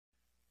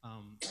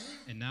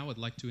And now I'd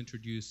like to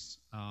introduce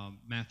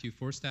Mathew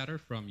Forstater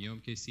from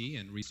UMKC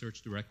and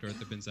Research Director at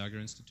the Binzagr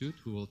Institute,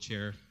 who will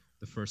chair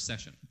the first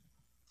session.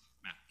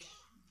 Matt.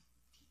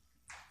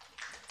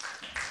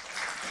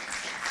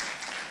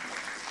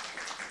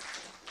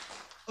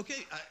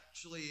 Okay,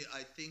 actually,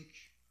 I think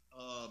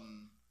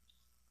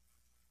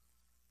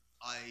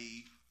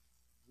I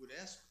would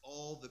ask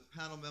all the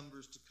panel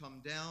members to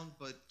come down,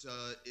 but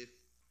if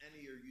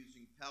any are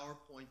using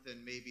PowerPoint,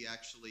 then maybe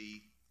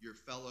actually your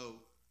fellow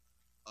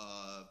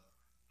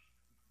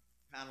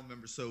panel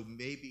members, so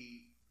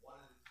maybe one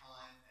at a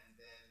time, and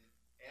then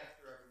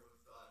after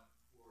everyone's done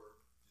for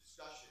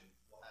discussion,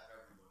 we'll have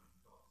everyone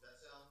talk. Does that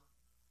sound?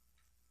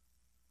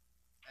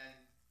 And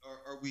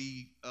are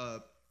we?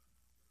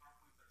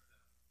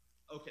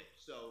 Okay,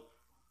 so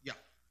yeah,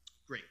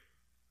 great.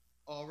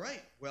 All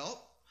right,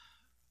 well,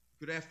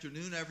 good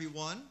afternoon,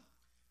 everyone.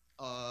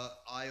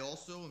 I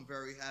also am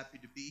very happy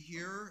to be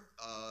here.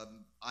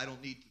 I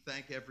don't need to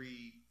thank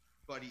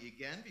everybody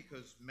again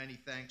because many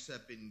thanks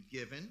have been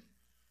given.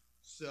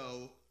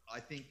 So I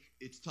think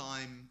it's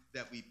time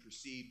that we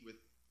proceed with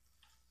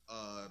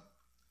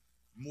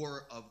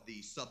more of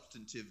the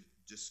substantive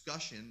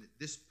discussion.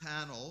 This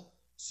panel,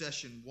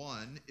 session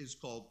 1, is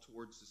called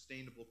Towards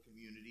Sustainable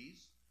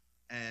Communities.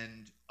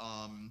 And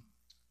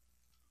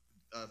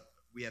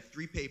we have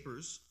 3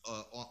 papers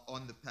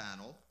on the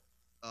panel.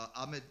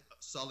 Ahmed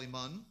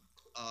Soliman,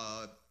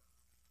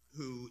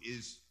 who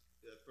is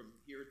from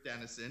here at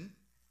Denison,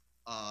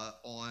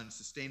 on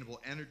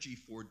sustainable energy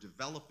for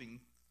developing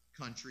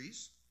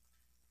countries.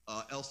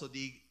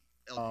 Elsadig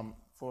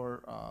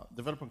for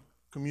developing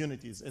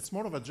communities. It's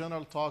more of a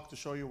general talk to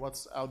show you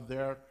what's out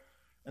there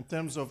in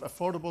terms of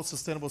affordable,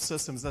 sustainable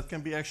systems that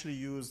can be actually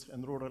used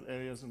in rural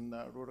areas and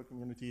rural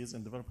communities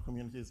and developing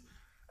communities.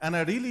 And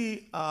I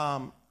really,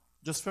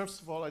 just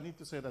first of all, I need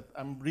to say that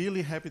I'm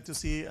really happy to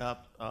see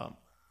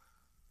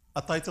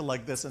a title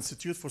like this,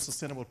 Institute for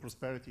Sustainable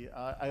Prosperity.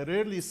 I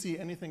rarely see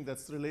anything that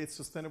relates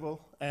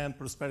sustainable and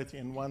prosperity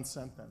in one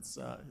sentence.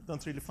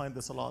 Don't really find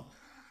this a lot.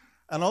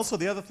 And also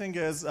the other thing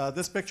is,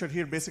 this picture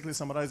here basically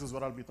summarizes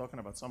what I'll be talking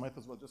about, so I might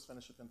as well just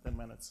finish it in 10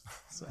 minutes.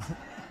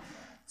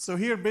 So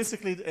here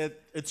basically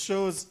it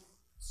shows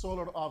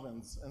solar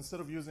ovens. Instead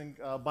of using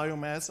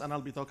biomass, and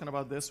I'll be talking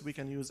about this, we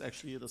can use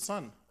actually the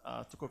sun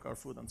to cook our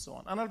food and so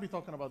on. And I'll be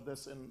talking about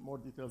this in more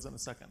details in a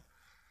second.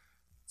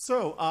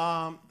 So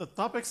the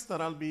topics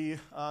that I'll be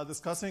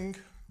discussing,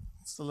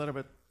 it's a little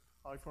bit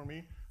high for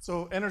me.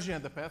 So energy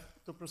and the path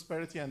to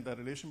prosperity and the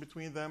relation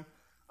between them.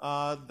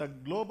 The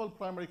global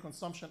primary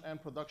consumption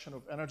and production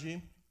of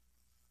energy.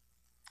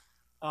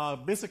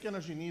 Basic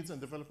energy needs in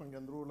developing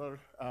and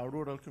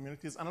rural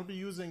communities. And I'll be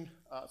using,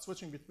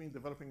 switching between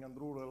developing and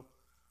rural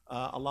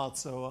a lot.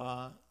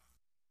 So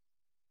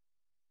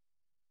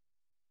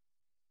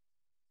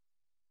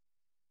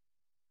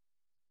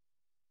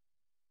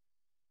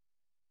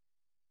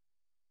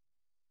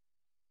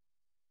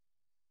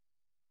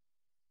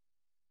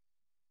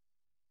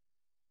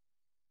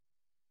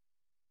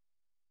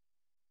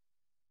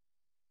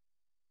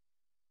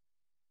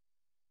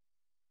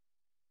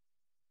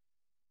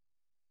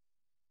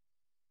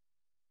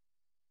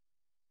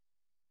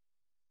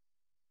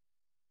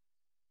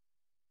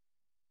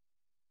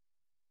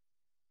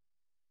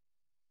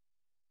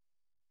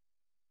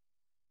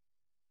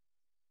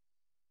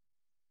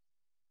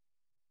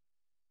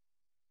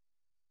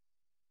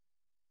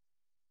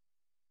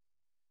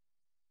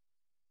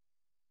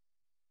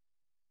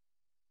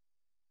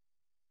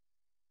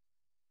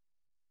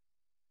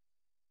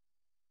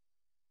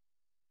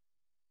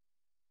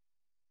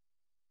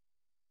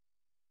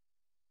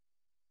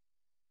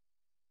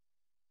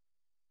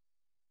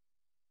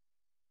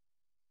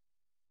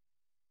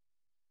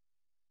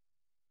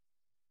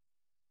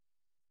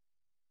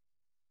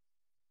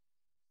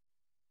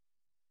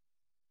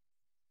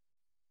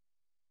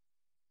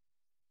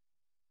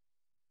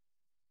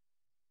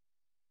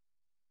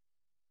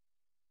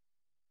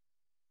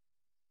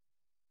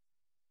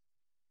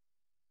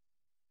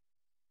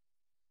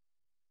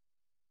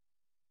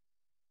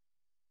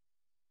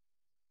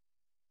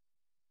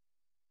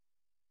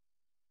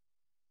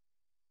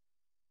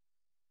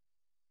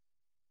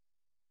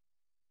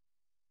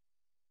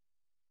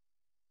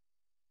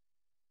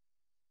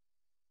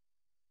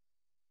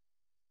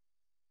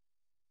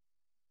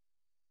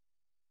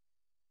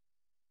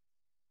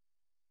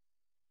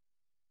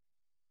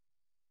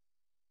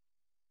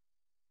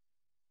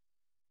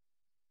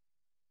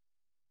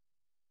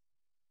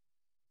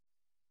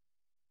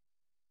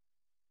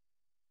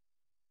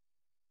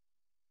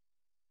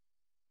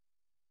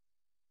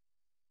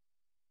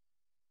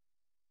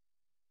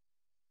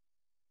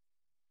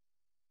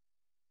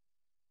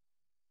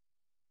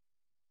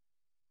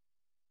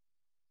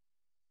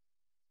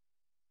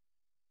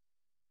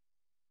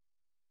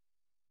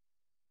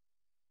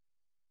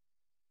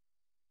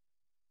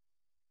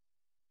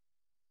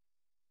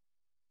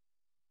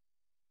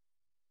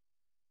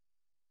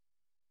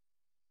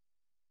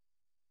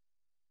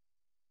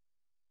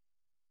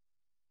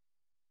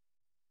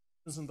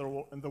in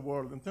the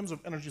world in terms of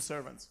energy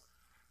servants.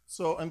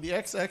 So on the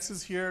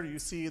x-axis here, you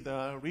see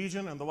the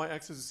region, and the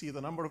y-axis, you see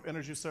the number of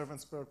energy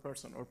servants per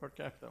person or per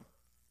capita.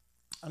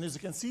 And as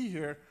you can see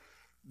here,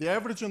 the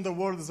average in the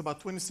world is about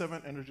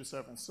 27 energy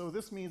servants. So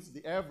this means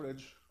the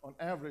average, on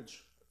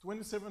average,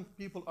 27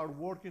 people are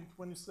working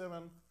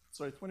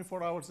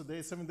 24 hours a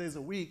day, 7 days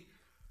a week,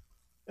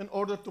 in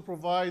order to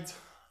provide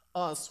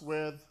us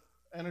with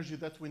energy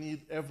that we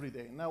need every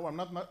day. Now, I'm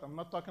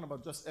not talking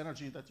about just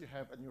energy that you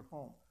have in your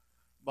home,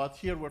 but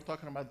here we're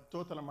talking about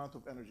total amount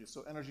of energy.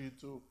 So energy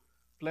to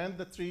plant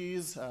the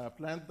trees,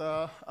 plant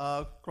the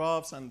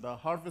crops, and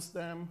harvest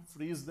them,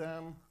 freeze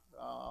them,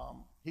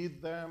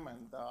 heat them,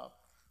 and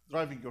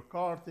driving your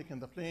car, taking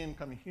the plane,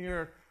 coming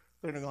here,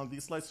 turning on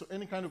these lights. So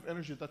any kind of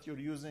energy that you're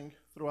using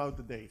throughout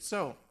the day.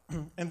 So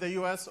in the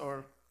US,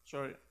 or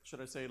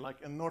should I say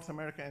like in North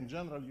America in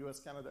general, US,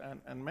 Canada,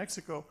 and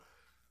Mexico,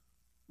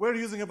 we're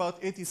using about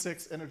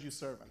 86 energy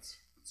servants.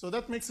 So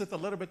that makes it a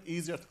little bit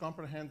easier to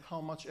comprehend how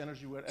much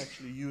energy we're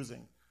actually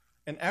using.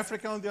 In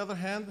Africa, on the other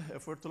hand,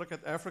 if we're to look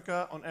at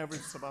Africa, on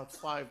average, it's about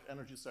 5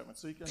 energy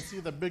servants. So you can see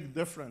the big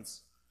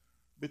difference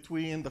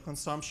between the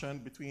consumption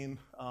between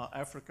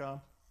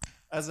Africa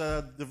as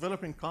a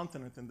developing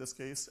continent in this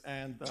case,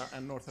 and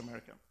North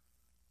America.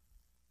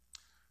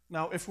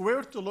 Now, if we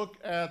were to look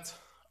at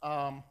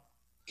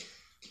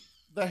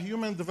the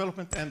Human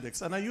Development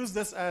Index, and I use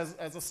this as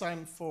a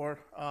sign for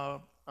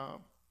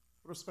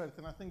prosperity,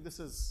 and I think this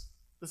is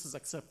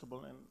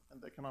acceptable in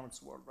the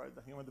economics world, right?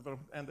 The Human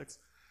Development Index.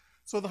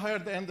 So the higher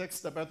the index,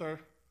 the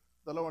better.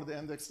 The lower the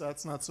index,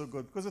 that's not so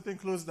good, because it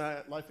includes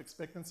the life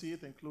expectancy,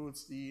 it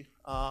includes the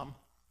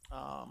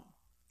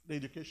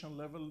education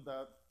level,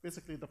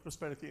 basically the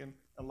prosperity in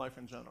life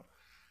in general.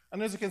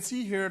 And as you can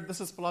see here,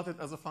 this is plotted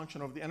as a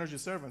function of the energy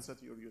servants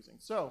that you're using.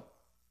 So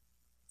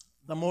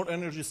the more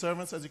energy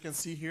servants, as you can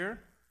see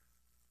here,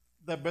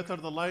 the better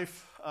the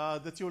life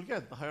that you will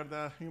get, the higher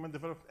the Human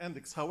Development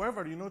Index.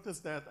 However, you notice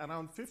that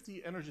around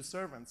 50 energy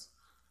servants,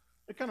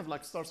 it kind of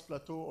like starts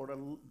plateau or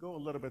go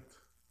a little bit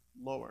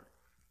lower.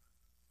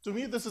 To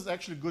me, this is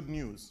actually good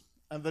news.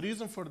 And the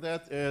reason for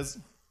that is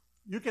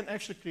you can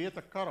actually create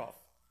a cutoff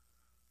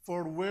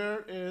for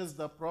where is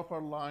the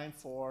proper line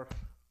for,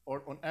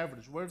 or on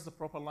average, where's the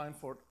proper line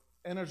for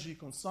energy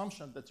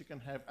consumption that you can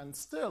have and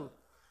still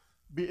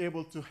be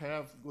able to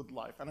have good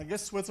life. And I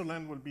guess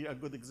Switzerland will be a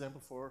good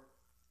example for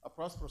a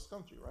prosperous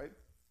country, right?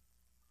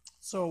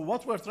 So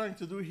what we're trying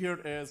to do here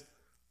is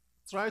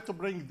try to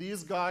bring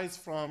these guys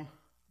from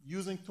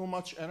using too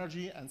much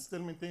energy and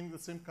still maintaining the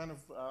same kind of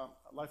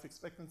life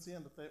expectancy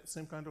and the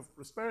same kind of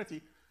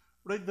prosperity,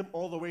 bring them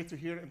all the way to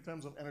here in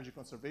terms of energy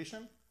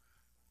conservation.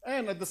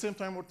 And at the same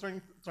time,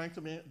 we're trying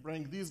to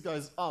bring these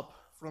guys up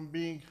from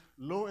being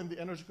low in the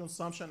energy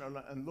consumption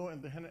and low in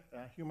the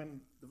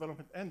Human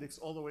Development Index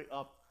all the way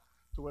up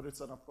to where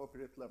it's an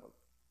appropriate level,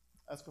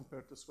 as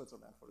compared to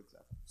Switzerland, for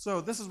example.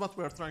 So this is what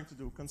we're trying to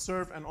do,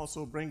 conserve and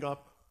also bring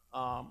up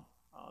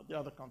the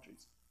other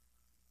countries.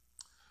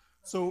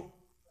 So,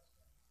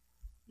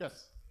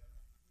 yes?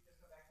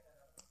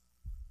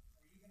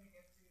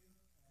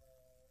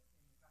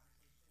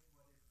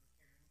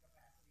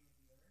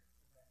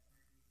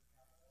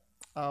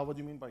 What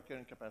do you mean by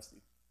carrying capacity?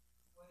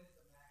 What is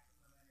the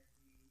maximum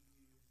energy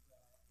used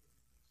that is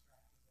extracted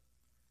of the earth?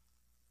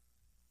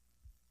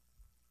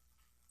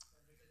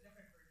 So there's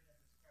a different version of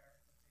this chart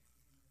that takes the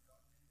Human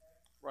Development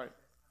Index. Right.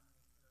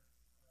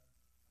 How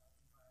many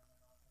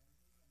environmental energy,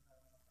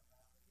 environmental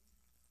capacity.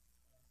 And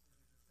so there's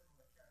a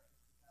similar chart,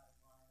 just the dotted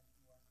line is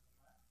more to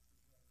the left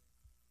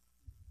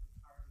because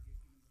it's hard to get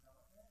human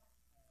development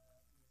with any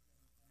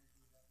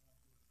energy that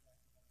won't be extracted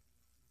of the earth.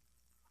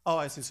 Oh,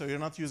 I see. So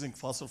you're not using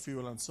fossil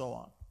fuel and so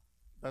on.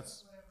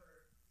 That's Whatever,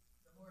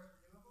 the more it's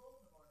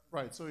renewable, the more it's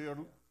right. So you're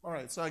all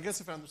right. So I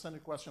guess if I understand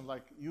your question,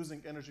 like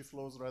using energy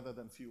flows rather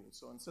than fuel.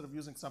 So instead of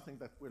using something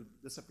that will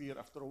disappear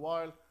after a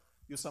while,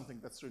 use something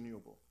that's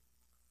renewable,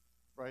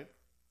 right?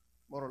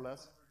 More or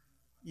less.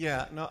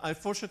 Yeah. No,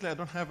 unfortunately, I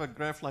don't have a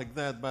graph like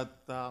that,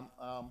 but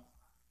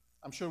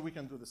I'm sure we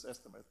can do this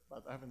estimate.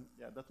 But I haven't.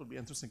 Yeah, that would be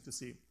interesting to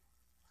see.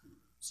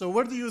 So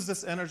where do you use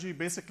this energy?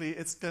 Basically,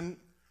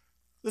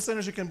 this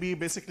energy can be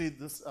basically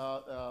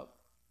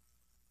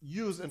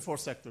used in 4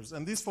 sectors.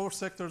 And these 4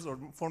 sectors, or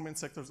 4 main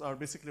sectors, are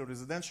basically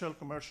residential,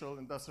 commercial,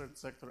 industrial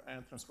sector,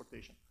 and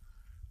transportation.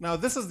 Now,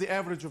 this is the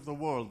average of the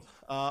world.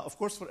 Of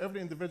course, for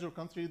every individual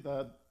country,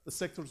 the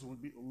sectors will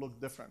look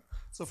different.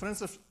 So for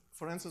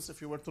instance,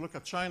 if you were to look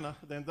at China,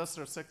 the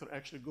industrial sector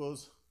actually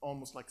goes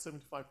almost like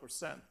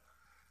 75%.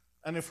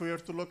 And if we were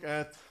to look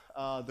at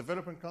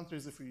developing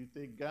countries, if we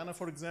take Ghana,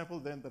 for example,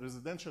 then the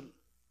residential,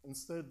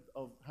 instead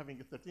of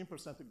having a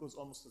 13%, it goes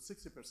almost to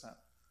 60%.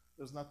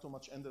 There's not too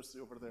much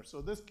industry over there.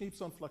 So this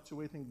keeps on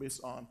fluctuating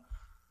based on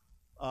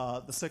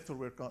the sector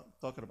we're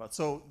talking about.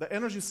 So the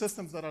energy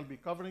systems that I'll be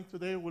covering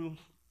today will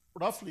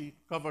roughly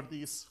cover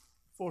these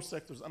 4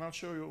 sectors, and I'll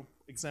show you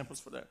examples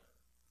for that.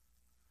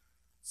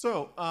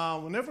 So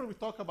whenever we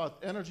talk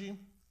about energy,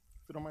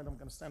 if you don't mind, I'm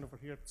going to stand over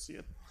here to see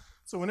it.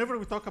 So whenever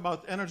we talk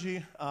about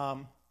energy,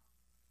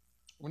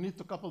 we need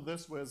to couple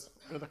this with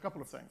a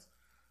couple of things.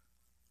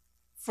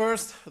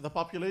 First, the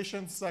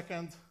population.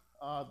 Second,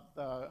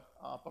 the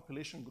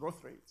population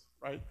growth rate,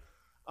 right?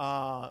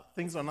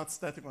 Things are not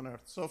static on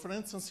Earth. So for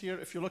instance here,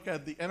 if you look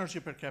at the energy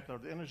per capita, or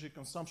the energy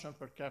consumption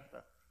per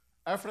capita,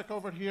 Africa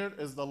over here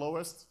is the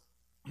lowest,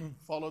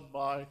 followed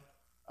by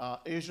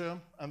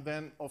Asia, and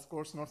then of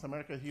course North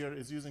America here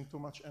is using too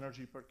much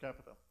energy per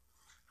capita.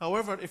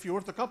 However, if you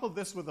were to couple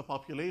this with the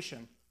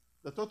population,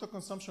 the total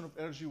consumption of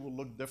energy will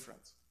look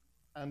different.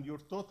 And your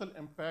total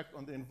impact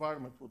on the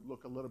environment would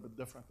look a little bit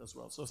different as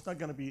well. So it's not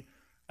gonna be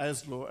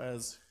as low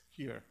as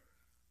here.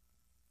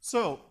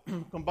 So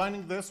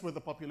combining this with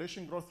the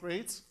population growth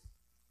rates,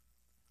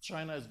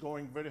 China is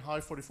going very high,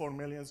 44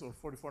 millions or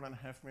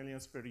 44.5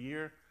 millions per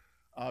year.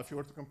 If you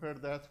were to compare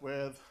that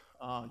with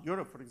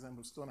Europe, for example,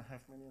 it's 2.5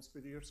 millions per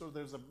year. So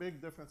there's a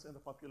big difference in the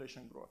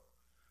population growth.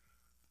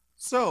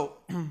 So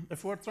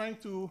if we're trying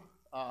to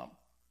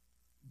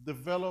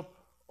develop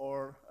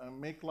or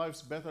make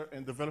lives better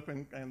in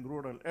developing and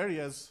rural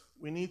areas,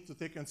 we need to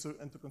take into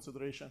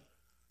consideration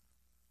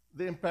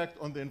the impact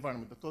on the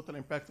environment, the total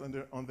impact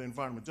on the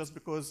environment. Just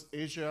because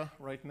Asia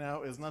right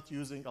now is not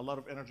using a lot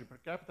of energy per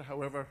capita,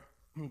 however,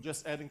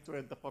 just adding to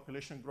it the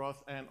population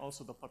growth and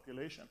also the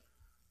population,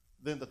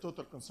 then the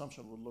total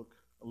consumption will look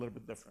a little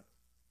bit different,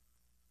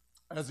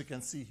 as you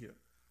can see here.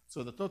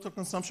 So the total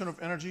consumption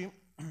of energy,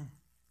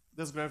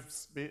 this graph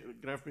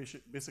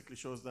basically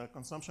shows the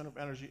consumption of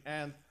energy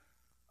and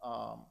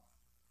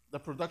the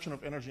production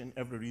of energy in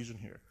every region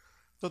here.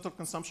 Total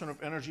consumption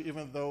of energy,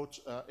 even though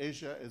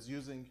Asia is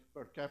using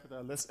per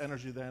capita less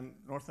energy than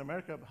North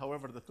America,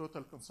 however, the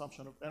total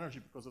consumption of energy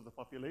because of the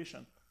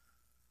population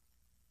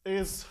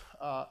is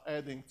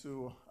adding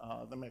to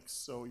the mix.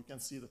 So you can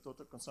see the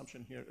total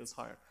consumption here is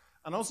higher.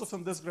 And also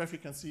from this graph, you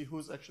can see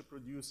who's actually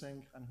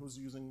producing and who's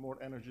using more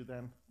energy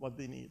than what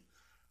they need.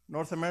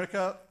 North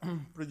America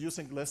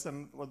producing less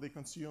than what they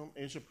consume,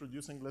 Asia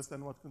producing less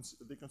than what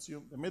they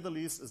consume. The Middle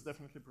East is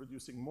definitely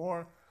producing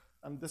more,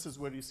 and this is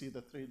where you see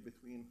the trade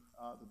between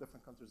the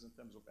different countries in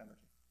terms of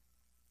energy.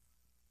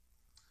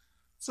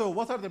 So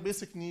what are the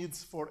basic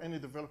needs for any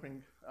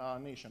developing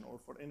nation or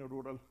for any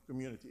rural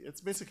community?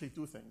 It's basically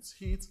two things,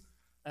 heat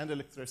and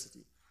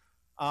electricity.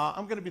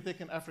 I'm gonna be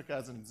taking Africa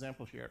as an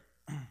example here.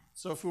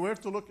 So if we were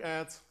to look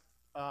at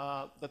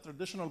the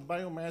traditional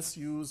biomass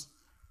use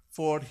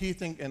for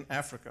heating in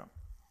Africa,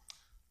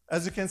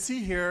 as you can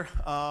see here,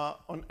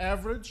 on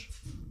average,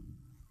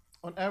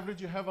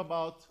 you have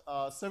about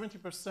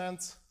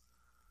 70%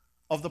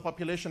 of the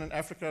population in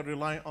Africa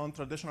rely on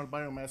traditional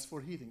biomass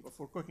for heating or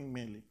for cooking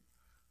mainly.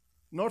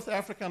 North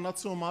Africa, not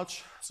so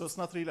much, so it's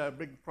not really a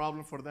big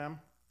problem for them,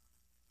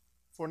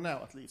 for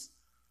now at least.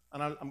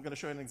 And I'm gonna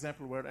show you an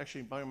example where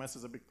actually biomass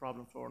is a big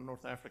problem for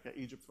North Africa,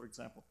 Egypt, for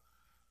example.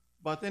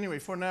 But anyway,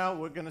 for now,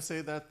 we're gonna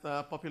say that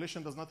the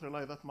population does not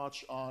rely that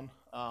much on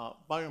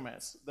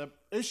biomass. The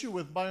issue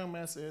with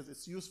biomass is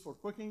it's used for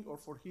cooking or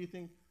for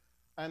heating,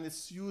 and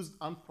it's used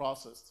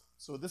unprocessed.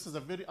 So this is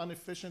a very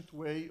inefficient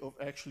way of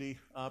actually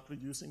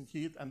producing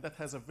heat, and that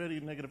has a very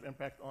negative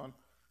impact on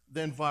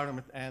the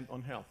environment and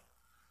on health.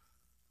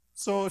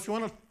 So if you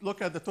want to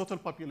look at the total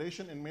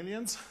population in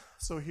millions,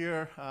 so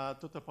here,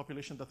 total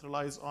population that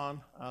relies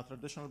on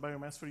traditional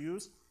biomass for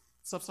use.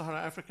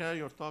 Sub-Saharan Africa,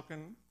 you're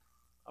talking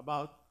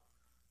about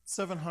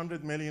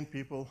 700 million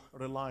people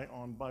rely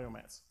on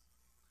biomass.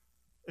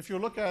 If you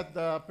look at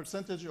the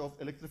percentage of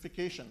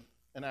electrification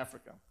in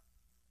Africa,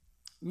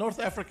 North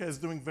Africa is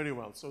doing very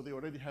well. So they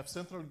already have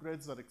central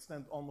grids that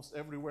extend almost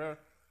everywhere.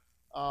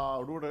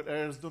 Rural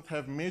areas don't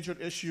have major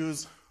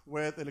issues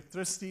with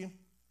electricity.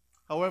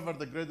 However,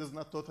 the grid is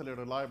not totally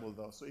reliable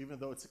though. So even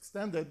though it's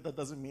extended, that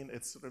doesn't mean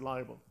it's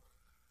reliable.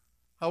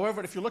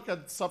 However, if you look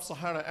at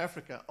Sub-Saharan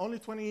Africa, only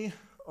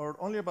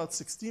about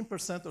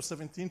 16% or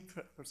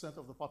 17%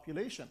 of the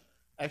population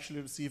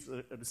actually receives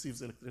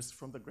electricity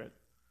from the grid.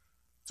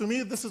 To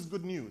me, this is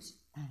good news.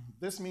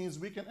 This means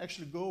we can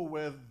actually go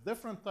with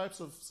different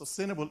types of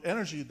sustainable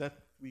energy that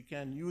we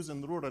can use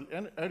in rural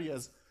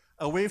areas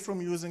away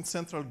from using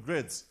central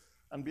grids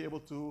and be able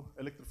to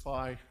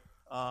electrify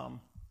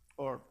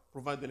or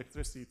provide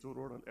electricity to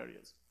rural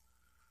areas.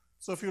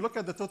 So if you look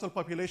at the total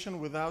population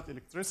without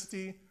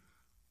electricity,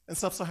 in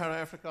Sub-Saharan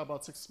Africa,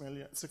 about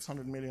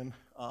 600 million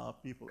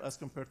people, as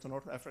compared to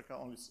North Africa,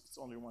 it's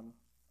only 1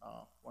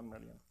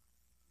 million.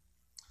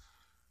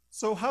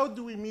 So how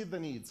do we meet the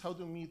needs? How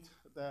do we meet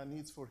the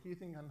needs for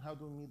heating, and how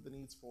do we meet the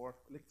needs for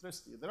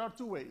electricity? There are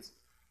two ways.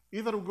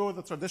 Either we go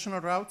the traditional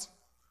route,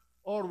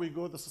 or we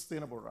go the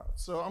sustainable route.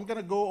 So I'm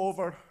gonna go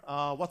over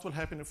what will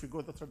happen if we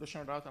go the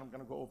traditional route, and I'm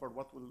gonna go over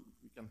what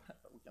we can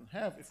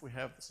have if we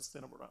have the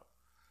sustainable route.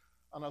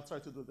 And I'll try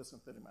to do this in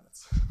 30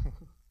 minutes.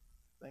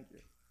 Thank you.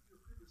 Your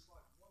previous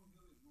slide, 1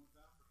 million North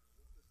Africa.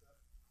 What does that?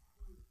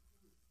 Who is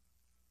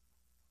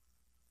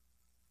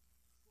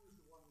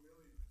the 1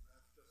 million? Is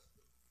that just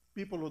the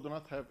People who do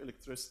not have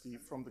electricity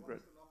from the grid.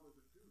 What's the number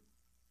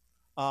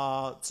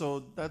that do?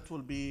 So that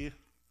will be,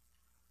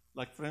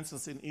 like for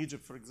instance, in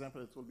Egypt, for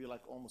example, it will be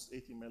like almost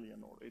 80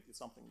 million or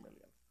 80-something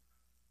million.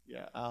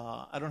 Yeah,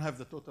 I don't have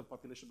the total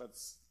population, but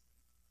it's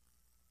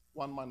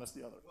one minus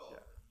the other. Well, Yeah.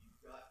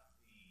 you've got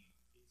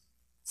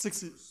it's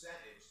 60.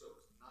 percentage, so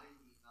it's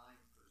 99%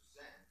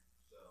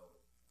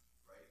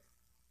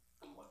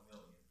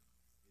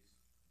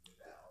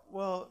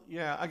 Well,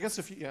 yeah, I guess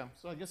if you, yeah,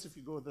 so I guess if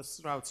you go this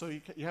route, so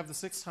you have the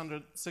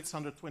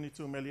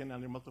 622 million,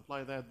 and you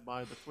multiply that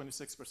by the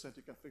 26%,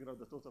 you can figure out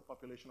the total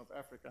population of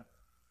Africa.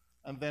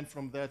 And then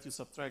from that, you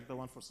subtract the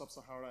one for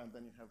sub-Sahara, and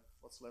then you have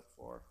what's left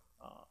for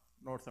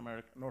North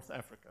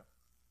Africa.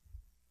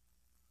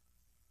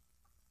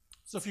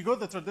 So if you go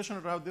the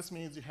traditional route, this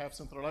means you have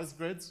centralized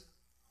grids.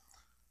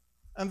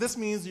 And this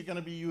means you're going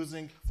to be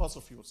using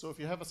fossil fuel. So if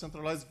you have a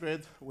centralized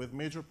grid with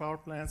major power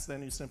plants,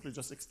 then you simply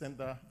just extend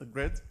the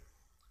grid.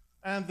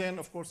 And then,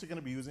 of course, you're going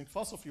to be using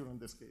fossil fuel in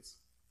this case.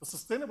 The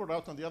sustainable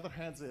route, on the other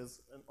hand, is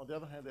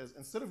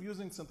instead of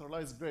using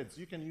centralized grids,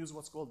 you can use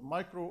what's called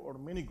micro or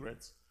mini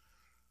grids.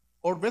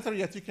 Or better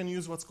yet, you can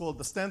use what's called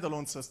the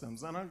standalone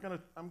systems. And I'm going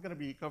to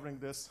be covering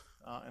this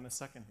in a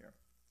second here.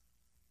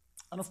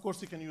 And of course,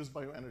 you can use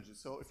bioenergy.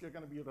 So if you're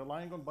going to be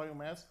relying on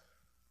biomass,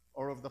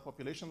 or if the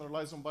population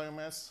relies on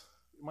biomass,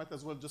 you might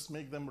as well just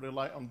make them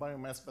rely on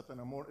biomass, but in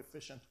a more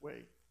efficient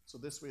way. So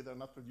this way, they're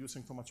not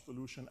producing too much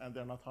pollution, and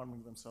they're not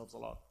harming themselves a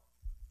lot.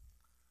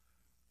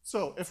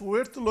 So if we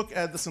were to look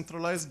at the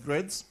centralized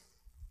grids,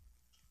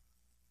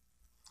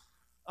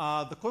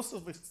 the cost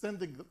of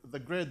extending the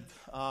grid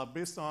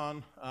based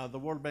on the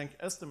World Bank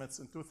estimates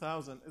in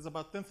 2000 is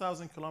about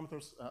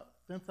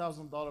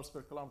 $10,000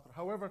 per kilometer.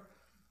 However,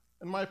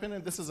 in my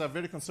opinion, this is a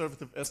very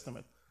conservative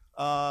estimate.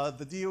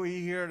 The DOE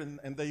here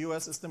in the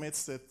US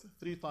estimates it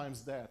 3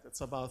 times that.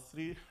 It's about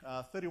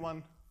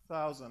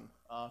 31,000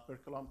 per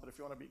kilometer if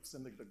you want to be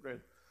extending the grid.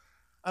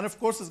 And of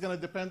course, it's going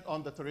to depend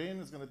on the terrain.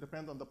 It's going to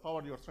depend on the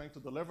power you're trying to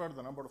deliver,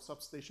 the number of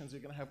substations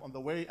you're going to have on the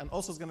way, and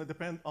also it's going to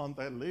depend on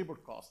the labor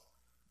cost.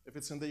 If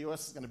it's in the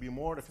US, it's going to be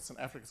more. If it's in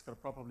Africa, it's going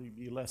to probably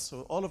be less.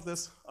 So all of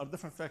this are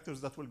different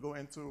factors that will go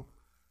into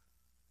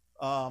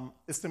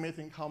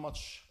estimating how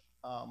much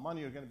money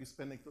you're going to be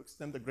spending to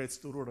extend the grids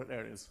to rural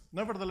areas.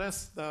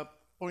 Nevertheless, the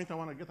point I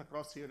want to get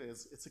across here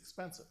is it's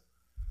expensive.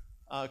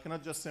 You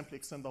cannot just simply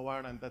extend the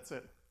wire and that's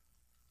it.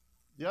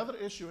 The other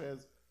issue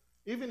is,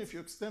 even if you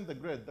extend the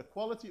grid, the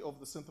quality of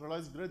the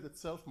centralized grid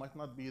itself might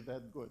not be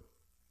that good.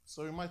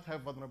 So you might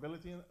have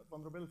vulnerability in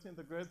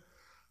the grid.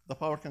 The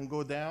power can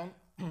go down,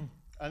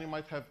 and you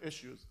might have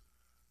issues.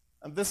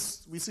 And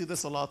this, we see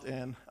this a lot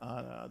in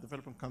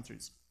developing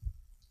countries.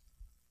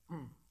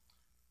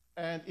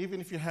 And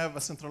even if you have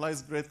a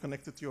centralized grid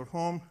connected to your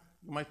home,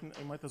 you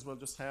might as well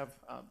just have,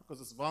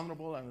 because it's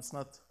vulnerable and it's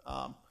not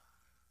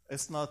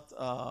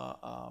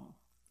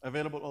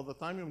available all the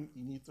time, you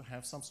need to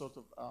have some sort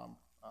of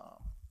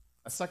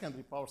a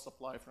secondary power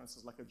supply, for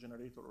instance, like a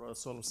generator or a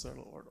solar cell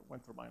or a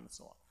wind turbine and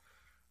so on.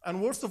 And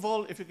worst of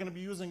all, if you're going to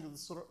be using the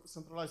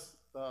centralized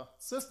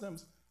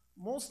systems,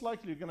 most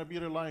likely you're going to be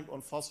relying on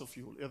fossil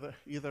fuel,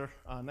 either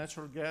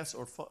natural gas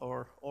or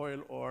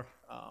oil or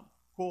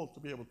coal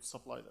to be able to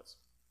supply this.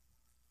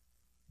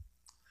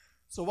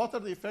 So what are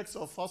the effects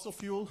of fossil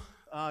fuel?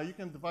 You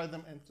can divide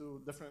them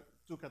into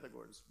two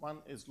categories.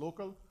 One is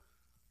local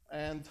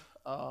and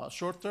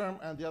short-term,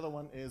 and the other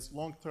one is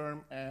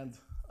long-term and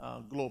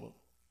global.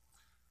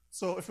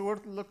 So if we were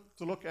to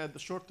look at the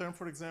short term,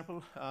 for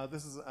example,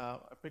 this is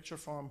a picture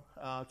from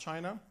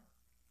China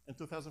in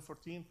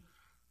 2014.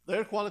 The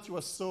air quality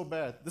was so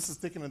bad. This is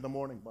taken in the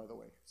morning, by the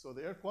way. So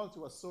the air quality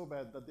was so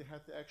bad that they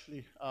had to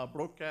actually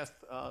broadcast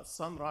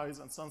sunrise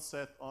and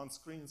sunset on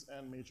screens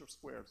and major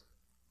squares.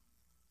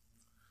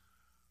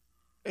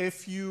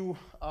 If you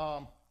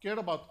care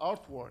about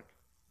artwork,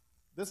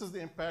 this is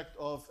the impact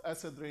of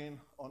acid rain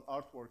on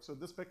artwork. So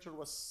this picture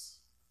was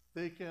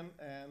taken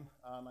in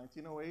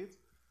 1908.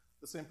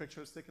 The same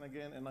picture is taken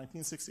again in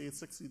 1968,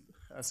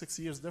 6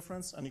 years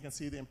difference, and you can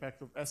see the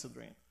impact of acid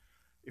rain.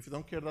 If you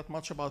don't care that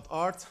much about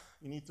art,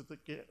 you need to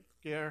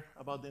care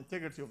about the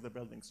integrity of the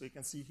building. So you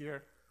can see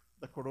here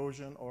the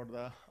corrosion or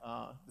the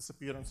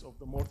disappearance of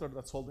the mortar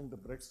that's holding the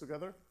bricks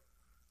together.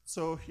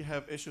 So you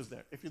have issues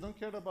there. If you don't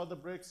care about the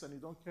bricks and you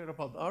don't care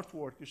about the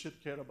artwork, you should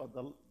care about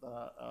the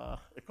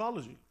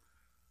ecology.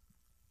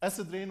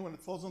 Acid rain, when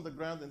it falls on the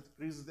ground,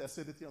 increases the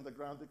acidity on the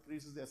ground,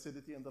 increases the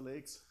acidity in the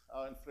lakes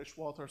and fresh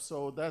water.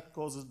 So that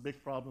causes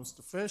big problems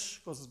to fish,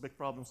 causes big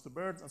problems to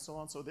birds, and so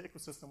on. So the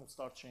ecosystem will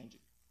start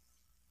changing.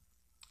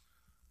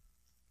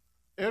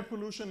 Air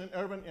pollution in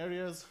urban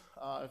areas,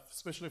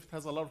 especially if it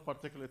has a lot of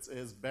particulates,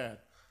 is bad.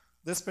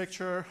 This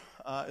picture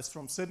is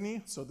from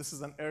Sydney. So this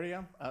is an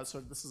area. So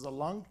this is a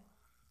lung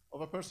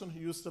of a person who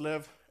used to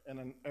live in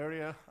an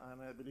area,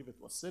 and I believe it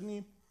was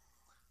Sydney.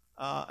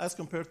 As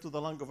compared to the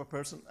lung of a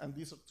person, and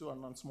these two are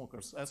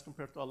non-smokers, as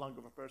compared to a lung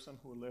of a person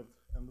who lived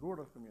in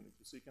rural communities.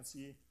 So you can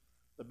see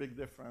the big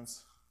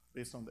difference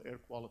based on the air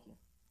quality.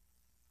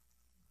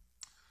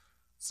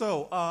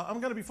 So I'm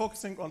going to be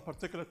focusing on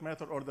particulate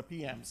matter, or the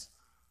PMs.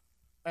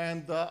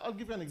 And I'll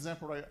give you an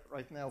example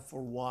right now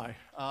for why.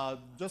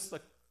 Just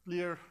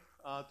clear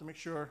to make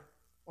sure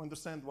we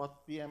understand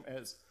what PM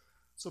is.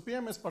 So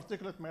PM is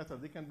particulate matter.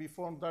 They can be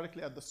formed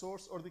directly at the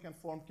source, or they can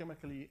form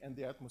chemically in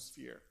the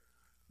atmosphere.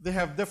 They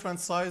have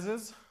different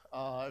sizes.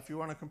 If you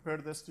want to compare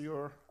this to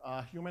your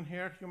human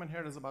hair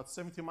is about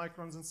 70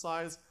 microns in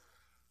size.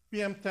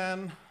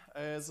 PM10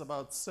 is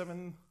about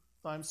 7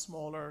 times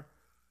smaller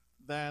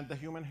than the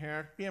human hair.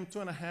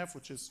 PM2.5,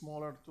 which is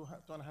smaller,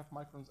 2.5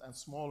 microns and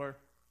smaller,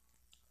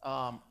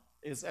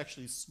 is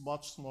actually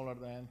much smaller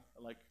than,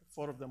 like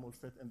 4 of them will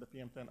fit in the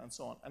PM10 and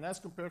so on. And as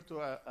compared to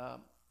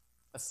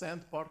a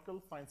sand particle,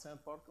 fine sand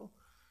particle,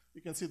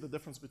 you can see the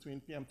difference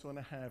between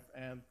PM2.5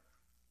 and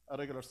a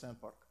regular sand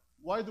particle.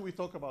 Why do we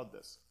talk about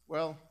this?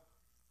 Well,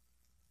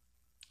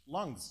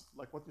 lungs,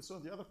 like what you saw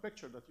in the other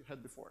picture that you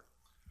had before.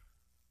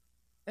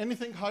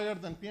 Anything higher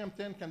than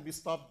PM10 can be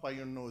stopped by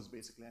your nose,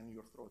 basically, and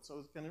your throat.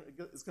 So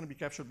it's going to be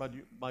captured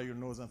by your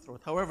nose and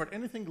throat. However,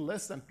 anything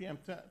less than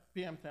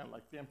PM10,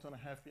 like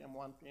PM2.5,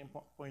 PM1,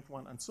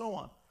 PM.1, and so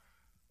on,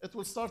 it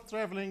will start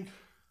traveling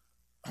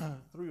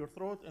through your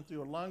throat into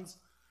your lungs.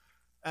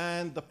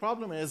 And the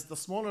problem is, the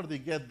smaller they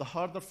get, the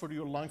harder for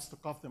your lungs to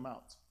cough them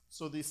out.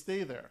 So they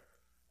stay there.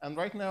 And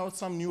right now,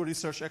 some new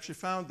research actually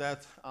found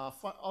that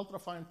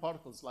ultrafine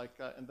particles, like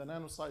in the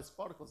nano-sized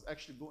particles,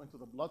 actually go into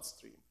the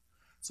bloodstream.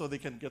 So they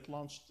can get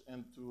launched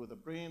into the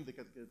brain, they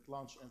can get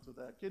launched into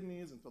the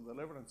kidneys, into the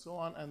liver, and so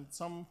on, and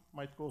some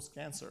might cause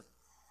cancer.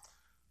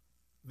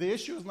 The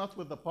issue is not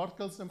with the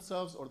particles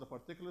themselves or the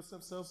particulates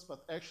themselves,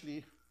 but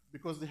actually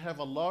because they have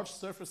a large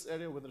surface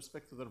area with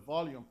respect to their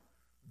volume,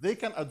 they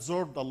can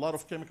absorb a lot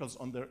of chemicals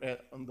on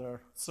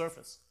their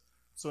surface.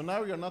 So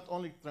now you're not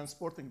only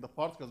transporting the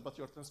particles, but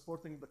you're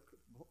transporting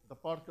the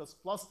particles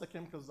plus the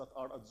chemicals that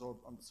are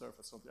absorbed on the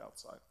surface of the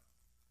outside.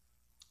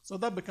 So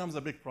that becomes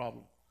a big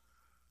problem.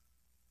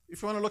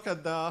 If you want to look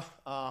at the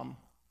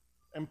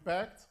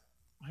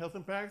health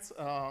impacts,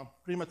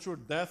 premature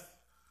death,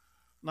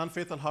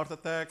 non-fatal heart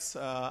attacks,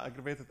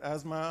 aggravated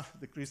asthma,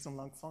 decrease in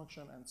lung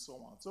function, and so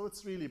on. So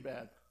it's really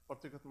bad.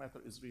 Particulate matter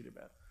is really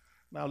bad.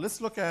 Now let's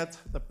look at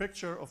the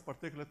picture of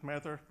particulate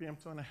matter,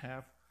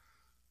 PM2.5.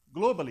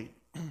 Globally,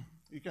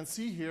 you can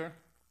see here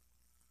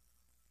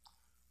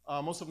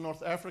most of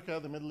North Africa,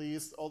 the Middle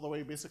East, all the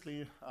way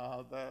basically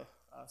the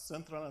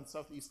Central and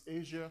Southeast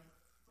Asia.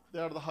 They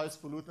are the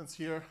highest pollutants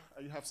here.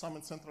 You have some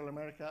in Central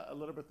America, a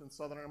little bit in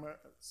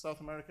South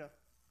America.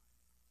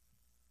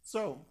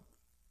 So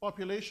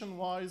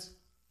population-wise,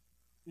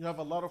 you have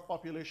a lot of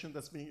population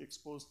that's being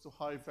exposed to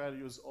high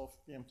values of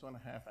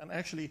PM2.5. And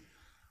actually,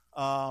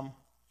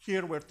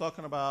 here we're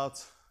talking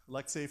about,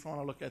 like say if you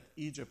want to look at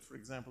Egypt, for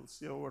example,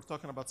 so we're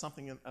talking about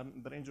something in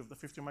the range of the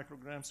 50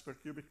 micrograms per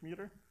cubic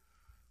meter.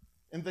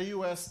 In the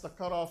US, the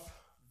cutoff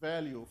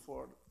value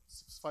for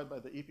specified by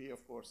the EPA,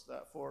 of course,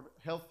 that for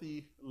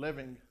healthy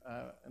living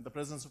in the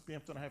presence of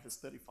PM2.5 is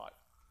 35.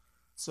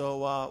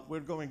 So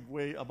we're going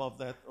way above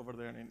that over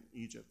there in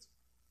Egypt.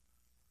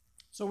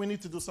 So we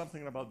need to do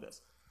something about this.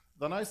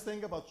 The nice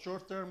thing about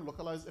short-term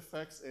localized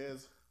effects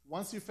is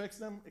once you fix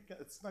them,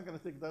 it's not going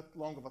to take that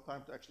long of a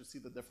time to actually see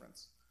the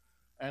difference.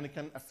 And it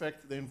can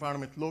affect the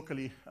environment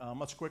locally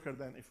much quicker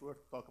than if we were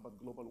to talk about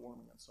global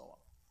warming and so on.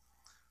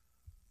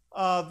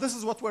 This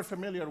is what we're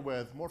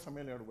more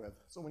familiar with.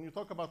 So when you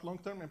talk about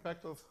long-term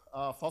impact of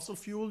fossil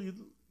fuel, you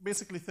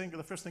basically think,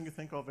 the first thing you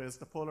think of is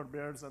the polar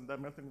bears and the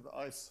melting of the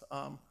ice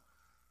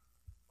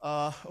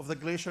of the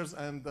glaciers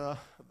and the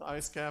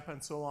ice cap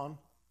and so on.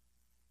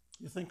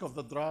 You think of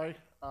the dry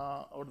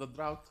or the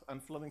drought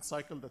and flooding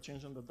cycle, the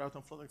change in the drought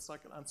and flooding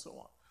cycle, and so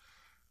on.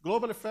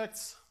 Global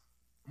effects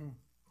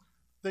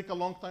take a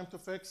long time to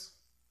fix,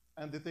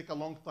 and they take a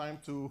long time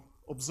to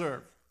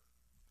observe.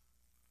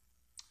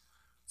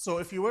 So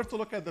if you were to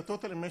look at the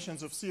total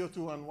emissions of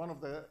CO2, and one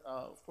of the,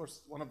 of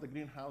course, one of the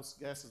greenhouse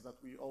gases that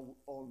we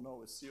all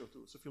know is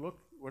CO2. So if you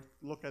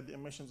look at the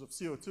emissions of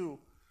CO2,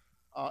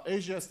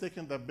 Asia has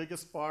taken the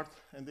biggest part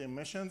in the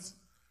emissions,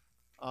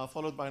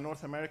 followed by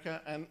North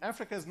America. And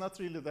Africa is not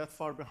really that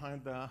far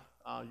behind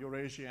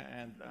Eurasia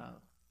and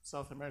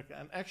South America.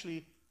 And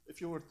actually,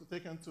 if you were to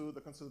take into the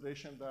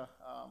consideration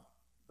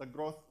the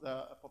growth,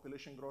 the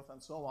population growth,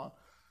 and so on,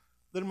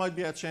 there might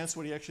be a chance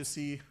where you actually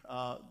see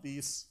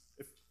these,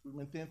 if we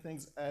maintain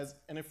things as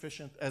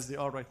inefficient as they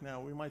are right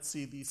now, we might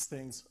see these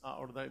things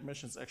or the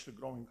emissions actually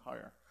growing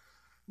higher.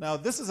 Now,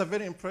 this is a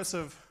very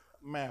impressive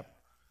map.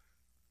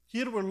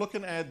 Here we're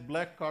looking at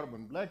black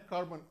carbon. Black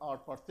carbon are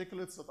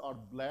particulates that are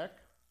black.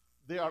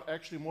 They are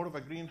actually more of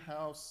a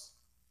greenhouse,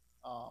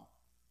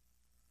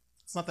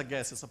 it's not a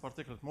gas, it's a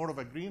particulate, more of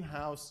a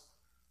greenhouse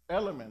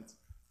element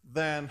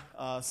than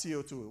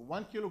CO2.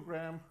 1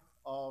 kilogram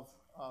of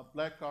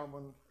black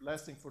carbon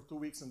lasting for 2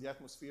 weeks in the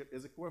atmosphere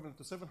is equivalent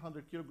to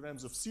 700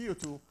 kilograms of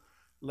CO2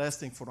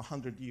 lasting for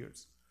 100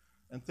 years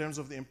in terms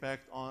of the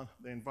impact on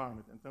the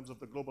environment, in terms of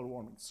the global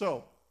warming.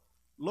 So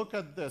look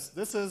at this.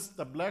 This is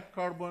the black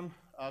carbon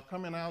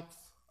coming out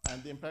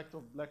and the impact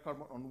of black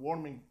carbon on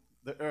warming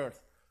the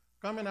earth,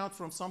 coming out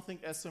from something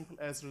as simple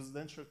as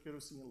residential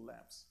kerosene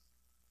lamps.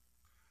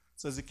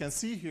 So as you can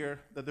see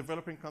here, the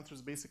developing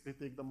countries basically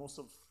take the most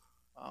of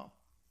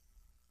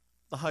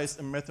the highest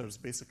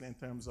emitters, basically, in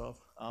terms of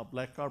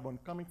black carbon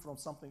coming from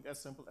something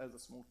as simple as a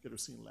small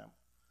kerosene lamp.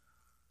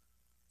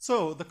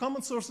 So the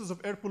common sources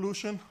of air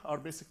pollution are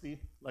basically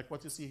like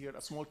what you see here,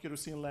 a small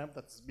kerosene lamp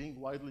that's being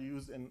widely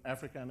used in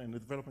Africa and in the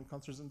developing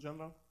countries in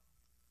general.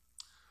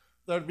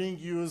 They're being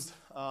used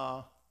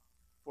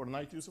for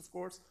night use, of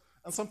course,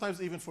 and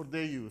sometimes even for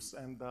day use.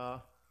 And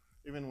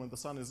even when the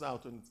sun is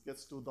out and it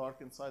gets too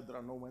dark inside, there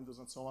are no windows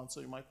and so on, so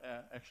you might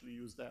actually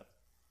use that.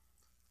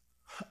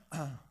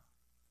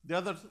 The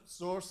other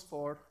source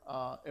for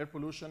air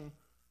pollution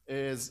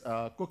is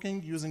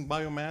cooking using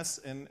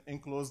biomass in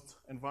enclosed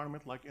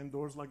environment like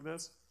indoors like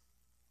this.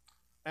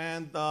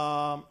 And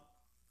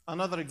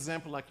another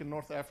example like in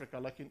North Africa,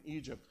 like in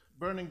Egypt,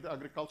 burning the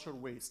agricultural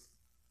waste.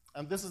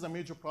 And this is a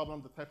major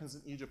problem that happens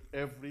in Egypt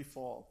every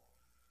fall.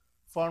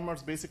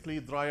 Farmers basically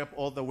dry up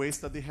all the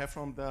waste that they have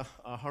from the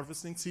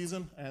harvesting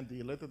season, and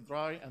they let it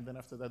dry, and then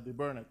after that they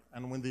burn it.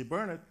 And when they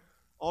burn it,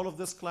 all of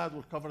this cloud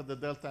will cover the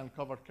delta and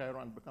cover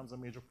Cairo and becomes a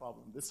major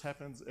problem. This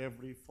happens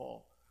every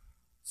fall.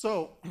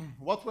 So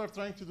what we're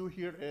trying to do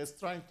here is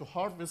trying to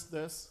harvest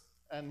this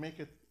and make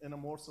it in a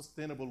more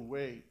sustainable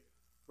way,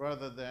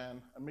 rather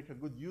than make a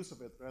good use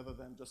of it, rather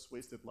than just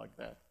waste it like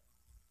that.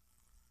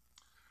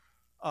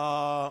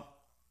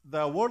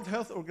 The World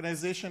Health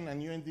Organization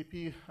and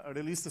UNDP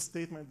released a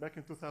statement back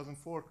in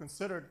 2004,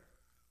 considered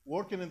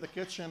working in the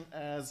kitchen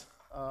as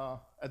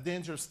a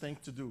dangerous thing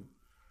to do.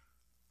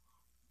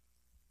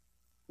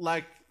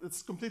 Like,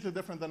 it's completely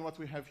different than what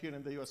we have here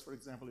in the US, for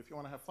example. If you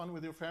want to have fun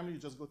with your family, you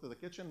just go to the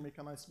kitchen, make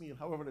a nice meal.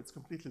 However, it's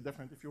completely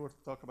different if you were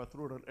to talk about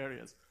rural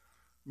areas.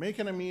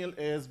 Making a meal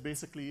is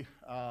basically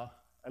a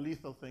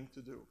lethal thing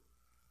to do.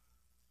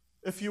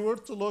 If you were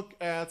to look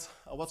at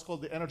what's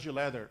called the energy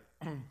ladder,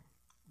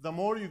 the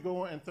more you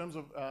go in terms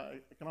of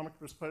economic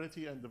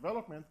prosperity and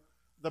development,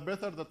 the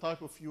better the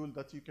type of fuel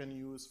that you can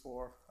use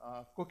for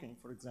cooking,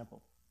 for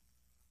example.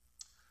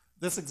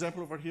 This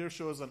example over here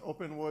shows an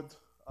open wood,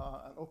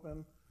 an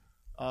open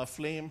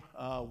flame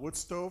wood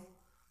stove.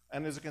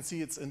 And as you can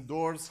see, it's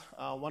indoors.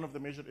 One of the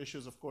major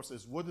issues, of course,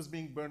 is wood is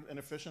being burned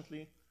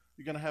inefficiently.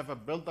 You're going to have a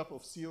buildup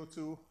of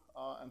CO2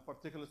 and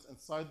particulates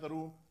inside the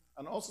room.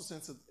 And also,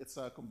 since it's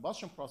a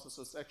combustion process,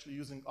 so it's actually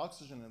using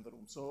oxygen in the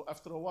room. So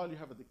after a while, you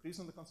have a decrease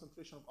in the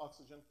concentration of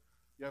oxygen,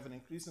 you have an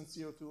increase in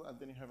CO2, and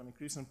then you have an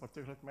increase in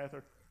particulate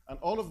matter. And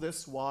all of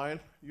this while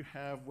you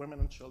have women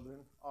and children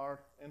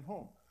are in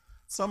home.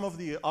 Some of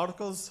the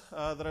articles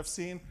that I've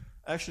seen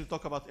actually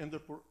talk about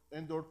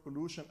indoor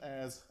pollution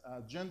as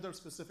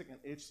gender-specific and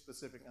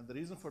age-specific. And the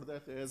reason for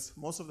that is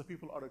most of the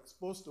people are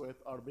exposed to it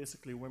are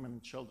basically women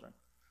and children.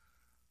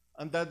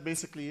 And that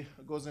basically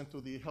goes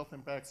into the health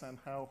impacts and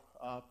how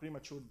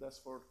premature deaths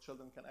for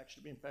children can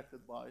actually be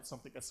impacted by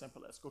something as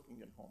simple as cooking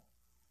at home.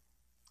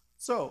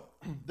 So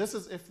this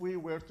is if we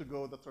were to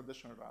go the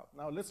traditional route.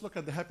 Now let's look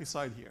at the happy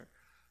side here.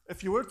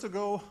 If you were to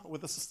go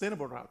with a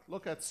sustainable route,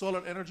 look at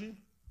solar energy.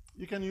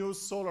 You can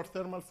use solar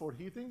thermal for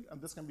heating,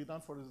 and this can be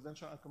done for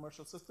residential and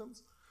commercial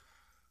systems.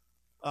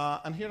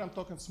 And here I'm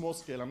talking small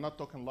scale. I'm not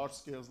talking large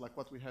scales like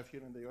what we have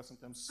here in the US in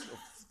terms of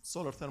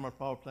solar thermal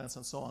power plants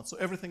and so on. So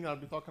everything I'll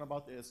be talking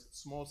about is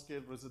small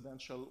scale,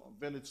 residential,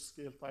 village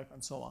scale type,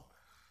 and so on.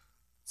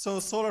 So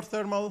solar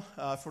thermal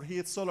for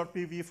heat, solar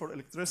PV for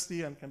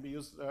electricity, and can be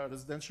used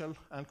residential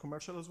and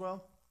commercial as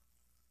well.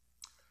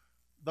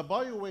 The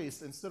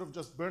bio-waste, instead of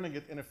just burning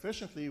it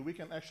inefficiently, we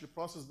can actually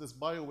process this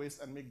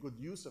bio-waste and make good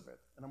use of it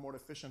in a more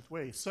efficient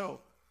way. So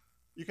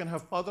you can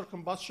have powder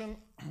combustion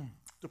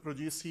to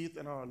produce heat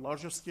in a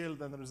larger scale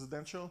than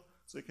residential.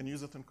 So you can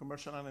use it in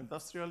commercial and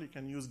industrial. You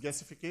can use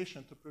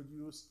gasification to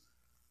produce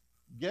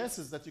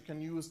gases that you can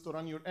use to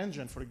run your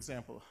engine, for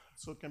example.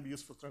 So it can be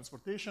used for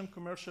transportation,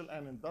 commercial,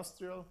 and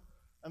industrial.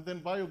 And then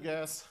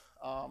biogas,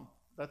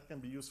 that can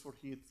be used for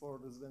heat for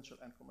residential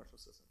and commercial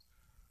systems.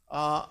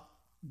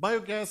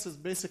 Biogas is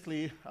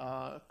basically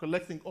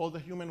collecting all the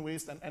human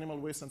waste and animal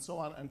waste and so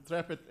on and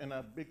trap it in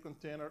a big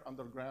container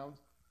underground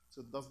so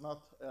it does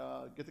not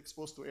get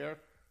exposed to air.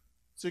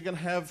 So you can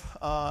have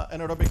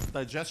anaerobic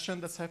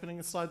digestion that's happening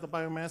inside the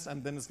biomass,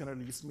 and then it's going to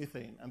release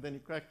methane. And then you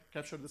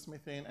capture this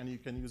methane, and you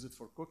can use it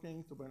for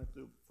cooking, to burn it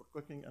for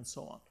cooking, and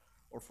so on,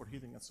 or for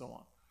heating, and so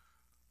on.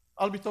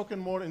 I'll be talking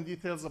more in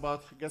details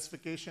about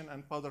gasification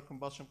and powder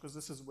combustion, because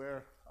this is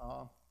where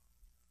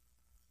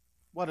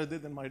what I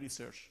did in my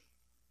research.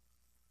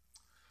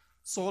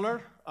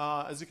 Solar,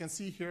 as you can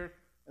see here,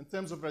 in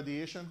terms of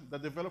radiation, the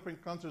developing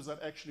countries are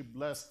actually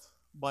blessed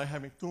by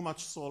having too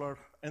much solar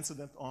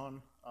incident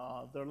on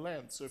their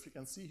land. So if you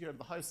can see here,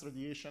 the highest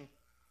radiation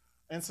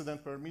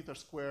incident per meter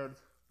squared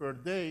per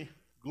day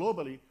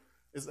globally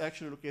is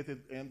actually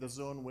located in the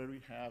zone where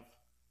we have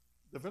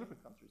developing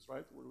countries,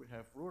 right? Where we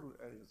have rural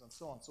areas and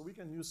so on. So we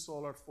can use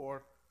solar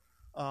for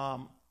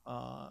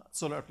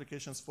solar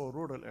applications for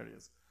rural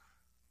areas.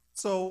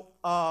 So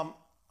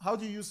how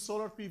do you use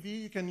solar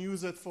PV? You can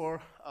use it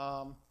for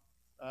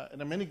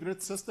in a mini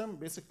grid system.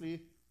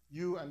 Basically,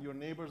 you and your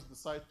neighbors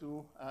decide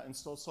to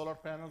install solar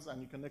panels,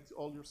 and you connect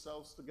all your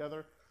cells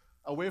together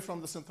away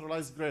from the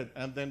centralized grid.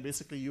 And then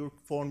basically you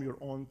form your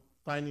own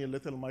tiny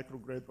little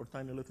microgrid or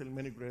tiny little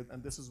mini grid,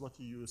 and this is what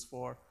you use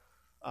for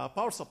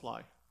power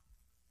supply.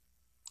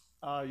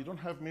 You don't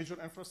have major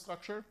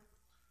infrastructure.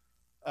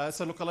 It's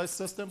a localized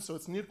system, so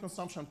it's near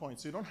consumption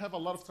points. So you don't have a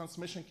lot of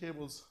transmission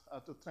cables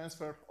to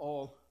transfer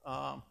all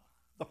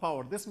the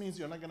power. This means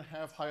you're not going to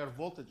have higher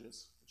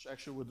voltages, which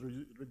actually would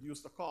reduce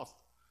the cost.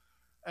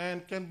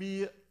 and can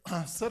be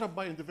set up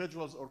by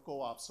individuals or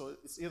co-ops. So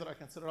it's either I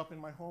can set it up in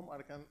my home,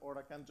 or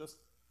I can just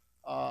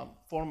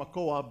form a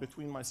co-op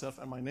between myself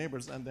and my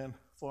neighbors and then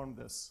form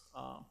this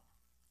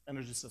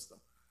energy system.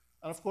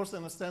 And of course,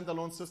 in a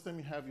standalone system,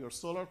 you have your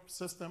solar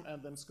system,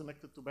 and then it's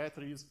connected to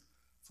batteries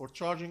for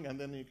charging, and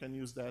then you can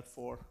use that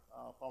for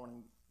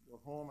powering your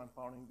home and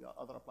powering the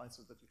other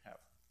appliances that you have.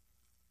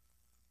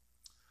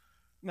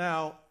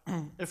 Now,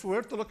 if we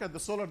were to look at the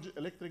solar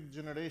electric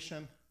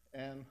generation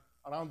and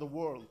around the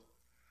world,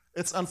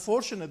 it's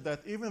unfortunate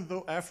that even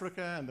though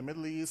Africa and the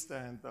Middle East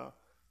and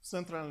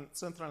Central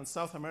and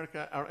South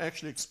America are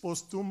actually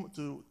exposed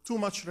to too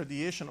much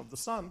radiation of the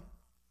sun,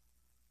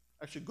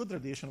 actually good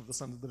radiation of the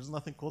sun, there's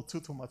nothing called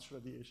too much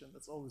radiation.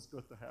 It's always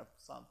good to have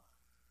sun.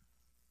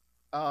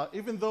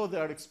 Even though they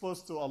are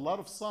exposed to a lot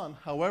of sun,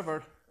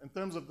 however, in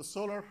terms of the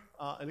solar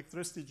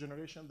electricity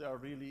generation, they are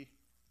really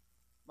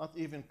not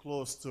even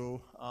close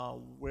to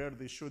where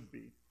they should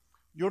be.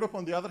 Europe,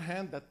 on the other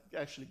hand, that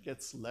actually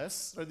gets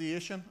less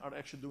radiation, are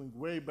actually doing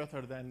way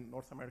better than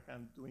North America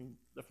and doing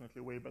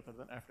definitely way better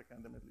than Africa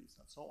and the Middle East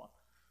and so on.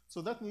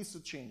 So that needs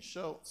to change.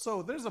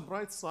 So there's a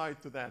bright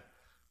side to that.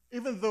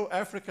 Even though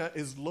Africa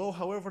is low,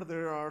 however,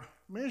 there are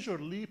major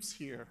leaps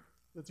here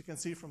that you can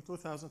see from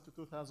 2000 to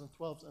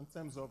 2012 in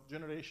terms of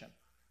generation.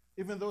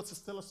 Even though it's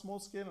still a small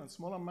scale and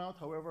small amount,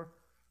 however,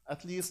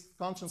 at least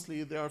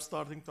consciously they are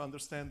starting to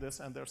understand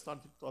this, and they're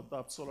starting to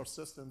adopt solar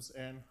systems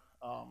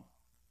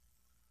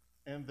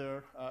in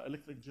their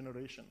electric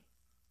generation.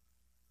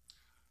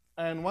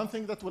 And one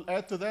thing that will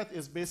add to that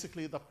is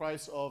basically the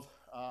price of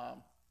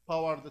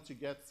power that you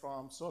get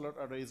from solar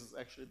arrays is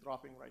actually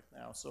dropping right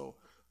now. So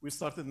we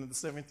started in the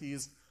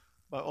 70s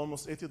by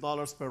almost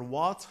 $80 per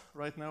watt.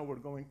 Right now we're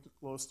going to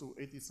close to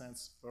 80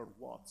 cents per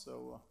watt.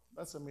 So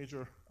that's a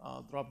major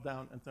drop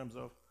down in terms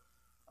of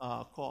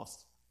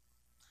cost.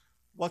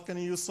 What can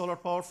you use solar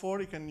power for?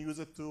 You can use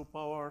it to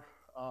power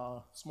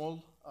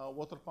small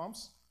water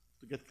pumps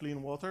to get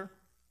clean water.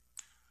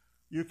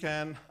 You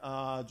can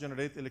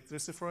generate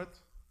electricity for it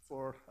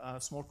for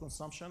small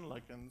consumption,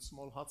 like in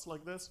small huts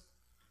like this.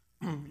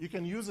 You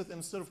can use it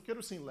instead of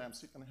kerosene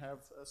lamps. You can have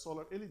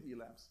solar LED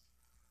lamps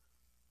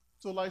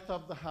to light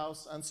up the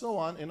house and so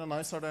on in a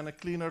nicer and a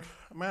cleaner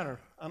manner.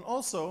 And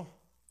also,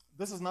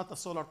 this is not a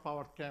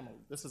solar-powered camel.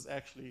 This is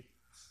actually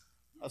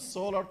a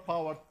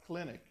solar-powered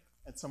clinic.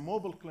 It's a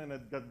mobile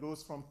clinic that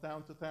goes from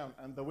town to town.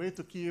 And the way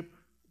to keep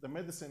the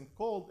medicine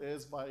cold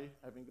is by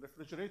having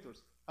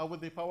refrigerators. How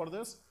would they power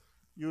this?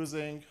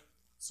 Using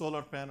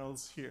solar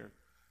panels here.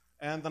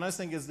 And the nice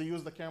thing is they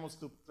use the camels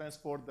to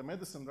transport the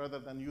medicine rather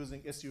than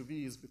using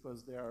SUVs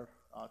because they are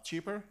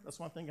cheaper. That's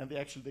one thing. And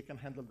they can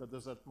handle the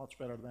desert much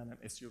better than an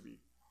SUV.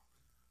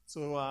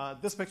 So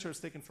this picture is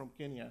taken from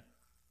Kenya,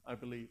 I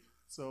believe.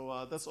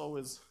 So that's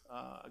always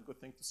a good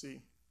thing to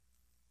see.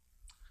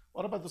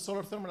 What about the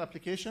solar thermal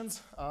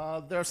applications?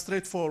 They're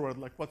straightforward,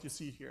 like what you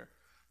see here.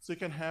 So you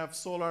can have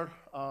solar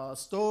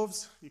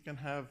stoves, you can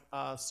have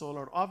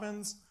solar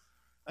ovens,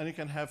 and you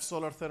can have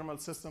solar thermal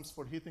systems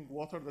for heating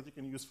water that you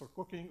can use for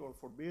cooking or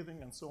for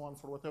bathing and so on,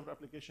 for whatever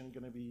application you're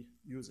going to be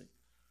using.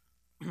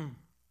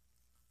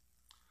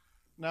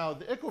 Now,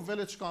 the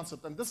eco-village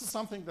concept, and this is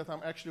something that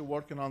I'm actually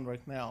working on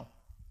right now.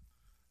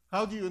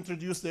 How do you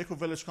introduce the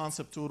eco-village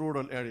concept to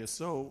rural areas?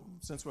 So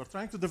since we're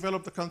trying to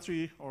develop the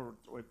country, or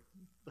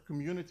the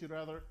community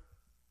rather,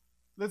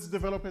 let's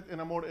develop it in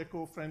a more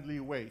eco-friendly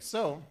way.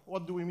 So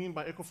what do we mean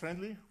by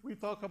eco-friendly? We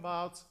talk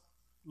about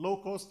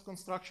low-cost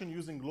construction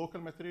using local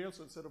materials.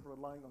 So instead of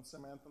relying on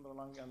cement and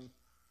relying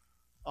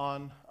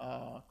on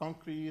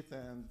concrete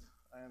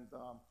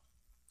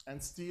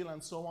and steel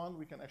and so on,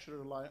 we can actually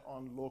rely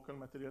on local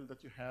material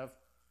that you have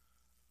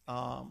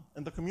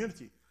in the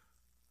community.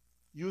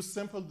 Use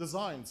simple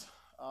designs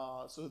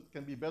so it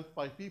can be built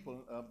by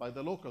people, by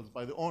the locals,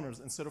 by the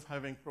owners, instead of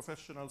having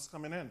professionals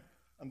coming in.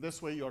 And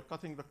this way you are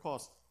cutting the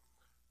cost.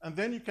 And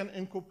then you can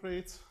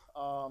incorporate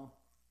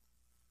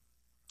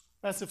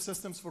passive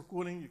systems for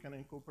cooling. You can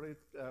incorporate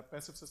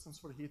passive systems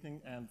for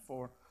heating, and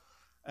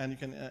you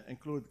can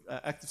include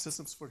active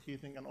systems for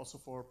heating and also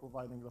for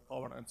providing the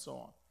power and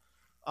so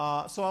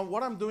on. So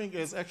what I'm doing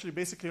is actually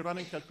basically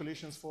running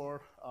calculations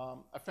for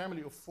a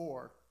family of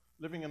 4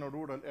 living in a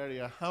rural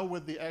area. How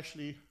would they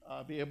actually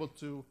be able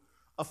to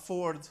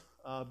afford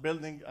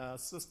building a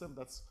system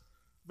that's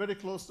very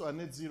close to a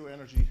net zero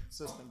energy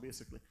system,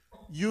 basically,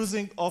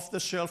 using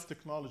off-the-shelf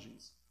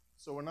technologies.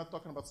 So we're not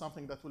talking about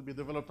something that will be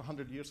developed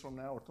 100 years from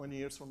now or 20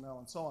 years from now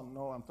and so on.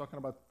 No, I'm talking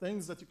about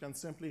things that you can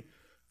simply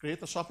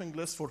create a shopping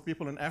list for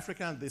people in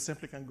Africa, and they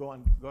simply can go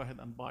ahead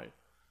and buy it.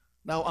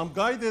 Now, I'm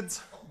guided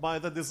by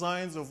the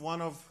designs of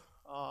one of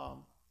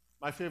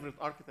my favorite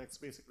architects,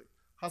 basically.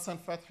 Hassan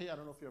Fathi, I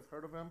don't know if you've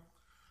heard of him.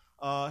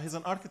 He's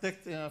an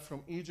architect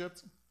from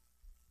Egypt,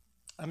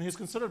 and he's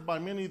considered by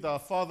many the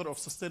father of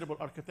sustainable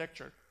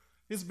architecture.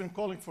 He's been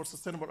calling for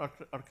sustainable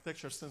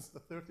architecture since the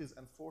 30s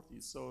and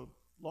 40s, so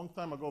long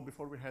time ago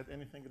before we had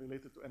anything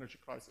related to energy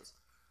crisis.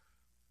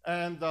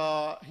 And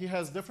he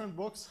has different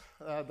books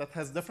that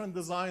has different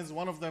designs.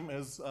 One of them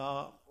is,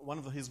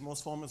 his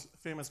most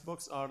famous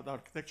books are The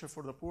Architecture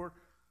for the Poor,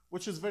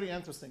 which is very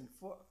interesting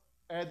for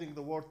adding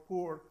the word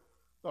poor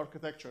to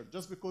architecture.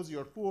 Just because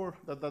you're poor,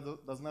 that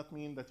does not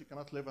mean that you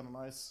cannot live in a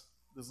nice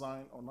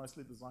design or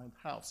nicely designed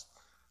house.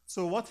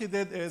 So what he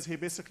did is he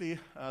basically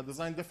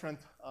designed different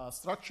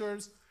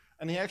structures,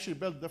 and he actually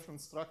built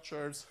different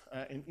structures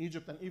in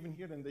Egypt and even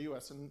here in the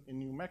US, in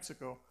New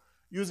Mexico,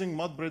 using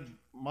mud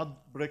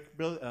brick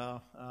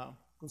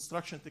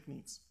construction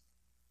techniques,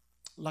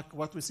 like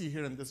what we see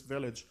here in this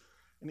village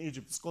in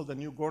Egypt. It's called the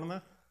New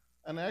Gorna.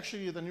 And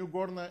actually, the New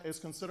Gorna is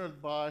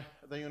considered by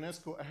the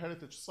UNESCO a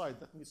heritage site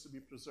that needs to be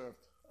preserved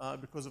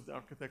because of the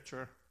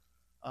architecture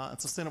and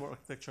sustainable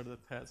architecture that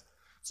it has.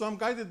 So I'm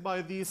guided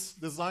by these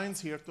designs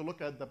here to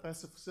look at the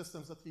passive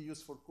systems that he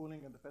used for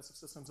cooling and the passive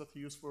systems that he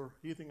used for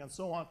heating and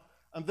so on.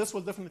 And this will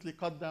definitely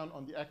cut down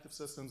on the active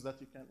systems that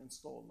you can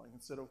install. Like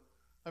instead of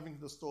having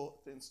to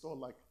install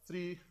like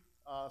 3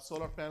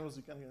 solar panels,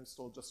 you can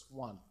install just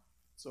 1.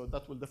 So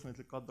that will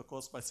definitely cut the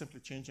cost by simply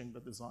changing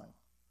the design.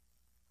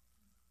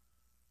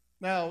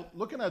 Now,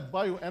 looking at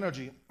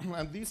bioenergy,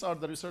 and these are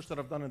the research that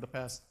I've done in the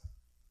past.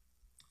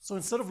 So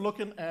instead of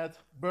looking at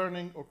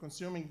burning or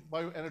consuming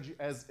bioenergy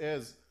as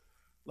is,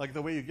 like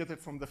the way you get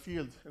it from the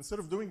field, instead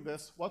of doing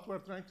this, what we're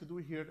trying to do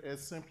here is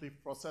simply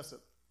process it.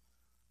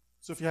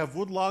 So if you have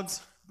wood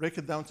logs, break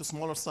it down to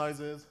smaller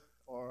sizes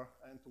or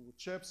into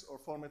chips, or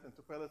form it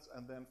into pellets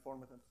and then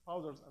form it into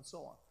powders and so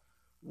on.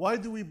 Why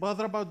do we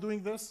bother about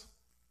doing this?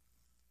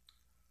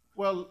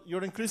 Well,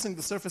 you're increasing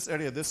the surface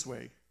area this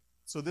way.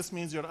 So this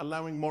means you're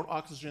allowing more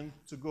oxygen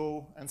to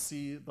go and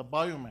see the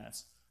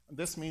biomass. And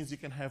this means you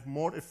can have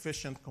more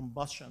efficient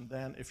combustion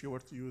than if you were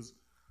to use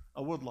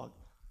a wood log.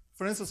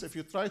 For instance, if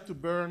you try to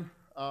burn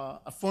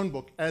a phone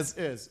book as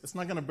is, it's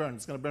not going to burn.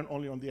 It's going to burn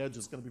only on the edges.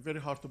 It's going to be very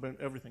hard to burn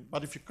everything.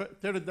 But if you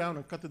tear it down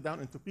and cut it down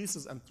into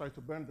pieces and try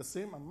to burn the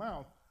same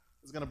amount,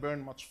 it's going to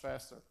burn much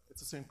faster.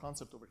 It's the same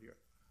concept over here.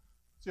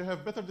 So you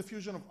have better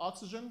diffusion of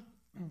oxygen.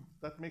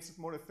 That makes it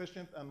more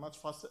efficient and much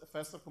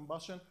faster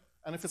combustion.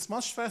 And if it's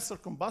much faster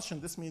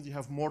combustion, this means you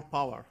have more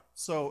power.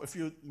 So if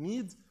you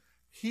need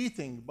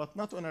heating, but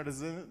not on a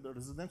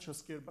residential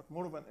scale, but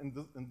more of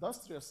an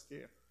industrial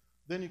scale,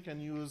 then you can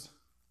use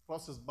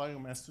processed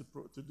biomass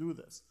to do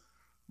this.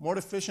 More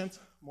efficient,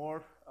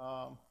 more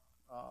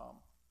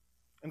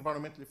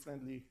environmentally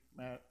friendly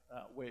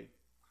way.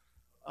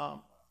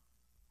 I'm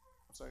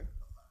sorry?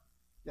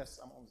 Yes,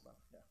 I'm almost done,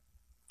 yeah.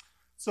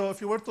 So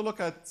if you were to look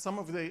at some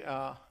of the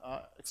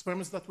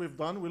experiments that we've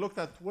done, we looked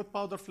at wood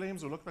powder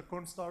flames, we looked at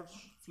cornstarch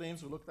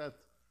flames, we looked at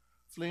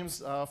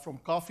flames from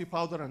coffee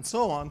powder and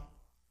so on.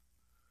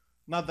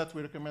 Not that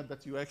we recommend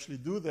that you actually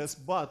do this,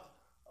 but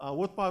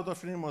wood powder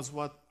flame was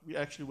what we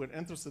actually were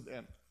interested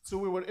in. So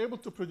we were able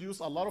to produce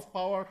a lot of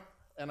power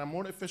and a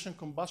more efficient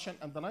combustion.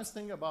 And the nice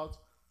thing about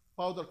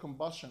powder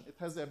combustion, it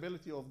has the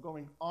ability of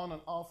going on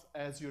and off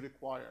as you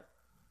require.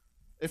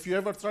 If you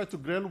ever try to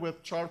grill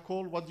with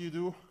charcoal, what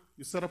do?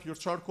 You set up your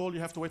charcoal, you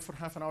have to wait for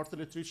half an hour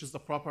till it reaches the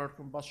proper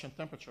combustion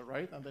temperature,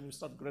 right? And then you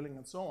start grilling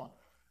and so on.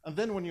 And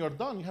then when you're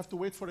done, you have to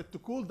wait for it to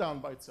cool down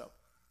by itself.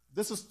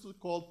 This is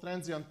called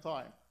transient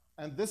time.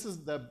 And this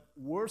is the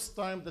worst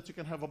time that you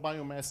can have a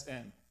biomass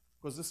in,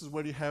 because this is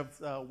where you have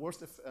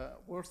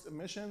worst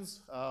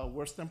emissions,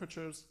 worst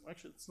temperatures.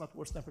 Actually, it's not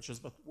worst temperatures,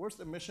 but worst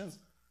emissions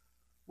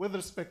with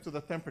respect to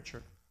the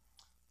temperature.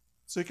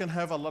 So you can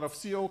have a lot of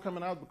CO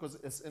coming out because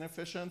it's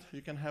inefficient.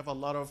 You can have a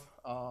lot of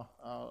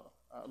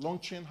long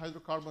chain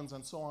hydrocarbons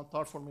and so on,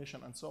 tar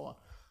formation and so on.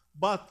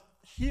 But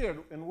here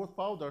in wood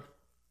powder,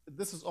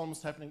 this is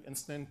almost happening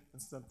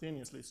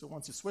instantaneously. So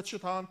once you switch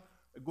it on,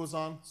 it goes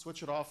on,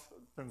 switch it off,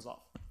 it turns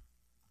off.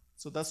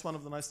 So that's one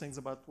of the nice things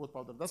about wood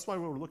powder. That's why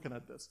we were looking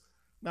at this.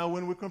 Now,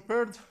 when we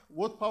compared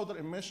wood powder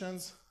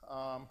emissions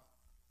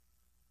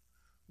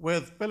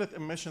with pellet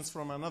emissions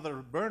from another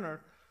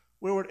burner,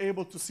 we were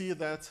able to see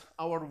that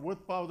our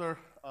wood powder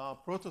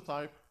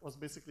prototype was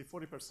basically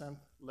 40%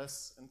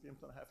 less in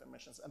PM2.5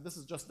 emissions. And this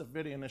is just the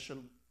very initial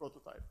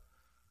prototype,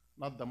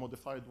 not the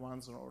modified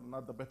ones or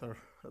not the better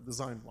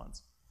designed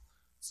ones.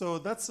 So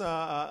that's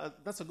a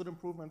good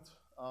improvement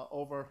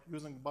over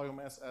using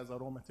biomass as a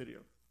raw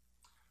material.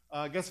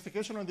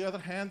 Gasification, on the other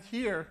hand,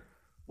 here,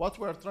 what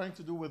we're trying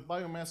to do with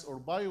biomass or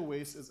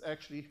bio-waste is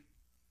actually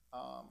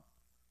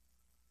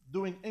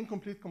doing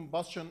incomplete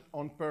combustion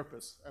on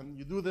purpose. And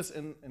you do this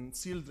in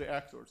sealed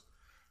reactors.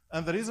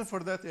 And the reason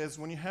for that is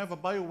when you have a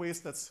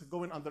bio-waste that's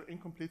going under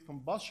incomplete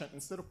combustion,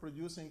 instead of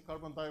producing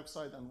carbon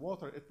dioxide and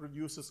water, it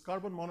produces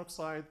carbon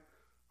monoxide,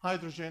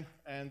 hydrogen,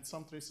 and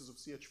some traces of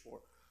CH4.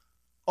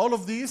 All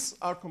of these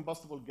are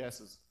combustible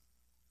gases.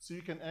 So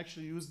you can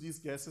actually use these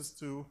gases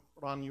to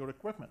run your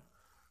equipment.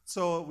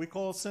 So we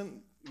call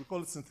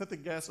it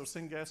synthetic gas or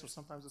syngas, or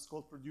sometimes it's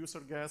called producer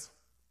gas.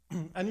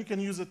 And you can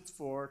use it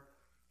for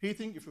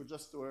heating if you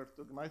just were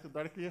to ignite it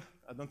directly.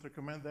 I don't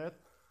recommend that.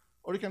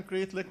 Or you can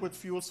create liquid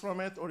fuels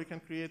from it, or you can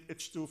create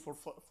H2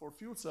 for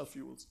fuel cell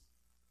fuels,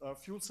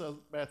 fuel cell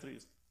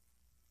batteries.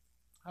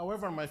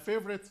 However, my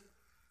favorite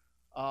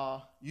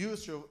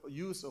use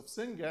of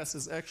syngas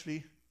is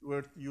actually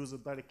where to use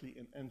it directly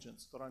in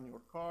engines to run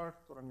your car,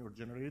 to run your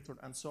generator,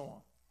 and so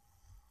on.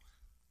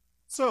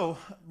 So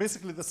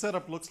basically the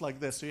setup looks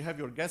like this. So you have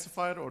your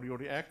gasifier or your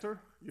reactor,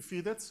 you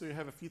feed it. So you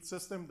have a feed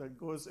system that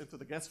goes into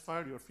the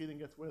gasifier. You're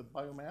feeding it with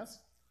biomass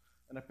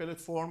in a pellet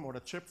form or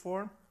a chip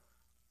form.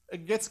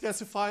 It gets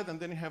gasified, and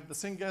then you have the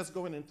syngas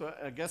going into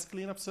a gas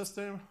cleanup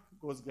system,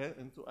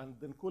 and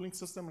then cooling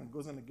system, and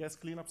goes in a gas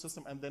cleanup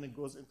system, and then it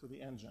goes into the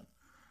engine.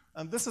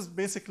 And this is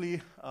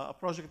basically a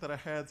project that I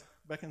had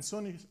back in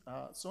Sony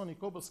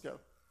Cobblescale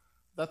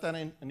that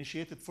I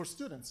initiated for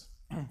students.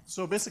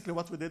 So basically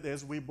what we did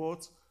is we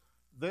bought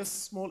this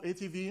small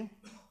ATV,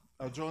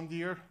 a John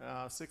Deere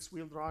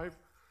 6-wheel drive,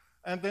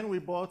 and then we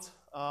bought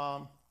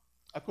a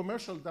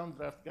commercial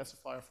downdraft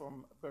gasifier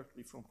from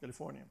Berkeley, from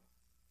California.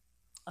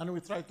 And we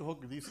tried to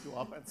hook these two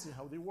up and see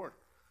how they work.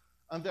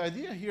 And the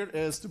idea here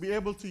is to be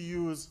able to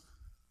use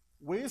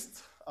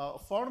waste,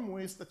 farm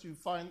waste that you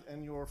find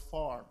in your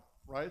farm,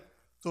 right,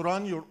 to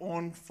run your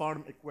own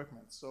farm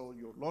equipment. So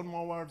your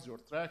lawnmowers, your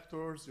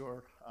tractors,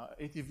 your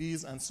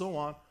ATVs, and so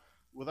on,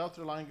 without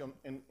relying on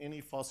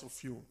any fossil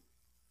fuel.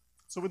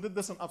 So we did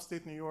this in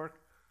upstate New York,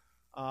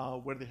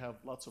 where they have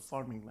lots of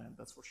farming land,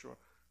 that's for sure.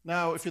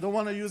 Now, if you don't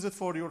want to use it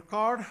for your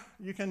car,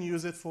 you can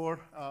use it for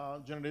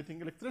generating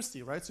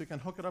electricity, right? So you can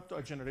hook it up to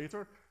a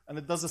generator, and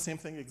it does the same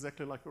thing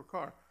exactly like your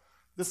car.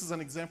 This is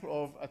an example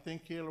of a 10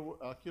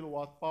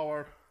 kilowatt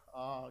power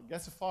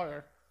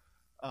gasifier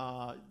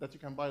that you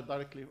can buy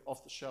directly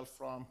off the shelf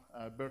from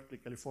Berkeley,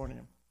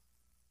 California.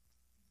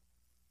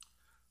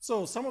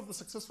 So some of the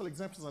successful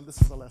examples, and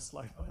this is the last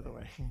slide, by the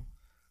way.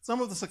 Some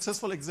of the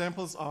successful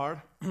examples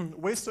are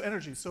waste to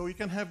energy. So you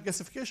can have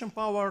gasification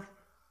power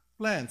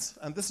plants,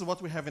 and this is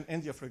what we have in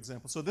India, for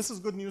example. So this is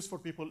good news for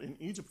people in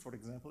Egypt, for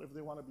example, if they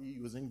want to be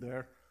using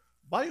their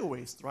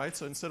bio-waste, right?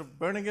 So instead of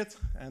burning it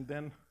and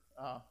then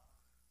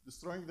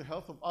destroying the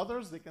health of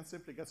others, they can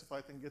simply gasify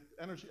it and get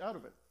energy out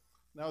of it.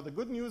 Now, the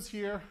good news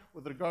here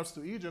with regards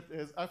to Egypt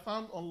is I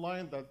found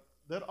online that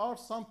there are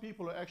some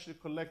people who actually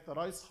collect the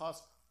rice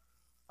husk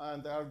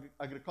and the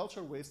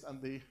agricultural waste,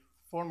 and they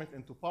form it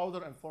into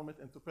powder and form it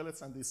into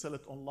pellets, and they sell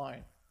it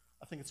online.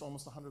 I think it's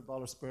almost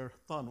 $100 per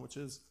ton, which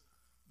is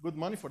good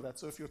money for that.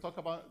 So if you're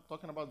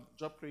talking about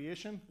job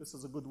creation, this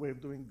is a good way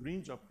of doing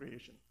green job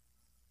creation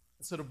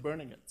instead of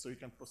burning it, so you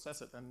can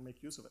process it and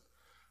make use of it.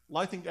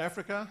 Lighting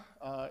Africa,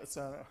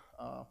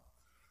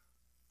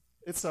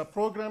 it's a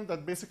program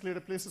that basically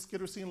replaces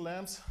kerosene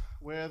lamps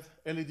with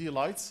LED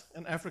lights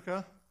in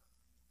Africa.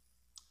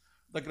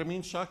 The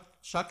Grameen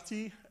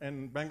Shakti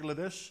in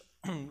Bangladesh,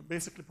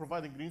 basically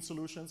providing green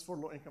solutions for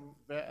low-income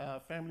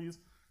families,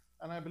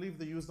 and I believe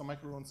they use the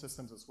microloan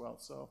systems as well,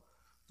 so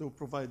to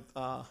provide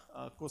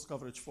cost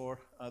coverage for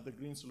the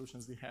green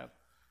solutions they have.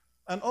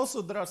 And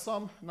also there are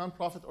some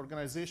nonprofit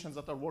organizations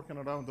that are working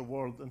around the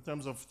world in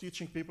terms of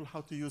teaching people how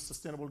to use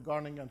sustainable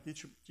gardening and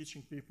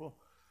teaching people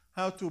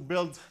how to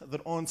build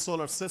their own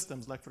solar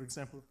systems, like for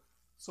example,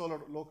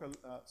 local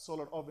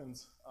solar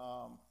ovens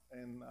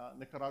in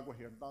Nicaragua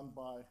here, done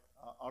by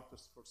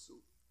Artists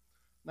Pursuit.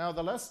 Now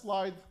the last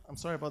slide, I'm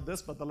sorry about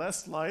this, but the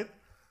last slide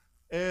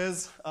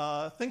is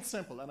think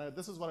simple, and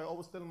this is what I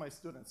always tell my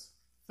students.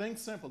 Think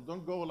simple,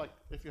 don't go like,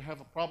 if you have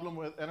a problem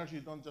with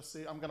energy, don't just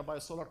say, I'm gonna buy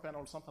a solar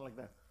panel or something like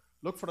that.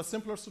 Look for a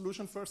simpler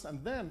solution first,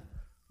 and then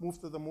move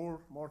to the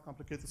more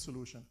complicated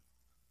solution.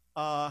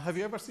 Have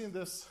you ever seen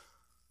this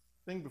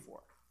thing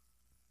before?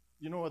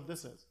 You know what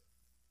this is?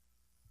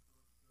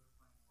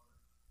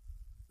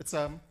 It's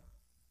all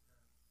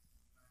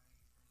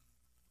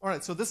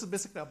right, so this is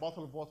basically a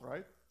bottle of water,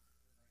 right?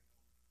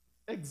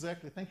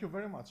 Exactly, thank you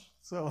very much.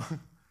 So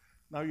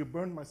now you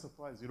burned my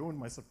surprise, you ruined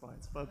my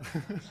surprise. But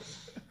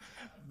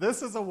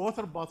this is a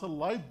water bottle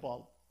light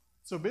bulb.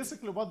 So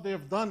basically what they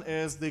have done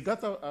is they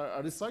got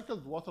a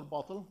recycled water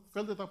bottle,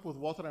 filled it up with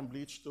water and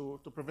bleach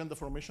to prevent the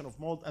formation of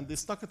mold, and they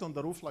stuck it on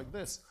the roof like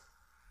this.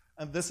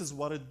 And this is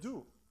what it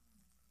do.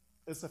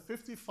 It's a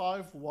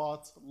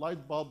 55-watt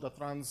light bulb that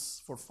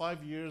runs for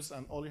 5 years,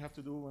 and all you have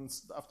to do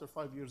after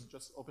 5 years,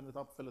 just open it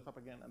up, fill it up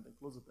again, and then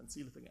close it and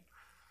seal it again.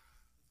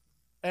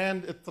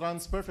 And it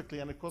runs perfectly,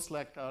 and it costs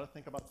like, I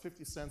think, about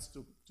 50 cents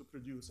to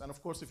produce. And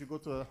of course, if you go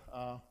to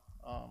a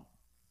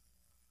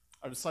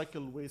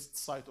recycle waste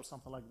site or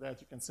something like that,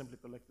 you can simply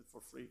collect it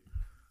for free.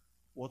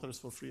 Water is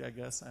for free, I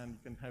guess, and you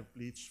can have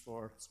bleach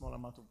for a small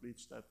amount of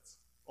bleach that's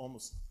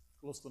almost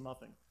close to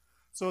nothing.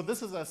 So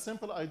this is a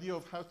simple idea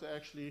of how to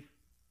actually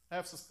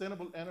have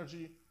sustainable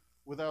energy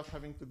without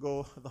having to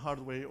go the hard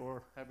way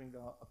or having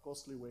a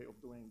costly way of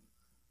doing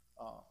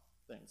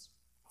things.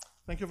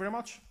 Thank you very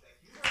much. Thank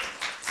you.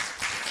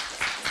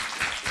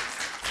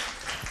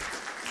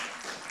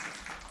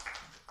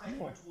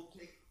 Afterwards, we'll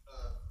take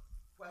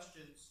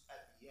questions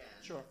at the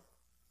end. Sure.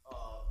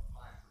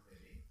 Time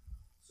permitting.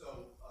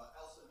 So,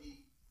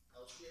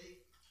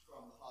 Elsheikh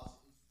from the Haas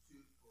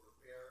Institute for a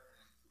Fair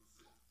and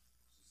Inclusive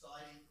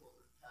Society,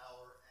 Corporate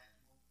Power, and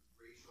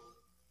Racial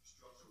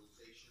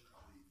Structuralization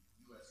of the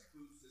U.S.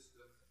 Food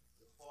System,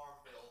 the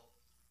Farm Bill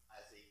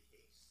as a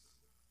Case.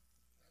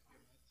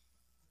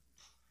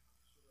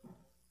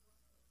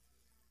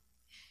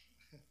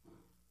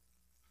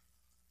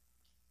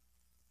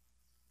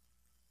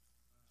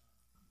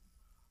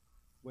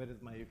 Where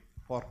is my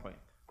PowerPoint.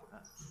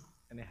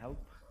 Any help?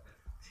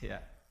 Yeah.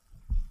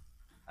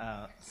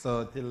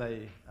 So till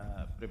I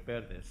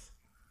prepare this,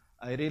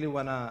 I really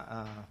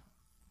wanna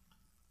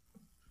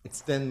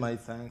extend my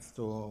thanks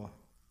to,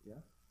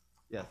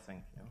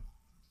 thank you.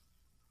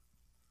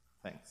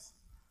 Thanks.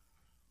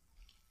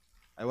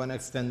 I wanna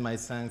extend my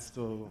thanks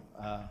to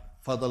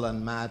Fadl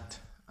and Matt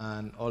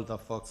and all the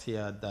folks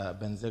here at the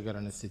Binzagr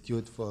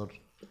Institute for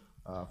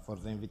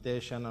the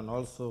invitation and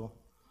also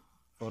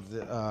for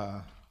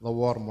the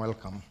warm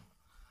welcome.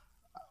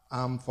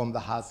 I'm from the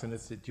Haas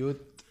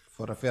Institute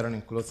for a Fair and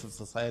Inclusive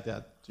Society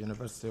at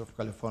University of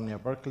California,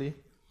 Berkeley.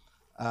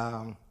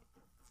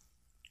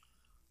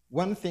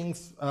 One thing,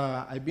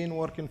 I've been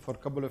working for a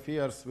couple of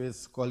years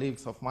with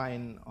colleagues of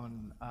mine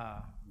on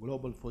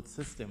global food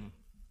system.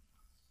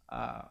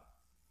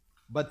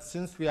 But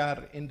since we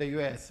are in the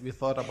US, we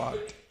thought about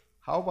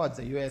how about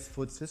the US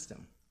food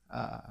system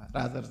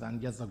rather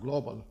than just the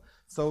global.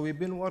 So we've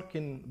been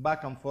working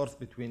back and forth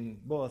between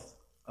both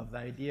of the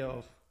idea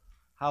of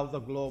how the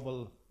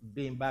global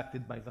be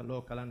impacted by the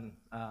local and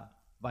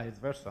vice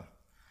versa.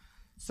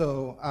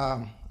 So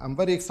I'm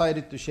very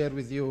excited to share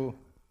with you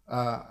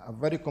a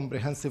very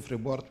comprehensive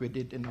report we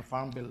did in the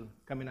Farm Bill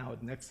coming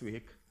out next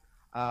week.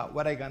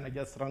 What I'm gonna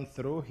just run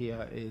through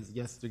here is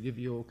just to give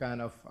you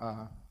kind of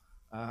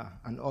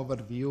an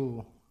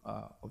overview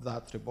of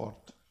that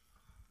report.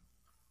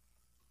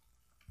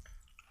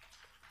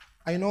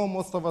 I know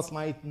most of us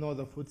might know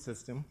the food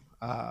system,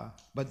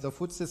 but the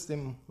food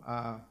system,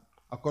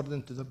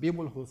 according to the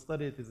people who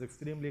study it, is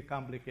extremely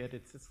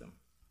complicated system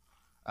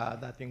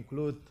that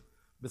include,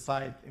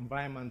 beside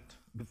environment,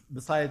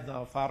 beside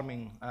the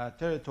farming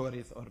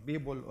territories or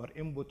people or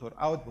input or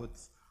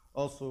outputs,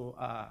 also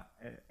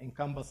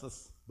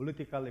encompasses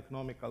political,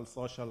 economical,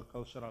 social,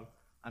 cultural,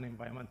 and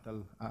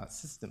environmental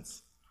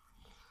systems.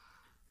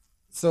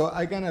 So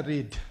I'm gonna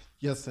read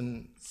just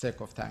in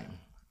sake of time.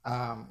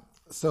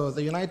 So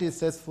the United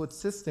States food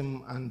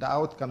system and the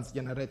outcomes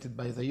generated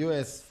by the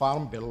US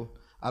Farm Bill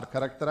are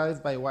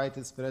characterized by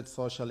widespread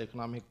social,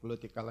 economic,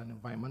 political, and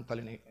environmental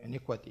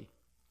inequity.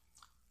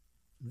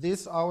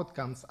 These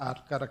outcomes are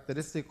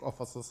characteristic of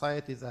a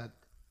society that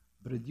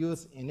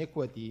produces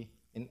inequity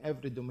in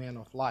every domain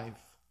of life: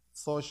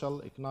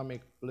 social,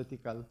 economic,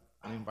 political,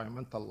 and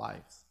environmental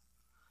lives.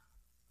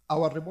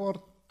 Our report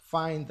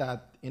finds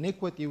that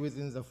inequity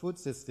within the food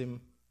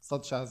system,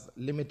 such as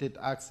limited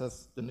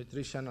access to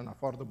nutrition and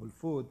affordable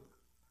food,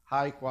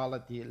 high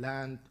quality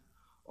land,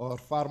 or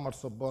farmer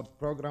support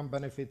program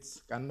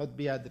benefits, cannot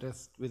be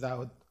addressed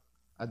without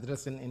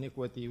addressing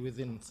inequity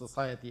within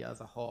society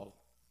as a whole,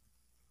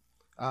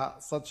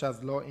 such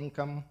as low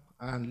income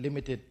and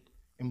limited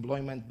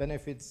employment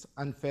benefits,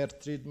 unfair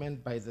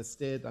treatment by the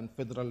state and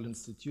federal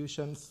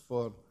institutions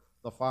for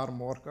the farm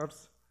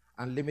workers,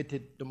 and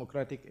limited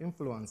democratic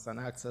influence and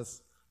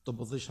access to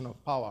position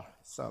of power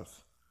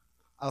itself.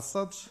 As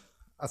such,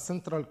 a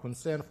central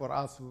concern for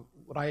us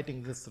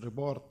writing this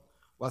report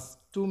was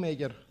two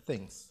major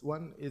things.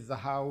 One is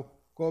how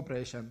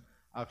cooperation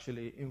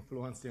actually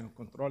influencing and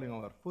controlling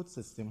our food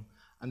system.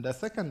 And the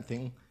second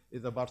thing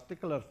is a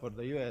particular for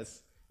the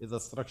US is a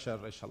structural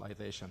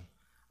racialization.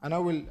 And I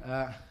will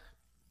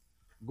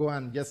go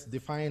and just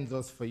define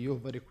those for you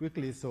very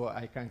quickly so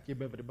I can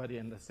keep everybody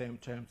in the same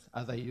terms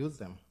as I use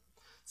them.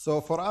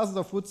 So for us,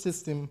 the food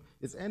system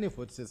is any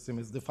food system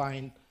is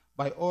defined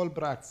by all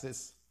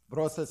practices,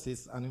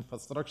 processes, and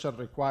infrastructure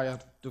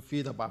required to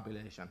feed a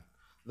population.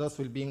 Those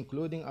will be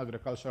including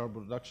agricultural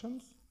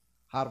productions,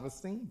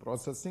 harvesting,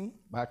 processing,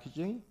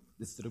 packaging,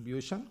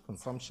 distribution,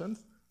 consumption,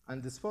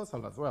 and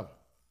disposal as well,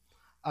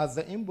 as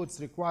the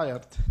inputs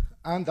required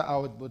and the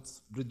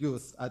outputs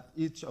produced at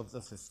each of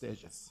those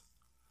stages.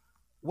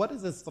 What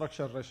is a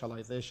structural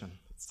racialization?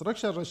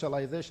 Structural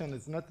racialization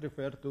is not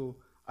referred to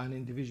an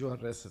individual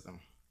racism.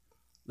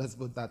 Let's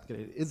put that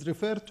clear. It's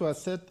referred to a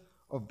set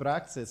of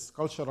practices,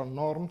 cultural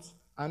norms,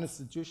 and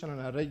institutional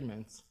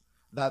arrangements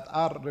that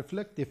are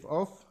reflective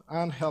of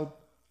and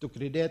help to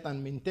create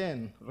and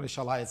maintain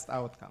racialized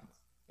outcomes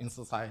in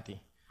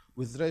society,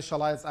 with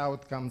racialized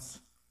outcomes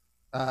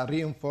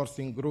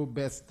reinforcing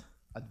group-based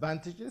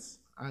advantages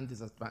and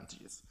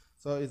disadvantages.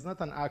 So it's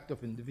not an act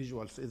of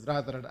individuals, it's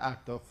rather an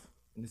act of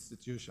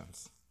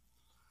institutions.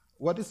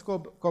 What is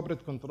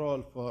corporate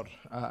control for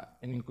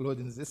in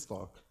including this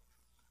talk?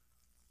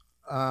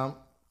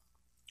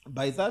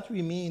 By that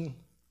we mean,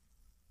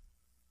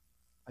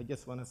 I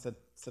just want to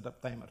set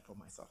up timer for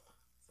myself.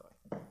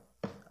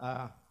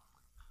 Sorry.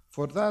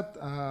 For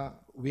that,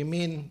 we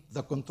mean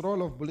the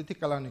control of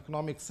political and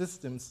economic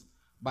systems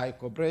by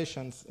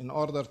corporations in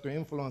order to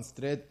influence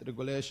trade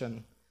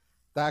regulation,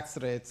 tax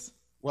rates,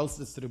 wealth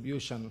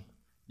distribution.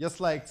 Just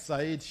like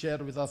Saeed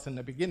shared with us in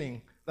the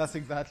beginning, that's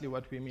exactly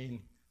what we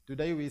mean.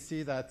 Today we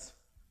see that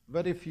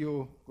very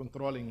few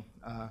controlling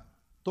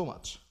too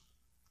much.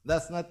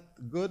 That's not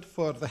good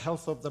for the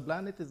health of the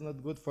planet, it's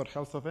not good for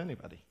health of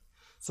anybody.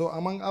 So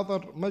among other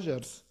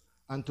measures,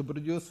 and to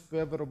produce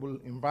favorable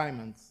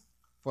environments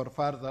for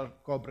further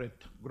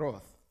corporate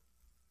growth.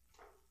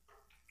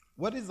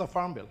 What is the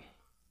Farm Bill?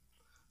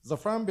 The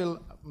Farm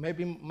Bill,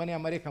 maybe many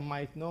Americans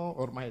might know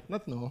or might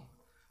not know,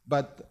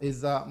 but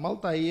is a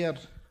multi-year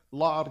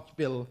large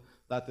bill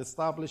that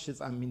establishes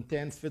and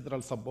maintains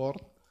federal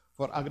support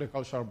for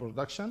agricultural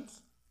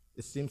productions.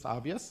 It seems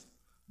obvious,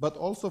 but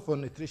also for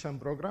nutrition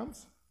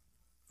programs,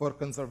 for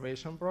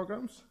conservation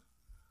programs,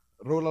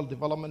 rural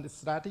development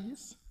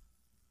strategies,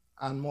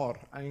 and more,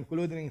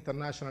 including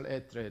international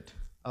aid trade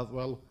as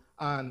well,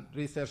 and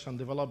research and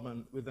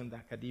development within the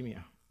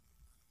academia.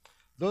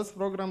 Those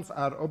programs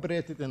are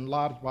operated in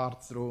large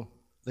part through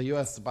the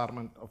US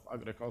Department of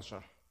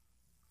Agriculture.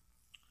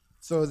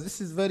 So this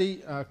is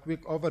very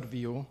quick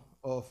overview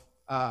of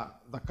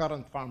the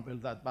current Farm Bill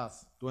that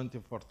passed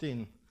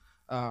 2014.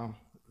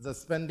 The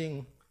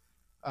spending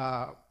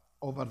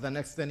over the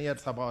next 10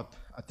 years about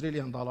 $1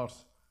 trillion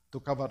to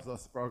cover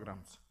those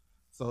programs.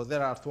 So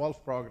there are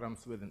 12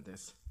 programs within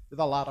this. It's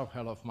a lot of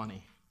hell of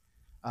money.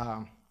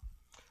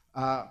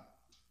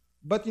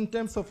 But in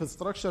terms of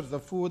structure, the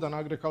food and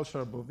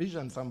agricultural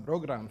provisions and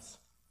programs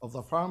of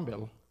the Farm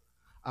Bill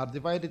are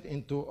divided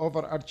into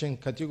overarching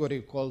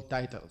category called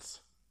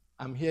titles.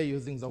 I'm here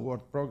using the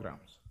word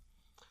programs.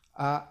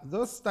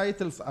 Those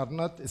titles are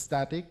not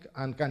static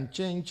and can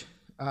change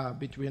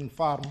between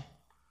farm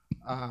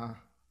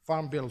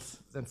bills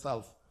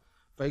themselves.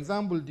 For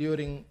example,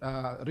 during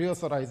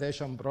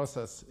reauthorization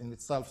process in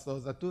itself, so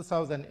the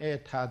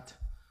 2008 had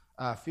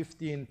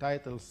 15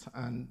 titles,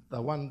 and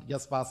the one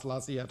just passed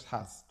last year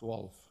has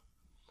 12.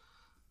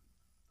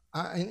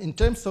 In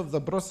terms of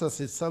the process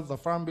itself, the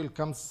Farm Bill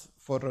comes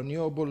for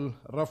renewable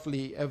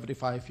roughly every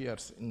 5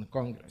 years in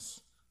Congress.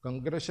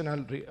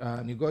 Congressional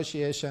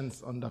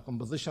negotiations on the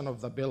composition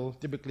of the bill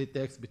typically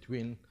takes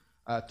between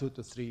 2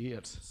 to 3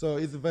 years. So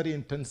it's very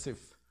intensive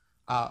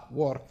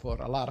work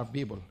for a lot of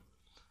people.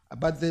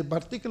 But the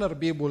particular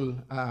people,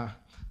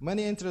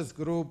 many interest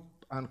groups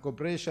and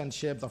corporations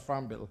shape the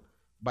Farm Bill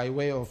by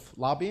way of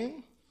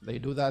lobbying. They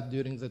do that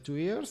during the 2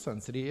 years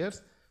and 3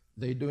 years.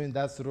 They're doing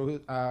that through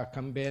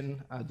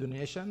campaign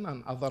donation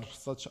and other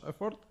such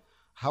effort.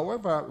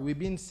 However, we've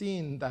been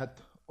seeing that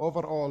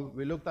overall,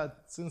 we looked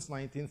at since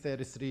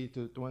 1933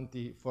 to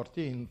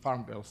 2014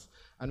 Farm Bills,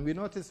 and we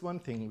noticed one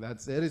thing, that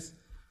there is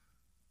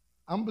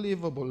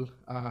unbelievable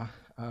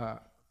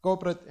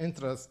corporate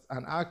interest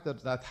and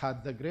actors that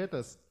had the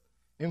greatest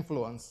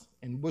influence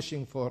in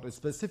pushing for a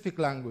specific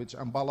language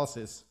and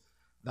policies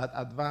that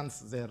advance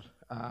their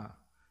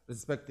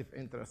respective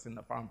interests in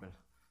the Farm Bill.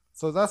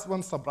 So that's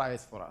one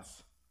surprise for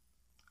us.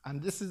 And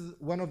this is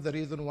one of the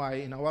reasons why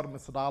in our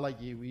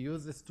methodology we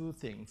use these two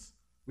things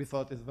we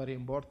thought is very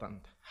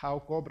important, how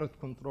corporate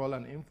control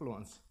and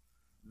influence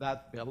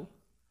that bill,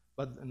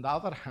 but on the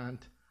other hand,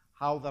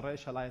 how the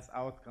racialized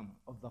outcome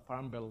of the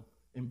Farm Bill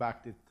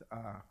impacted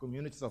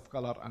communities of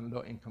color and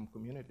low-income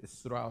communities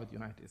throughout the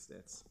United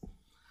States.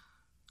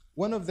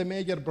 One of the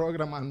major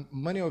programs, and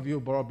many of you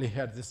probably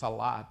heard this a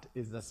lot,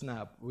 is the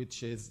SNAP,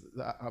 which is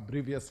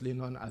previously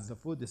known as the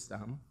food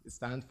stamp. It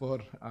stands for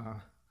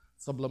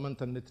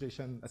Supplemental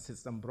Nutrition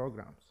Assistance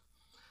Programs.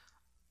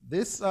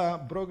 This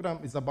program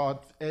is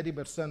about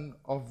 80%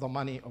 of the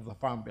money of the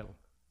Farm Bill.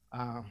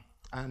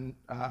 And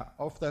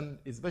often,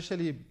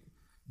 especially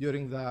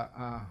during the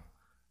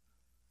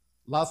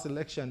last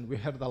election, we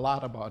heard a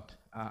lot about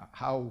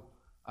how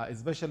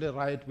especially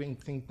right-wing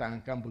think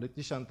tank and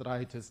politicians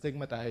try to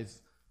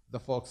stigmatize the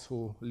folks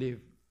who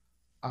live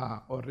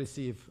or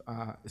receive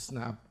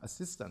SNAP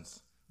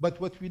assistance.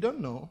 But what we don't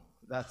know,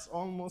 that's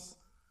almost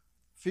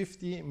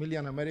 50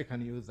 million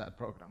Americans use that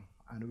program.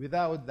 And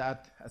without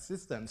that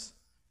assistance,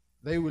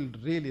 they will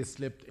really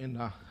slip in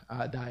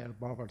a dire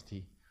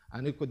poverty,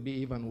 and it could be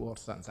even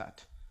worse than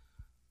that.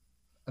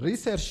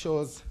 Research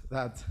shows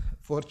that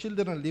for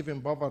children living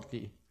in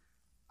poverty,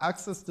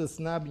 access to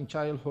SNAP in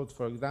childhood,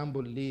 for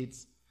example,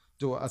 leads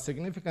to a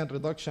significant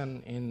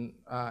reduction in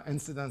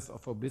incidence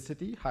of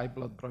obesity, high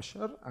blood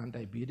pressure, and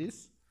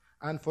diabetes.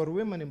 And for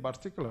women in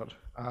particular,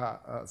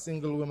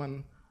 single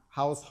women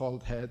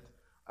household head,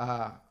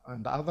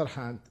 on the other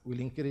hand, will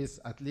increase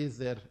at least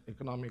their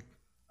economic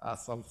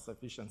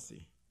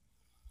self-sufficiency.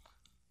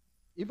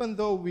 Even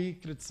though we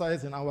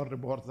criticize in our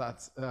report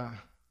that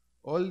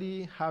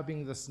only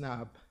having the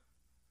SNAP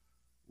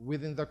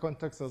within the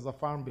context of the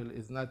Farm Bill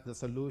is not the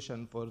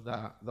solution for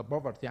the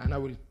poverty, and I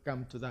will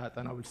come to that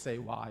and I will say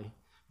why.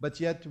 But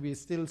yet we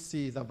still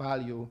see the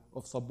value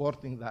of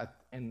supporting that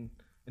in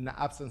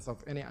the absence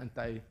of any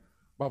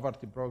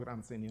anti-poverty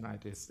programs in the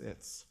United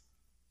States.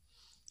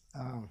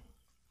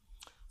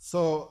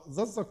 So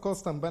thus the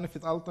cost and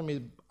benefit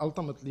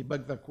ultimately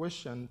beg the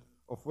question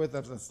of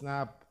whether the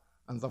SNAP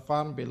and the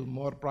Farm Bill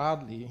more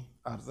broadly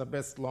are the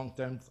best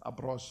long-term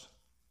approach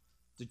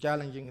to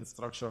challenging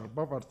structural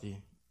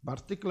poverty,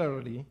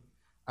 particularly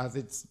as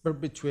it's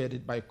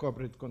perpetuated by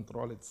corporate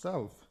control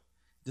itself.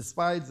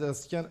 Despite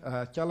those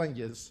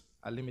challenges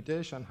and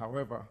limitations,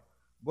 however,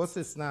 both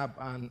the SNAP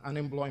and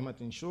unemployment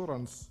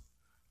insurance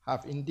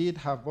have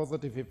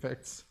positive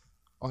effects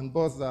on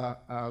both the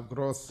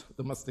gross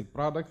domestic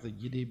product, the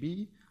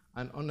GDP,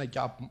 and on the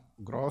job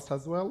growth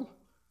as well,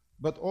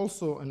 but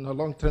also in the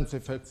long-term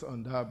effects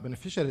on the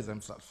beneficiaries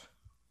themselves.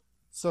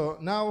 So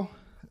now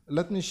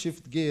let me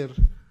shift gear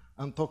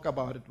and talk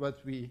about it, what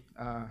we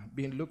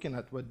been looking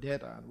at, what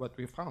data, and what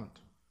we found.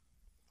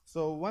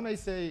 So when I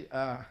say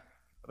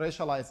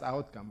racialized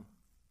outcome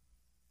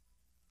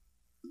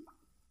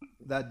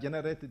that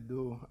generated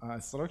due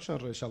structural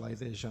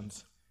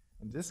racializations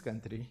in this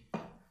country,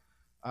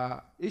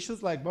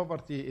 issues like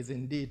poverty is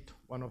indeed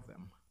one of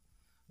them.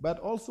 But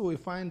also we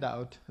find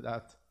out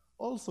that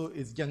also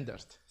is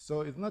gendered.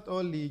 So it's not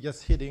only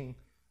just hitting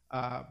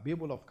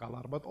people of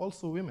color, but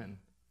also women,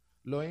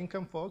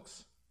 low-income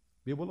folks,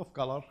 people of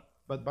color,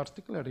 but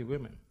particularly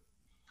women.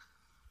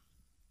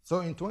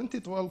 So in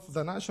 2012,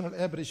 the national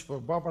average for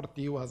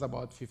poverty was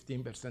about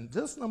 15%.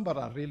 This number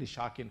are really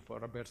shocking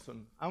for a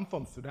person. I'm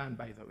from Sudan,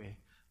 by the way.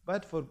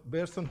 But for a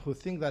person who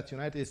think that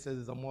United States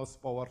is the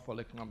most powerful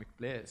economic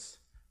place,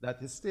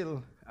 that is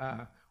still,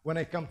 when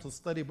I come to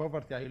study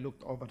poverty, I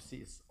looked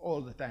overseas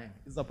all the time.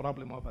 It's a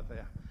problem over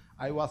there.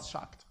 I was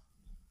shocked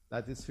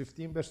that is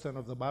 15%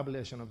 of the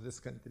population of this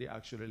country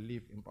actually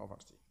live in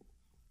poverty.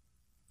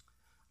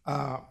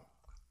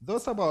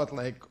 Those about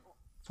like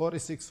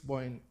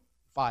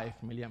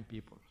 46.5 million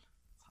people,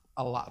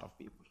 a lot of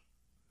people.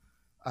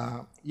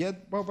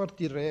 Yet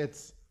poverty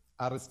rates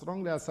are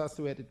strongly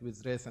associated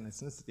with race and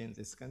ethnicity in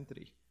this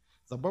country.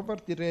 The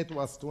poverty rate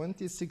was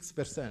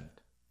 26%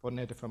 for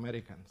Native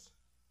Americans,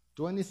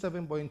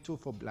 27.2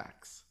 for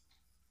blacks,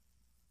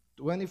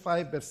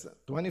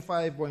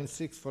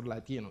 25.6 for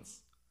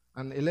Latinos,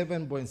 and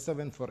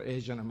 11.7 for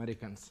Asian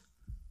Americans.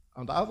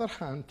 On the other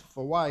hand,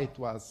 for white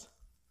was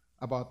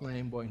about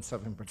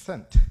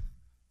 9.7%.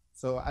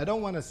 So I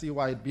don't want to see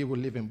white people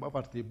live in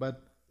poverty,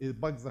 but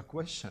it begs the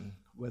question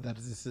whether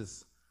this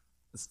is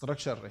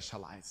structure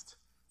racialized.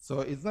 So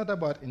it's not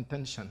about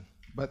intention,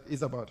 but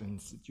it's about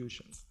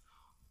institutions.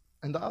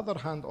 On the other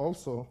hand,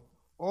 also,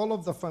 all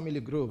of the family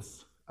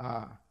groups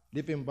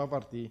live in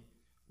poverty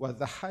was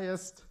the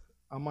highest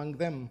among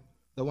them,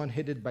 the one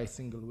headed by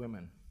single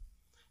women.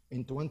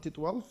 In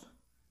 2012,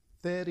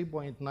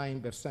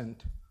 30.9%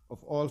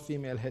 of all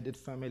female-headed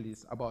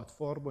families, about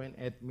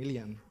 4.8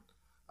 million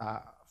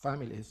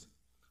families,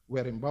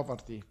 were in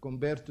poverty,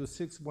 compared to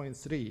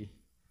 6.3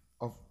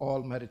 of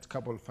all married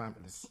couple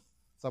families.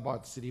 It's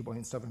about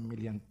 3.7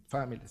 million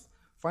families.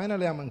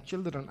 Finally, among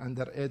children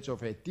under age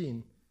of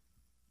 18,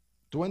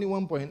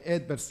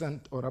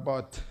 21.8%, or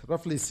about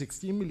roughly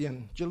 16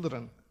 million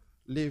children,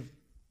 live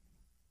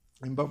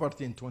in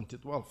poverty in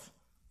 2012.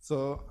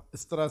 So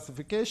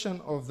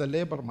stratification of the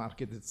labor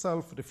market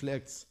itself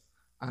reflects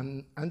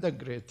an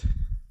undergrade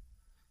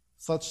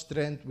such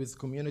trend, with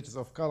communities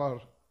of color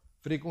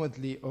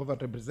frequently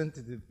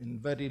overrepresented in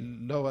very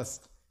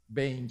lowest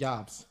paying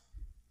jobs.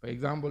 For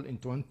example, in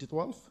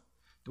 2012,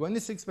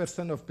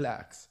 26% of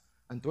blacks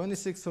and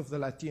 26% of the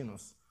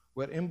Latinos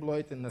were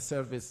employed in the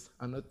service,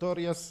 a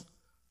notorious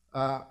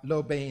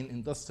low-paying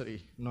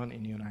industry known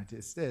in the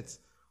United States,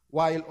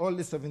 while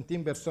only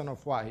 17%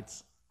 of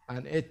whites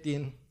and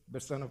 18%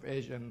 of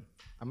Asian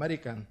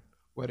American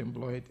were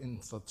employed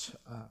in such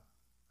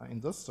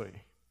industry.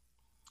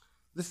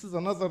 This is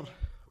another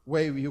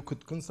way you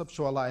could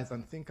conceptualize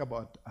and think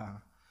about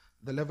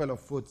the level of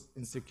food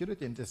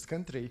insecurity in this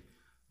country,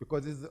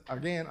 because it's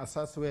again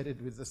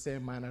associated with the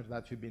same manner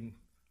that we've been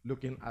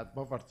looking at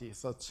poverty,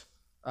 such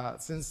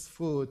since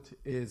food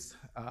is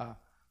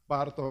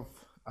part of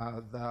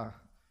the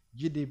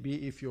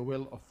GDP, if you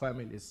will, of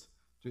families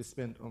to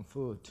spend on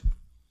food.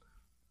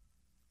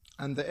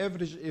 And the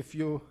average, if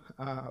you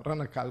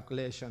run a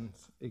calculation,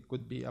 it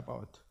could be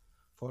about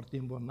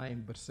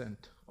 14.9%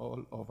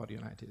 all over the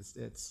United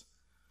States.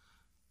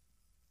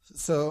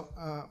 So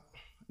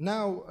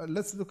now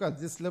let's look at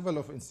this level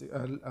of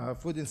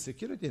food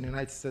insecurity in the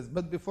United States.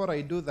 But before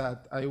I do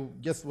that, I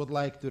just would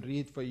like to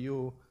read for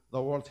you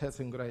the World Health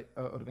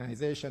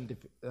Organization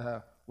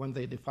when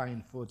they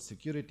define food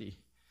security.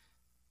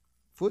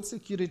 Food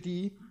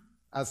security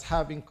as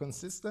having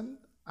consistent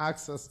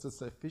access to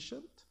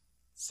sufficient,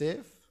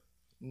 safe,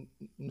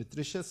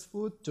 nutritious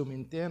food to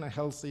maintain a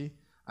healthy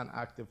and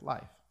active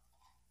life.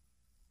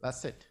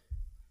 That's it.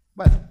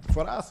 But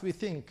for us, we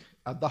think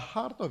at the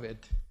heart of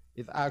it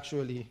is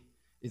actually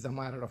is a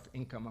matter of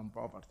income and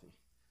poverty.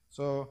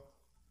 So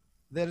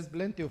there is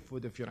plenty of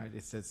food in the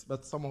United States,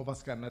 but some of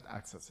us cannot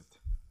access it.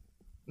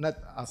 Not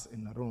us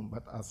in the room,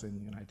 but us in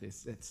the United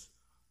States.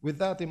 With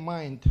that in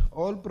mind,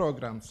 all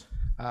programs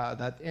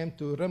that aim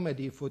to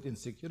remedy food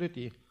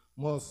insecurity,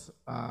 most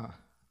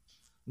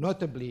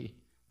notably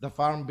the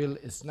Farm Bill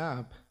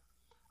SNAP,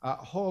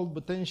 hold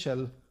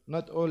potential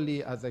not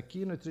only as a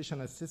key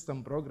nutrition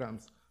assistance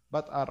programs,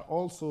 but are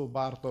also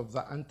part of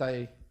the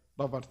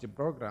anti-poverty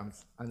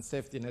programs and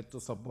safety net to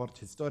support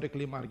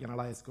historically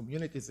marginalized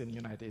communities in the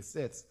United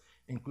States,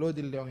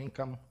 including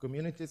low-income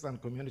communities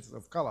and communities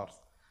of colors.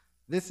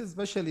 This is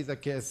especially the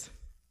case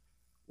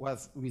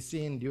was we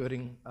seen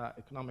during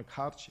economic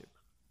hardship.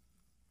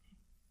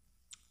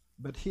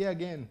 But here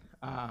again,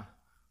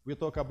 we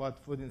talk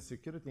about food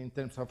insecurity in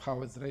terms of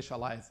how it's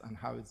racialized and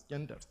how it's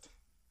gendered.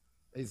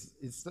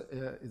 It's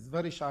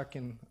very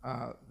shocking,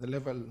 the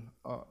level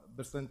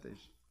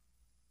percentage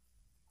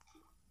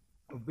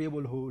of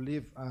people who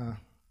live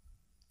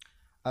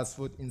as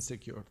food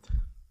insecure.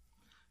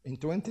 In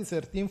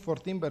 2013,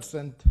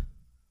 14%,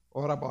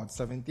 or about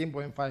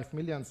 17.5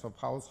 million of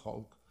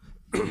households,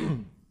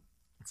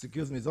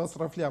 excuse me, those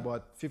roughly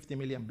about 50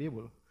 million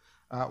people,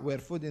 were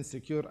food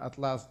insecure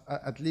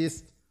at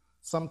least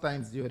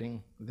sometimes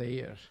during the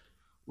year,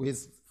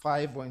 with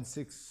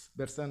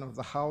 5.6% of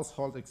the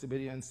household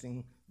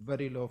experiencing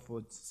very low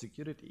food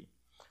security.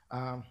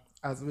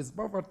 As with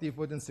poverty,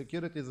 food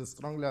insecurity is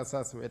strongly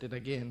associated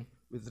again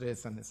with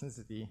race and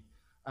ethnicity,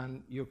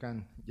 and you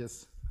can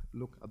just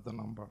look at the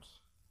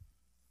numbers.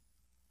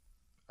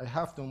 I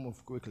have to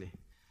move quickly.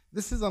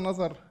 This is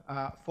another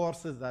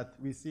forces that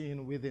we see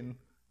within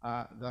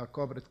the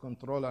corporate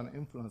control and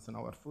influence in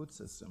our food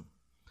system.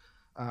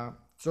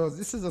 So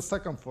this is the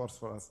second force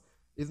for us.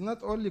 It's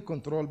not only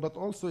control, but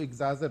also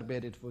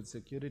exacerbated food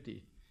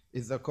security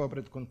is the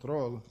corporate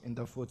control in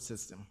the food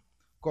system.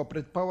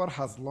 Corporate power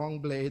has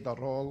long played a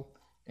role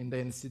in the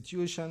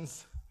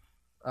institutions,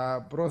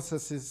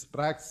 processes,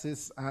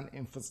 practices, and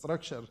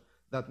infrastructure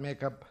that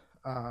make up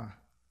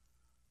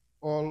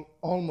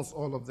almost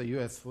all of the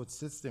US food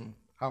system,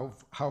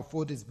 how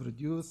food is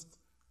produced,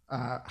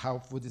 how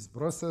food is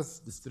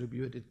processed,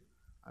 distributed,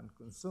 and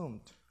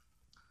consumed.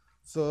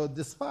 So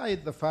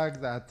despite the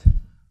fact that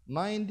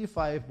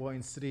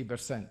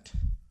 95.3%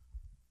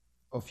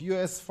 of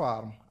US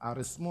farms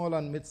are small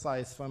and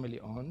mid-sized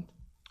family-owned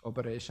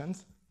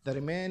operations, the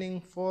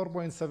remaining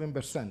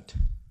 4.7%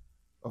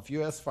 of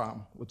US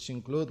farms, which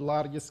include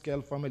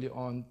large-scale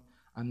family-owned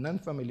and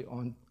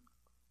non-family-owned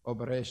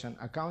operation,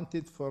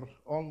 accounted for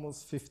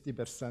almost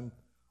 50%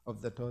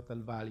 of the total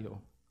value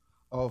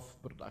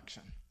of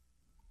production.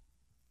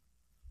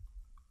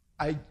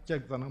 I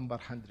checked the number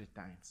 100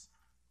 times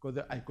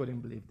because I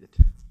couldn't believe it.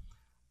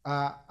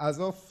 As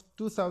of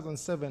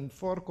 2007,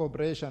 4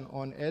 corporations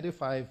own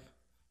 85%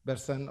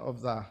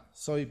 of the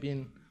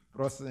soybean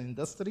processing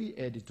industry,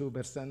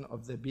 82%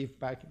 of the beef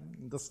packing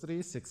industry,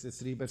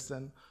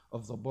 63%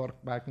 of the pork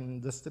packing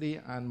industry,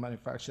 and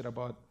manufacture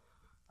about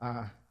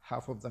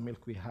half of the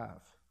milk we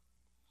have.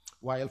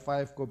 While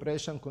 5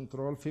 corporations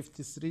control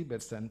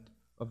 53%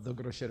 of the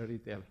grocery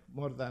retail,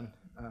 more than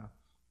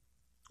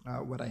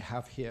what I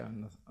have here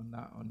on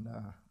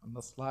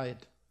the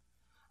slide.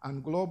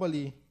 And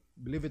globally,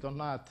 believe it or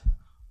not,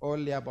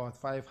 only about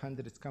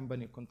 500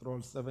 companies control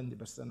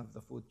 70% of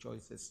the food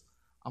choices.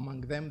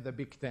 Among them, the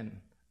Big 10,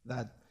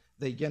 that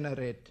they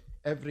generate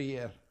every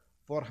year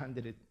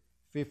 $450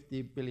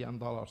 billion.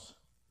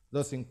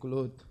 Those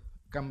include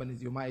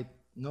companies you might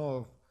know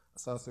of,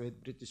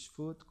 associated British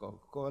Food,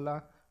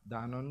 Coca-Cola,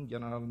 Danone,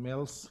 General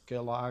Mills,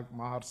 Kellogg,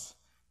 Mars,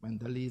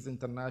 Mondelez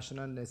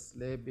International,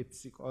 Nestle,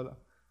 Pepsi Cola,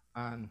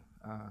 and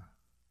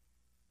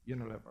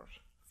Unilever.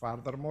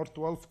 Furthermore,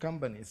 12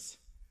 companies,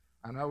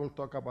 and I will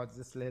talk about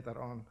this later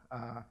on,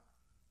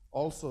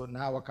 also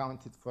now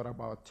accounted for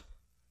about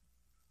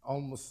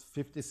almost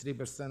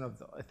 53% of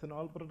the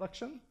ethanol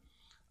production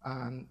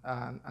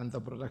and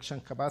the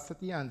production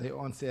capacity, and they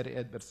own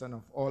 38%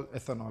 of all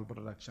ethanol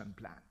production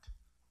plant.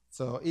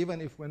 So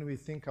even if when we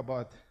think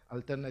about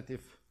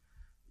alternative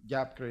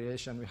job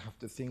creation, we have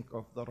to think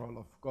of the role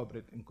of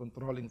corporate in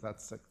controlling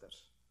that sector.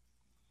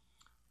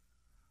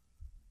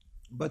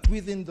 But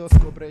within those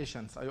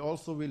corporations,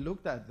 we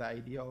looked at the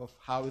idea of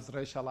how is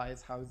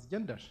racialized, how is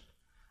gender.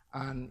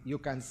 And you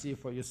can see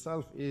for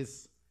yourself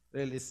is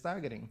really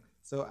staggering.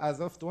 So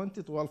as of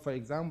 2012, for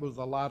example,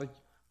 the large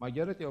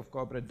majority of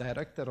corporate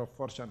directors of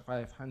Fortune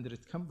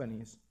 500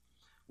 companies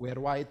were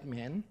white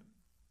men,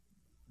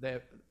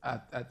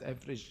 at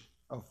average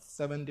of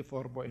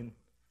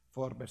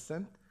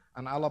 74.4%,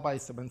 and alibi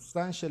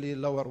substantially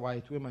lower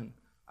white women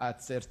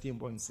at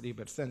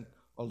 13.3%,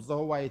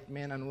 although white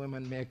men and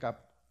women make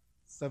up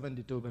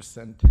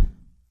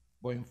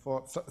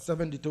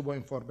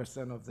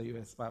 72.4% of the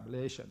US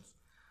population.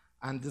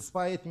 And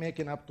despite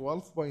making up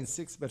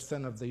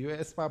 12.6% of the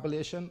US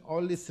population,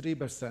 only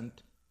 3%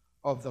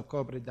 of the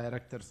corporate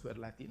directors were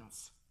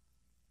Latinos.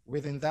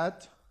 Within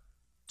that,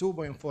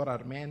 2.4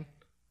 are men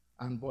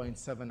and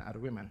 0.7 are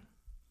women.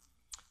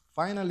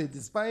 Finally,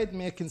 despite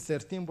making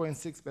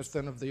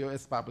 13.6% of the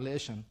US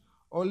population,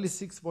 only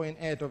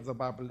 6.8 of the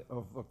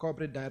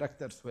corporate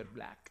directors were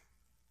black.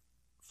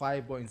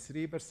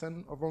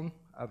 5.3% of them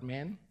are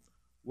men,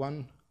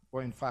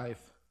 1.5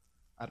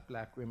 are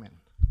black women.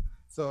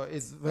 So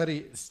it's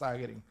very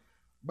staggering,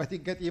 but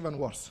it gets even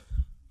worse.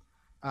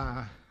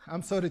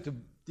 I'm sorry to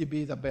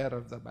be the bearer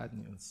of the bad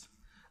news.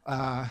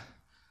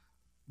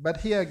 But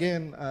here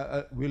again,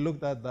 we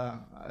looked at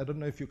I don't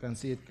know if you can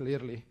see it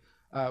clearly,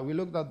 we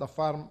looked at the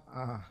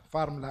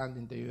farmland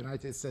in the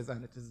United States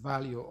and its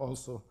value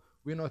also.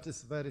 We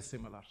noticed very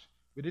similar.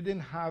 We didn't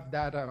have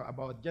data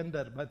about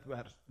gender, but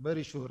we're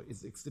very sure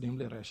it's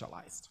extremely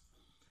racialized.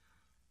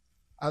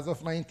 As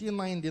of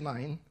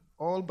 1999,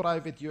 all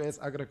private US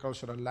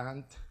agricultural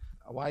land,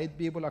 white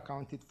people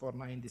accounted for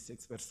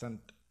 96%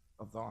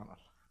 of the owner.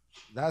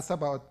 That's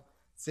about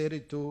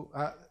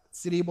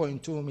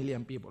 3.2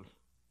 million people.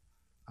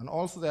 And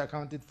also they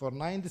accounted for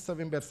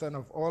 97%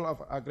 of all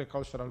of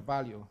agricultural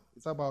value.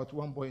 It's about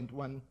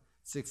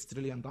 $1.16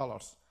 trillion.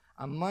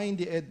 and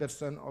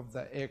 98% of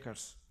the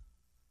acres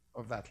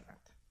of that land.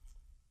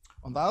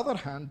 On the other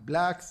hand,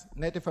 blacks,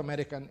 Native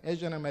American,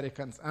 Asian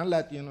Americans, and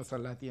Latinos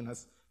and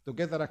Latinas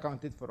together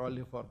accounted for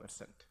only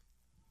 4%.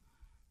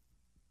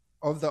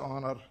 Of the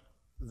owner,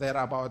 there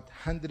are about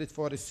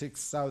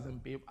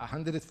 146,000 people,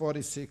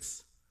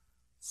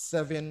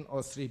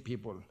 146,703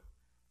 people.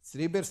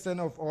 3%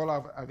 of all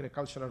of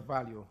agricultural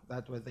value,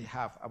 that what they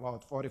have,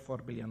 about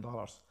 $44 billion.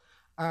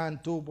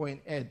 And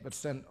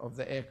 2.8% of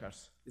the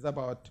acres is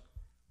about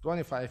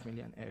 25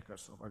 million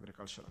acres of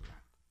agricultural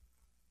land.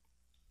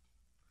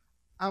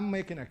 I'm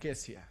making a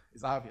case here,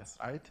 it's obvious,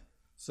 right?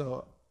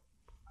 So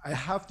I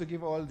have to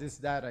give all this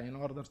data in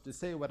order to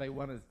say what I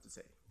wanted to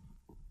say.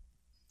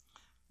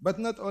 But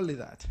not only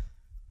that.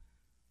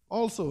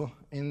 Also,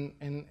 in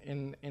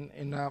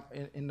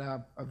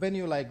a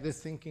venue like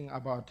this, thinking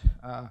about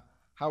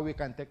how we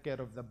can take care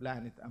of the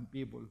planet and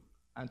people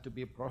and to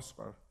be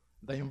prosper,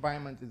 the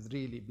environment is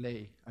really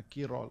play a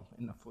key role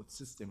in the food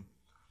system.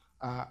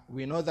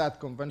 We know that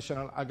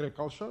conventional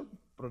agricultural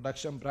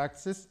production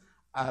practices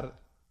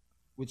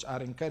which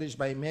are encouraged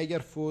by major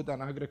food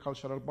and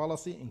agricultural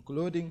policy,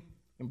 including,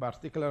 in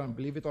particular, and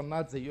believe it or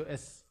not, the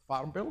US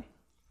Farm Bill,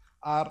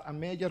 are a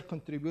major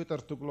contributor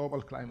to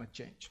global climate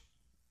change.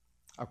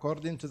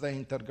 According to the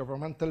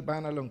Intergovernmental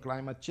Panel on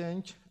Climate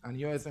Change and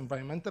US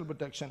Environmental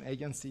Protection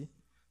Agency,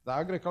 the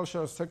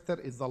agricultural sector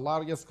is the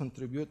largest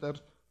contributor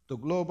to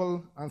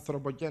global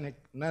anthropogenic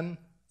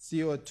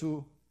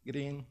non-CO2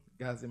 green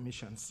gas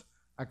emissions,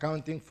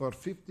 accounting for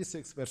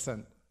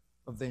 56%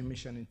 of the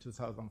emission in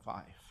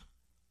 2005.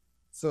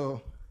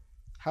 So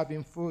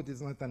having food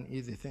is not an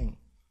easy thing.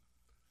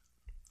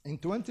 In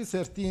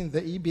 2013,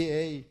 the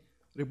EPA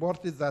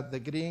reported that the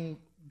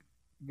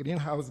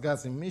greenhouse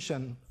gas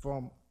emission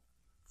from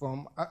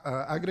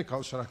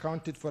agriculture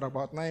accounted for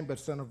about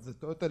 9% of the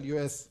total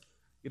US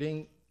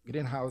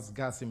greenhouse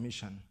gas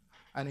emission,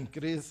 an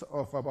increase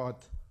of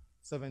about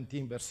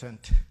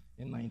 17%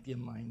 in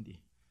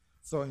 1990.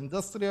 So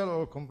industrial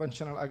or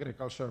conventional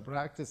agriculture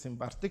practice in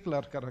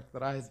particular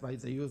characterized by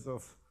the use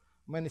of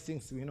many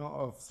things we know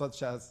of,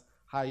 such as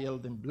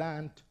high-yielding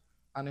plant,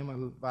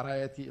 animal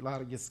variety,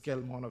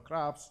 large-scale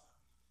monocrops,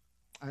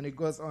 and it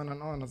goes on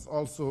and on. It's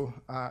also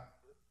a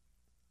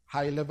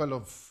high level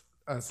of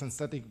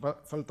synthetic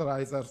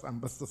fertilizers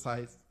and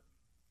pesticides,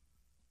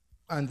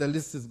 and the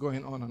list is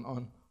going on and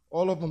on.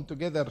 All of them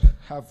together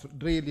have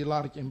really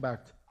large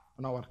impact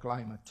on our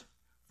climate.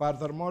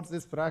 Furthermore,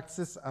 these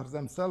practices are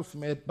themselves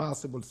made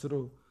possible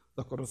through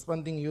the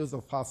corresponding use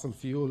of fossil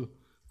fuel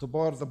to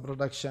power the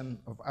production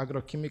of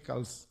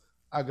agrochemicals,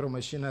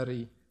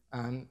 agromachinery,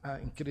 and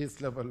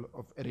increased level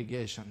of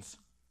irrigations.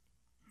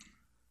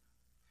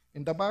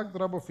 In the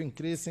backdrop of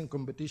increasing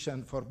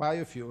competition for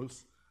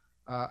biofuels,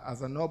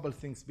 as a noble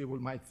thing people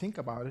might think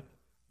about it,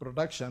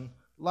 production,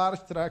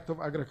 large tracts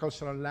of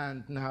agricultural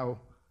land now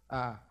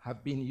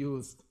have been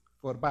used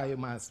for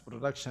biomass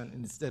production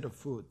instead of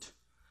food.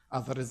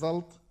 As a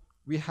result,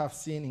 we have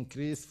seen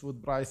increased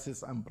food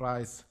prices and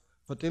price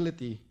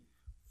volatility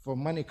for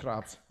many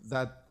crops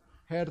that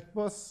hurt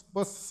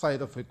both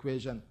sides of the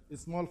equation. A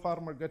small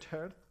farmer get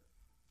hurt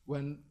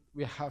when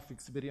we have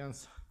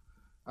experienced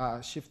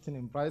shifting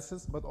in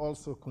prices, but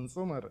also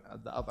consumer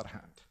at the other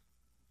hand.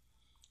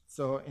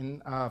 So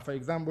for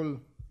example,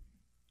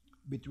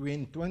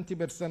 between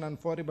 20% and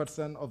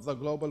 40% of the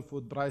global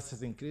food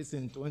prices increase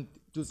in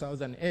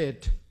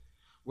 2008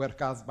 were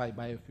caused by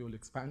biofuel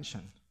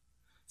expansion.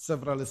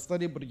 Several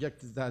studies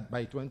projected that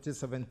by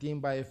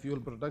 2017,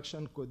 biofuel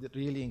production could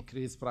really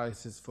increase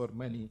prices for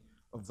many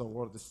of the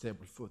world's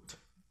staple food.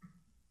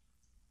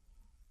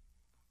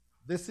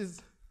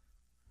 It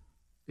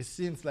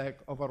seems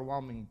like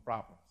overwhelming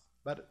problems,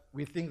 but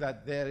we think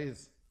that there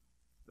is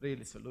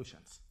really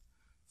solutions.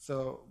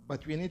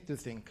 But we need to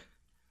think.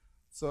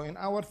 So in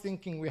our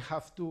thinking, we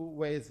have two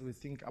ways we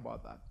think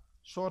about that: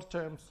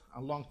 short-term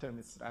and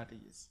long-term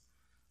strategies.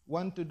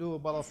 One, to do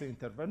policy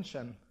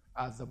intervention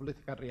as the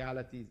political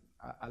reality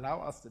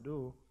allow us to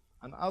do,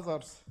 and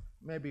others,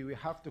 maybe we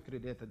have to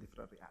create a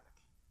different reality.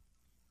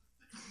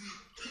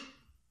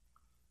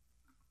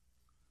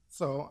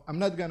 So I'm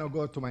not gonna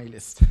go to my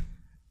list.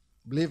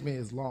 Believe me,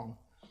 it's long.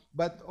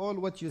 But all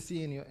what you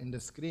see in the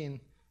screen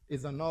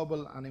is a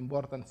noble and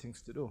important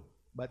things to do,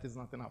 but it's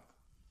not enough.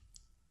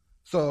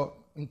 So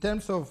in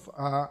terms of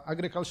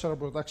agricultural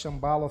production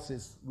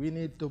policies, we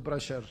need to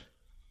pressure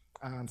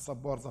and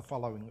support the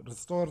following: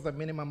 restore the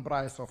minimum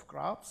price of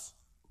crops,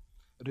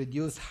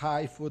 reduce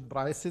high food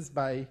prices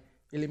by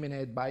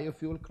eliminate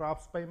biofuel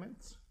crops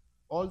payments.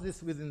 All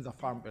this within the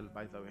Farm Bill,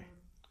 by the way.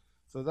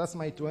 So that's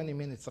my 20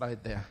 minutes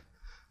right there.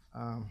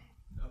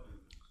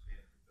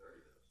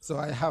 So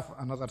I have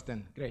another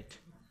 10. Great.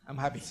 I'm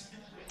happy.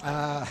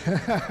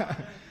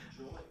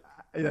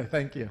 Yeah,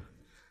 thank you.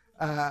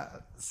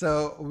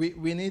 So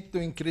we need to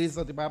increase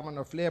the Department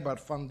of Labor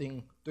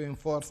funding to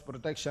enforce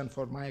protection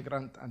for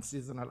migrant and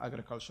seasonal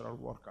agricultural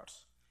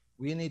workers.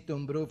 We need to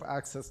improve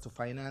access to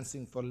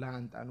financing for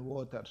land and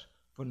water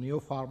for new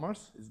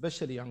farmers,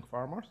 especially young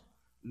farmers,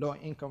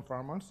 low-income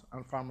farmers,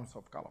 and farmers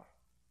of color.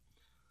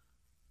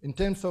 In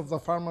terms of the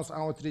farmers'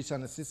 outreach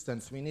and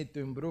assistance, we need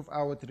to improve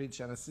outreach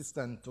and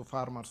assistance to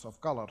farmers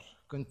of color,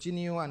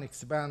 continue and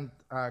expand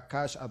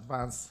cash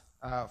advance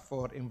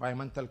for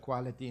environmental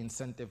quality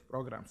incentive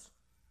programs.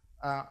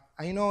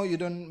 I know you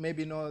don't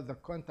maybe know the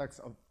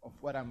context of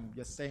what I'm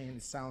just saying.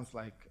 It sounds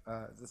like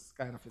this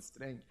kind of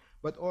strange,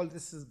 but all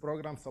this is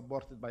programs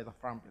supported by the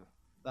Farm Bill.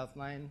 That's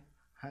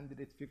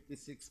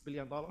 $956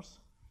 billion.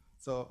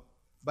 So,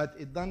 but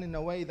it's done in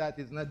a way that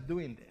is not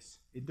doing this.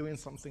 It's doing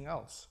something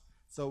else.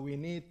 So we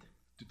need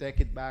to take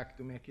it back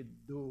to make it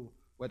do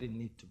what it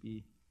needs to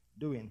be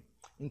doing.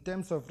 In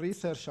terms of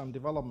research and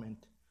development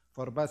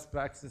for best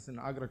practices in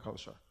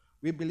agriculture,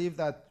 we believe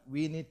that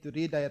we need to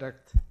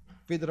redirect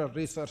federal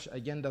research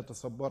agenda to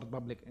support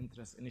public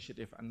interest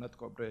initiative and not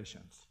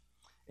corporations.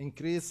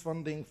 Increase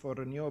funding for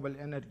renewable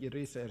energy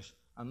research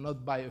and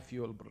not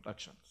biofuel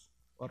productions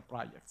or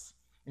projects.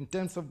 In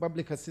terms of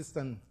public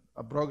assistance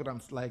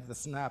programs like the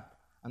SNAP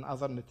and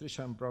other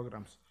nutrition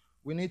programs,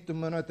 we need to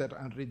monitor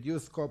and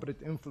reduce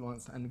corporate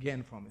influence and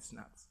gain from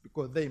SNAPs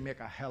because they make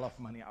a hell of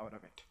money out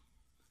of it.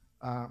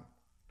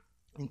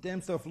 In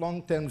terms of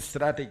long-term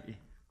strategy,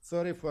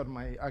 sorry for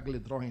my ugly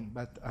drawing,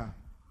 but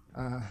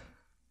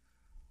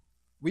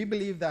we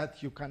believe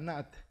that you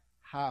cannot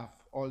have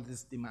all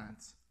these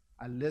demands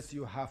unless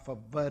you have a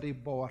very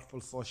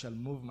powerful social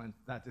movement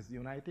that is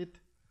united,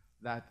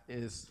 that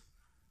is,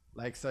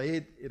 like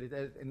Said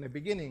irritated in the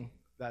beginning,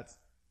 that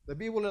the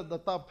people at the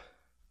top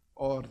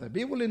or the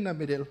people in the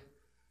middle,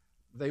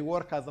 they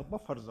work as a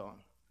buffer zone.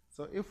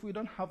 So if we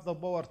don't have the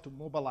power to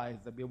mobilize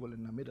the people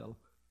in the middle,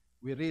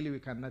 we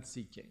cannot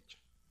see change.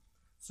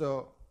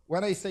 So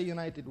when I say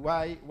united,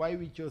 why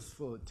we choose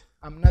food?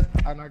 I'm not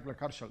an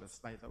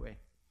agriculturalist, by the way,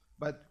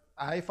 but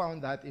I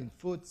found that in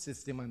food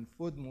system and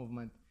food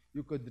movement,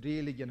 you could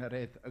really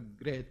generate a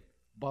great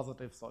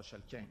positive social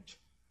change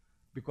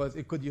because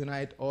it could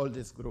unite all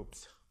these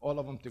groups, all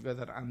of them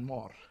together and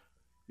more.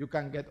 You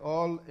can get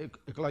all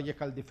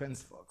ecological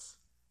defense folks,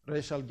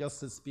 racial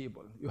justice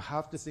people. You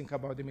have to think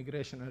about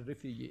immigration and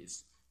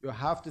refugees. You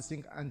have to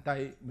think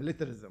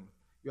anti-militarism.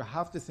 You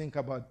have to think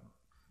about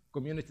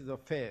communities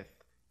of faith.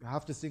 You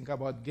have to think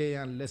about gay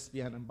and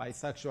lesbian and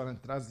bisexual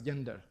and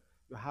transgender.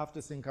 You have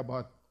to think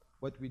about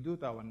what we do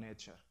to our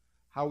nature,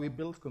 how we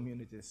build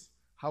communities,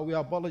 how we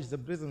abolish the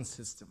prison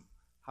system,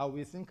 how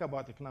we think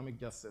about economic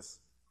justice,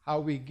 how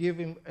we give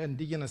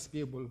indigenous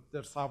people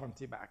their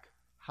sovereignty back,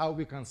 how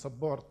we can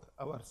support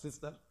our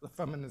sister, the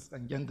feminist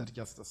and gender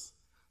justice.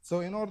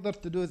 So in order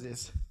to do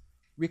this,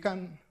 we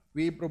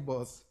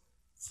propose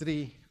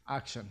 3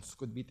 actions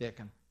could be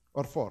taken,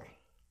 or 4.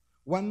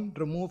 1,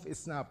 remove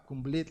SNAP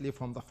completely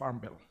from the Farm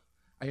Bill.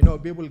 I know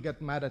people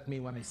get mad at me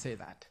when I say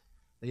that.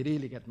 They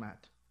really get mad.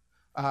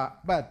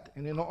 But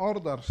in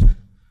order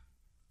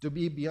to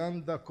be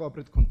beyond the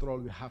corporate control,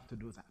 we have to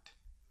do that.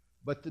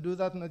 But to do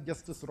that, not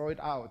just to throw it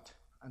out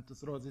and to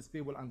throw these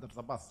people under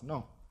the bus,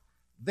 no.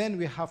 Then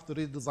we have to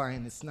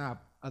redesign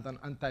SNAP as an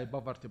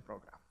anti-poverty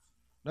program.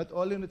 Not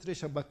only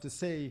nutrition, but to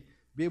say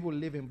people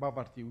live in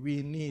poverty,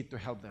 we need to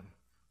help them.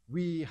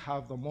 We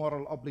have the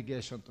moral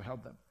obligation to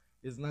help them.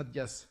 It's not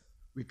just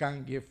we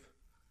can't give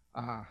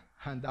a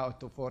handout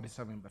to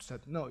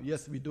 47%. No,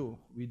 yes, we do.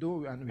 We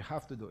do, and we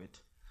have to do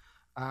it.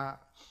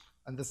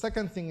 And the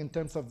second thing, in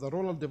terms of the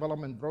rural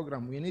development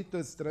program, we need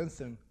to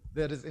strengthen.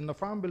 In the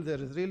Farm Bill,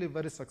 there is really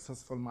very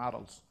successful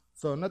models.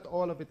 So not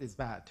all of it is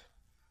bad.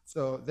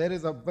 So there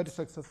is a very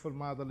successful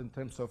model in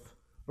terms of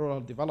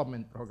rural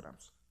development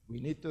programs. We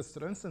need to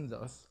strengthen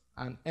those,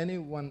 and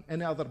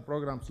any other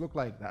programs look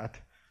like that.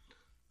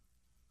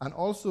 And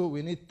also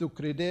we need to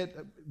create,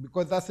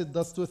 because it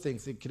does 2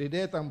 things. It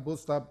creates and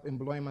boosts up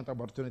employment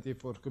opportunity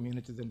for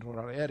communities in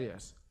rural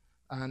areas.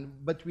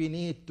 But we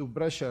need to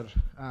pressure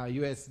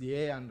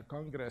USDA and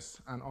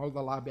Congress and all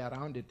the lobby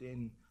around it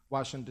in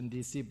Washington,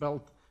 D.C.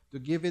 belt to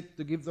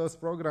give those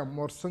programs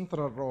more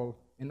central role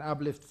in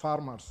uplift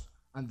farmers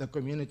and the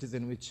communities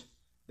in which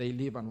they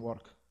live and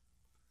work.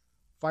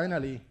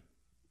 Finally,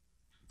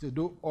 to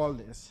do all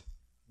this,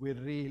 we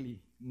really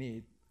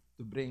need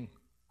to bring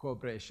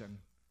cooperation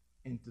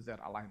into their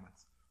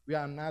alignments. We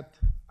are not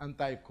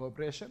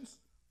anti-corporations.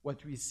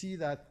 What we see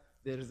that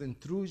there is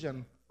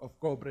intrusion of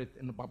corporate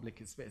in the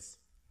public space.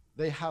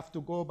 They have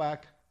to go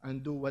back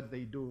and do what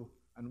they do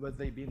and what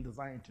they've been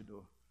designed to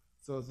do.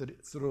 So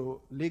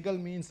through legal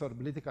means or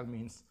political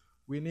means,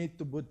 we need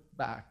to put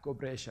back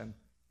cooperation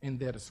in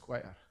their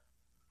square.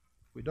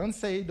 We don't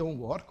say don't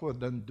work or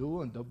don't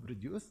do and don't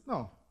produce.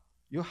 No,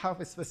 you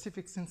have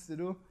specific things to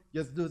do,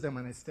 just do them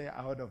and stay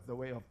out of the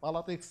way of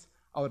politics,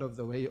 out of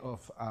the way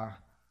of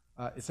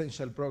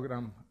essential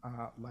program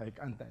like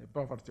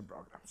anti-poverty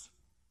programs.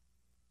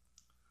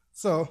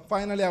 So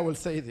finally, I will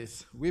say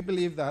this. We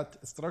believe that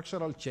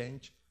structural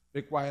change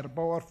requires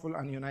powerful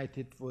and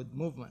united food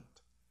movement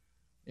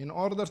in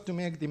order to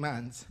make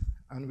demands.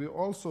 And we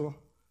also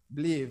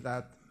believe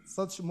that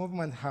such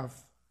movement have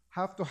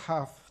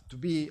to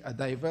be a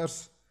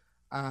diverse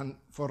and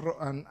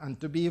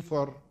to be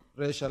for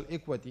racial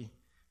equity,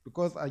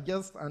 because a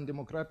just and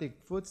democratic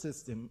food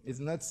system is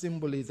not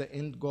simply the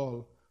end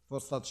goal for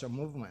such a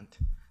movement.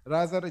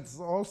 Rather, it's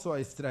also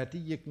a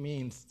strategic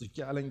means to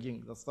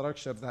challenging the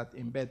structure that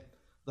embed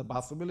the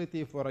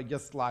possibility for a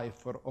just life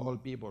for all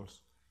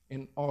peoples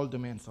in all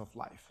domains of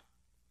life.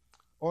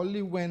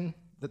 Only when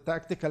the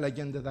tactical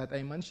agenda that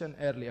I mentioned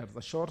earlier,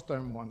 the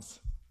short-term ones,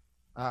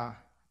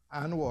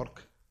 and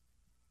work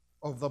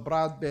of the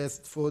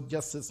broad-based food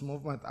justice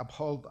movement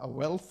uphold a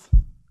wealth,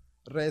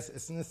 race,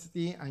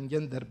 ethnicity, and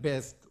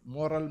gender-based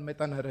moral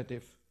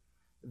meta-narrative,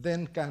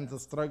 then can the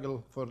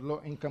struggle for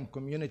low-income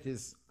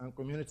communities and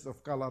communities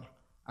of color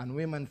and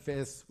women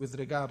face with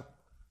regard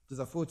to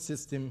the food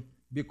system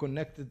be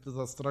connected to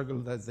the struggle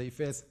that they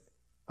face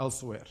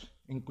elsewhere,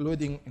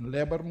 including in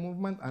labor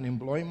movement and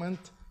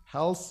employment,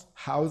 health,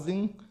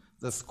 housing,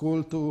 the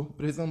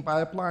school-to-prison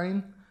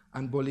pipeline,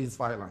 and police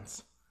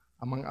violence,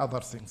 among other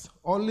things.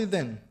 Only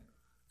then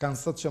can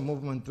such a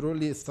movement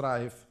truly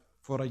strive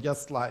for a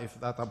just life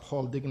that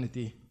upholds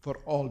dignity for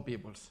all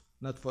peoples,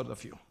 not for the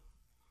few.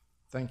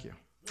 Thank you.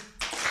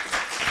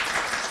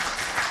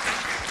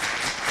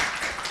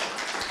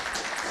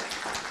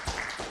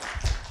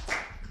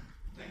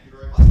 Thank you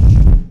very much.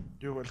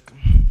 You're welcome.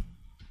 And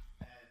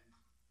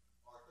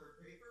our third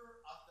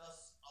paper,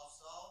 Aqdas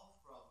Afzal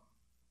from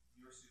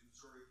University of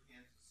Missouri,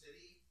 Kansas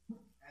City,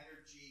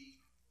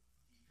 Energy,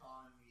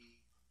 Economy,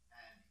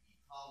 and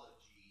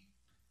Ecology,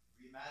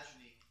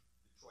 Reimagining the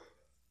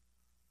Troika.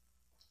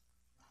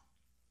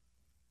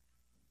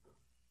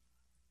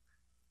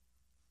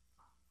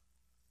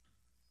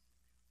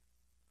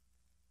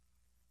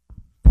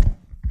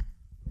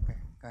 Okay,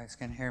 guys,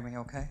 can you hear me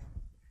okay?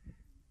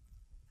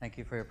 Thank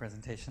you for your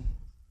presentation.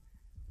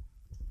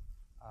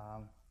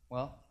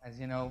 Well, as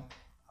you know,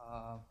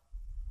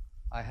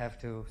 I have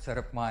to set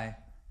up my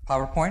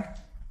PowerPoint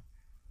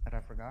that I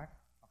forgot.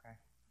 Okay,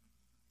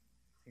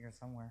 it's here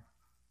somewhere.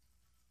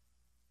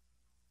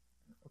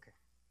 Okay,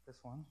 this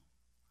one.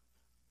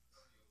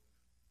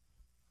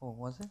 Oh,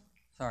 was it?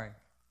 Sorry.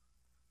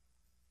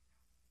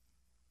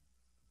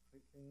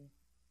 Quickly.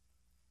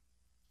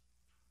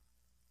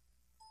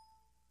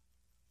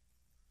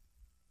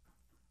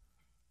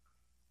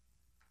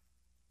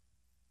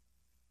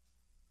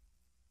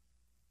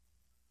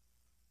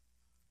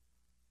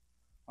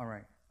 All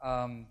right.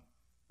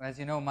 As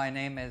you know, my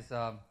name is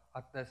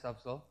Aqdas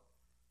Afzal.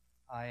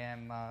 I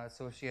am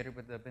associated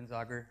with the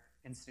Binzagr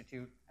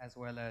Institute as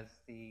well as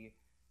the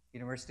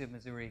University of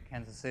Missouri,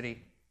 Kansas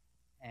City,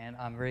 and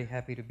I'm very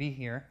happy to be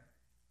here.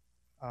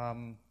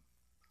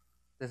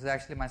 This is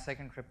actually my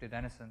second trip to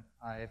Denison.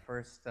 I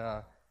first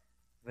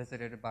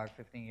visited about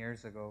 15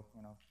 years ago.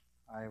 You know,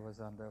 I was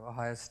on the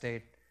Ohio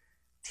State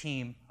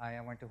team.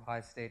 I went to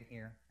Ohio State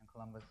here in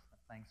Columbus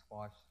playing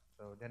squash.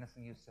 So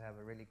Denison used to have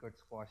a really good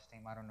squash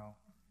team. I don't know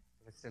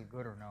if it's still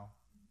good or no.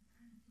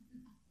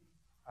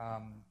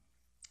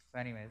 So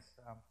anyways,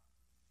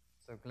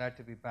 so glad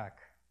to be back.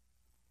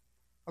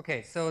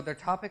 Okay, so the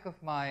topic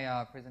of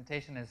my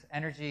presentation is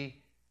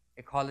energy,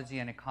 ecology,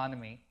 and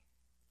economy,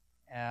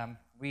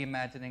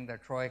 reimagining the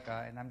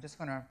Troika. And I'm just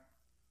going to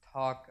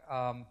talk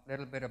a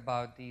little bit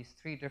about these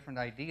three different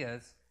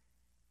ideas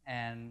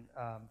and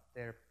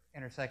their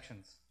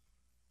intersections.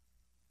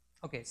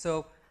 Okay,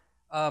 so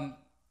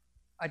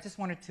I just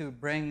wanted to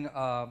bring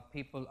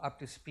people up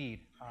to speed.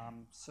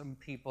 Some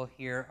people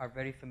here are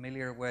very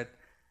familiar with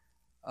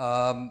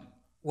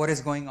what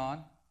is going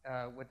on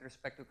with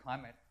respect to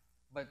climate,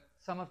 but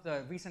some of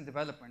the recent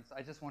developments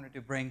I just wanted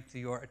to bring to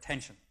your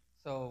attention.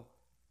 So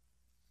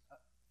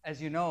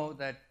as you know,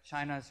 that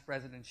China's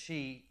President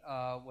Xi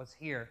was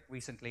here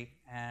recently,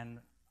 and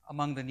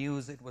among the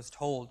news it was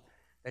told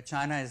that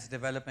China is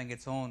developing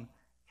its own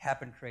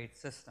cap-and-trade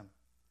system.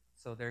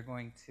 So they're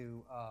going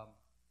to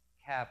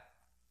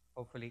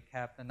hopefully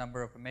cap the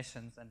number of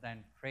emissions and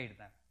then trade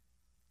them.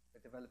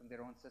 They're developing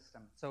their own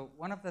system. So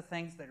one of the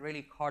things that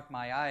really caught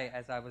my eye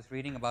as I was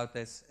reading about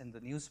this in the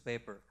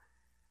newspaper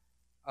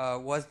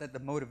was that the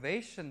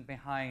motivation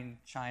behind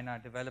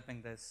China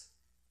developing this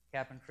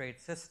cap-and-trade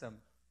system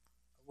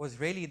was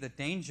really the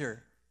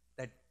danger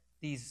that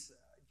these,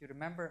 do you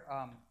remember,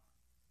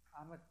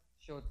 Ahmed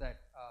showed that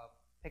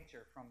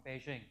picture from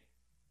Beijing.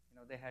 You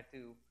know, they had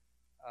to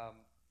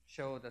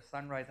show the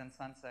sunrise and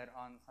sunset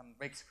on some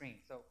big screen.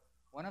 So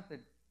one of the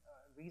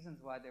reasons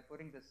why they're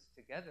putting this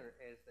together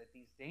is that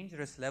these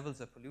dangerous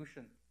levels of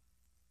pollution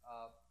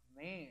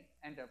may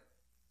end up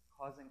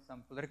causing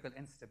some political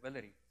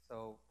instability.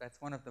 So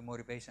that's one of the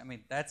motivations. I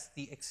mean, that's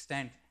the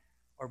extent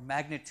or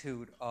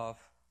magnitude of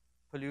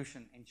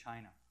pollution in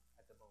China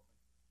at the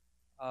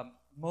moment.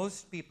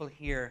 Most people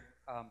here,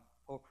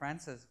 Pope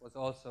Francis was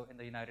also in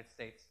the United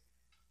States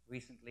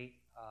recently.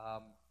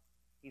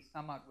 He's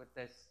come out with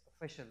this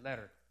official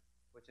letter,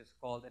 which is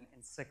called an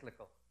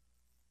encyclical.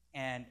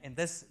 And in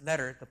this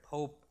letter, the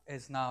Pope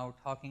is now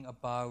talking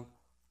about,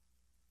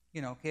 you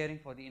know, caring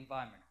for the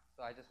environment.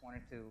 So I just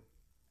wanted to,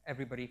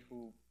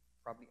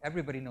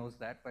 everybody knows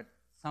that, but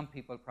some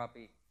people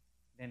probably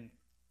didn't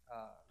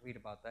read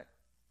about that.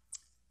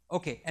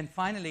 Okay, and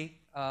finally,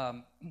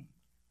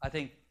 I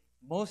think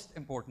most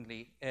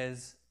importantly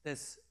is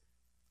this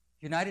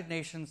United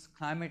Nations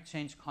Climate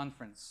Change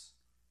Conference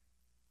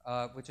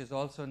which is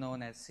also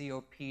known as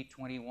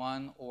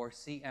COP21 or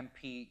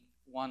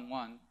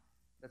CMP11,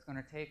 that's going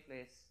to take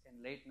place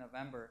in late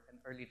November and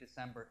early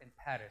December in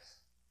Paris.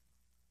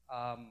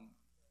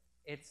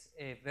 It's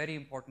a very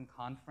important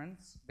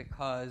conference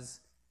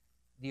because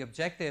the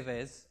objective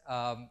is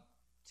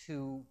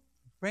to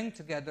bring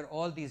together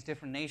all these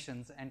different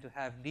nations and to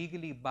have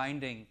legally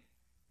binding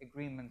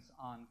agreements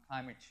on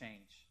climate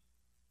change.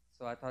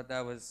 So I thought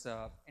that was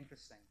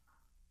interesting.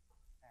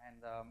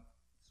 And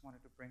just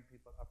wanted to bring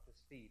people up to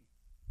speed.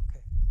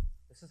 Okay,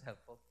 this is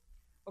helpful.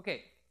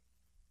 Okay,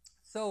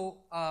 so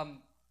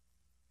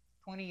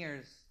 20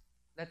 years,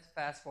 let's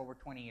fast forward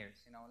 20 years.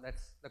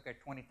 Let's look at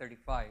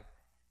 2035.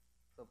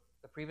 So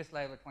the previous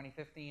slide was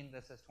 2015,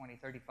 this is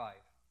 2035.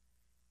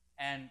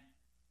 And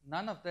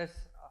none of this,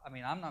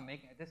 I'm not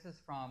making it. This is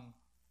from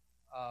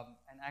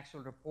an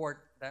actual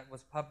report that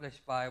was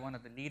published by one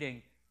of the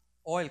leading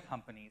oil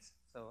companies.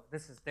 So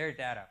this is their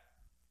data.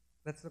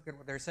 Let's look at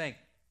what they're saying.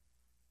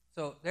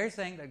 So they're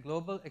saying that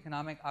global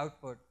economic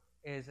output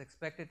is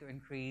expected to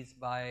increase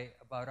by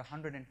about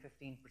 115%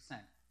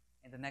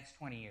 in the next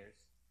 20 years.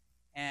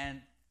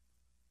 And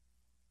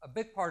a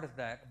big part of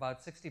that,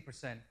 about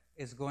 60%,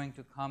 is going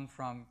to come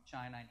from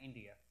China and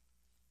India.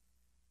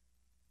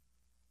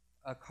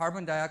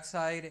 Carbon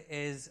dioxide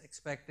is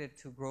expected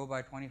to grow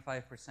by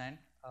 25%.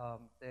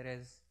 There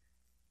is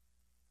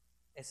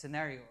a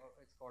scenario,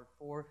 it's called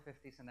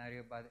 450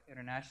 scenario by the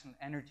International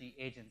Energy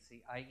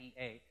Agency,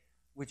 IEA,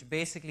 which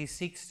basically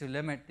seeks to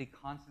limit the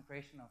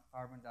concentration of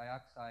carbon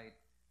dioxide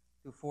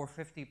to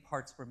 450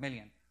 parts per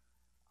million.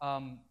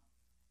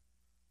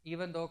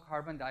 Even though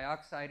carbon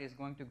dioxide is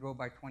going to grow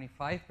by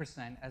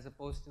 25% as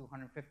opposed to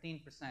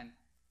 115%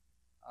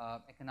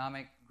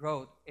 economic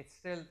growth, it's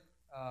still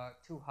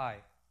too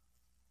high.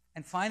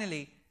 And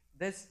finally,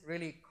 this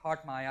really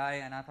caught my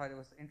eye and I thought it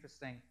was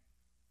interesting.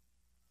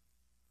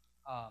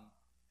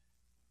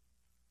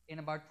 In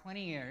about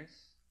 20 years,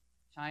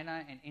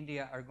 China and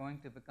India are going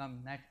to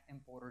become net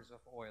importers of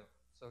oil.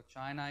 So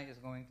China is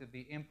going to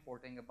be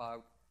importing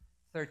about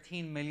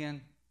 13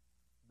 million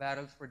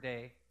barrels per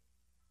day,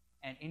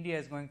 and India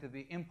is going to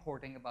be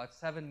importing about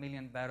 7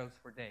 million barrels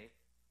per day.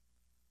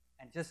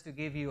 And just to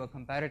give you a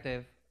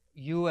comparative,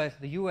 the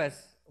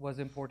US was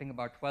importing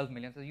about 12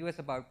 million, so the US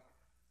about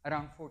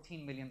around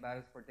 14 million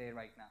barrels per day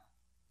right now,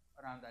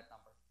 around that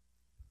number.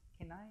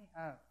 Can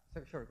I,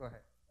 sure, go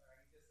ahead.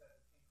 You just said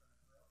it came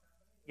from an oil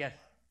company? Yes.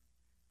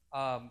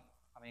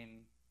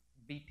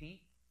 BP,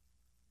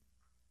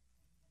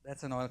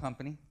 that's an oil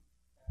company.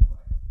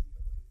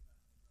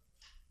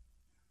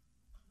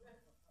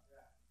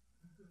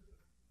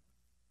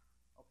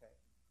 Okay.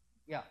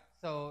 Yeah,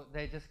 so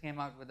they just came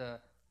out with a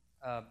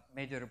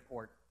major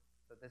report.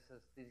 So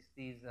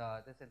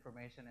this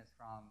information is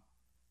from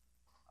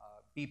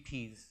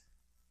BP's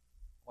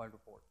oil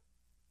report.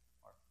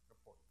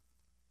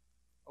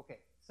 Okay,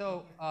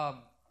 so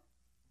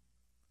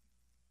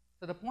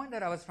so the point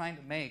that I was trying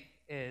to make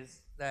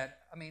is that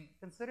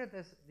consider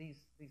this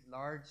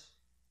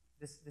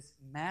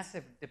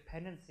massive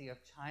dependency of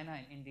China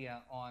and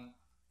India on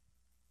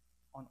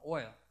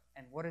oil,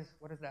 and what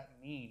does that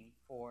mean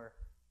for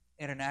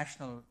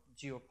international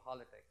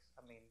geopolitics?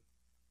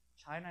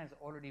 China is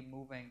already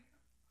moving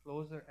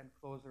closer and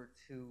closer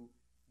to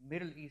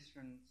Middle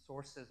Eastern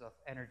sources of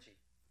energy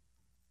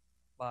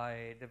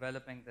by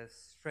developing this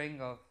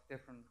string of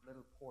different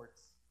little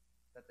ports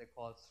that they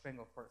call string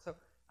of ports. So,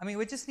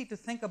 we just need to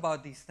think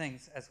about these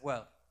things as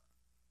well.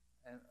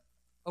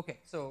 Okay,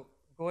 so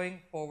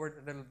going forward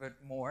a little bit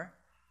more,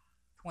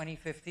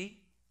 2050,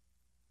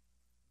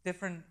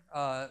 different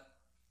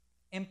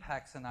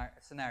impact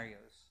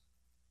scenarios.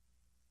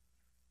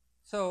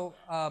 So,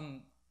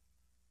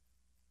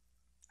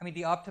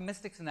 the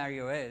optimistic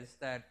scenario is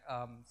that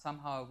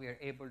somehow we are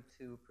able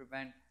to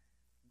prevent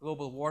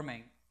global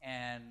warming,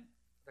 and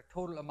the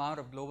total amount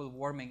of global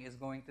warming is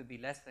going to be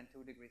less than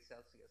 2 degrees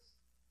Celsius.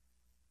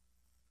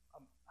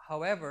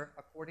 However,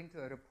 according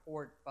to a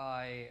report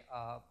by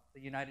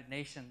the United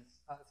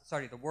Nations,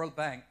 the World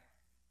Bank,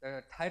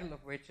 the title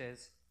of which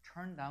is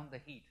 "Turn Down the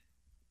Heat,"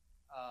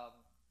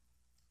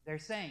 they're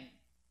saying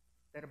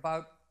that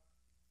about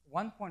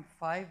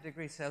 1.5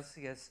 degrees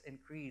Celsius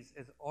increase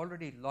is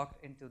already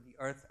locked into the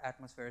Earth's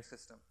atmospheric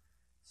system.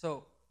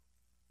 So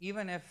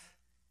even if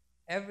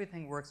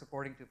everything works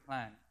according to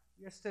plan,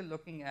 we are still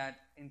looking at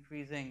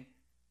increasing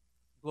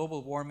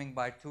global warming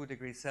by 2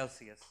 degrees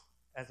Celsius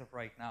as of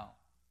right now.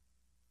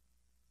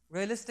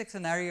 Realistic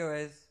scenario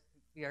is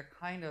we are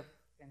kind of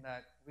in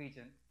that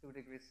region, 2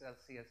 degrees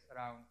Celsius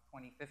around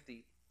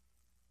 2050,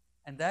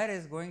 and that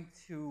is going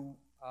to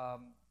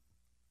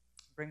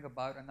bring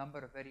about a number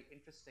of very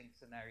interesting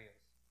scenarios,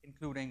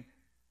 including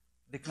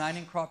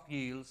declining crop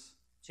yields,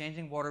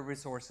 changing water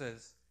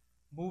resources,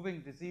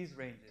 moving disease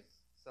ranges.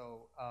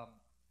 So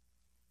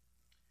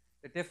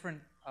the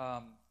different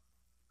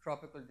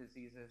tropical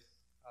diseases,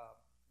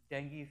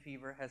 dengue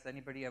fever, has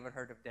anybody ever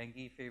heard of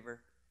dengue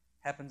fever?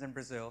 Happens in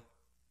Brazil.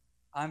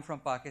 I'm from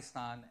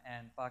Pakistan,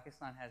 and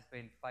Pakistan has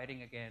been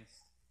fighting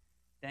against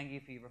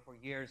dengue fever for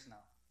years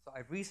now. So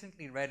I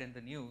recently read in the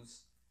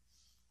news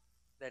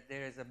that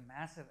there is a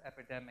massive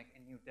epidemic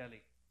in New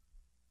Delhi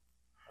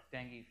of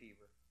dengue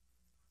fever.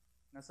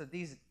 So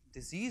these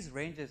disease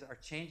ranges are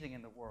changing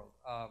in the world.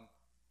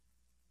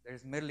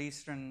 There's Middle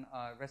Eastern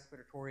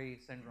respiratory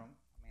syndrome.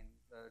 I mean,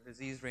 the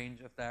disease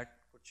range of that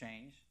could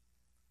change.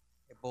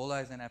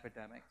 Ebola is an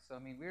epidemic. So, I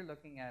mean, we're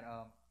looking at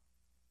a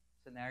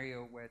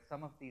scenario where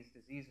some of these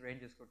disease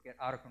ranges could get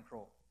out of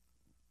control.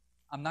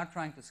 I'm not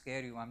trying to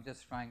scare you. I'm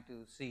just trying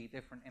to see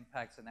different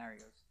impact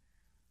scenarios.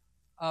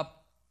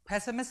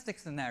 Pessimistic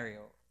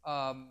scenario,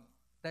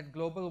 that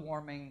global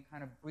warming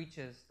kind of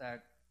breaches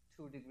that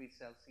 2 degrees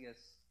Celsius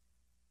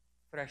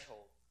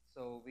threshold.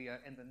 So we are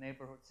in the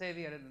neighborhood, say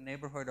we are in the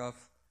neighborhood of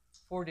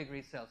 4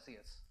 degrees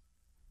Celsius.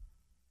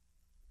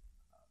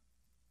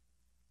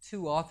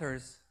 Two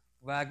authors,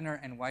 Wagner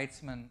and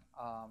Weitzman,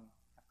 have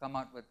come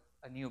out with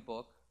a new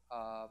book,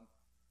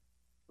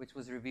 which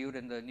was reviewed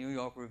in the New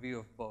York Review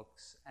of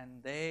Books.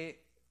 And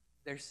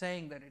they're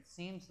saying that it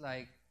seems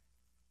like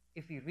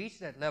if we reach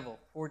that level,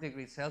 4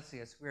 degrees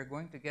Celsius, we are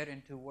going to get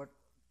into what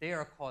they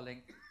are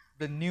calling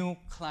the new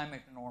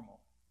climate normal.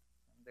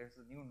 There's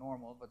a new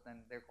normal, but then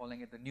they're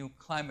calling it the new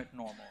climate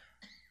normal.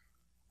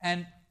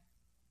 And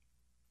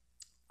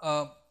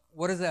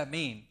what does that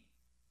mean?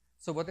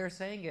 So what they're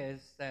saying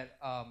is that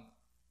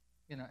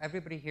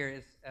everybody here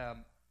is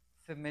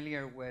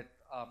familiar with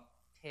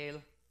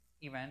tail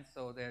events.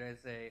 So there is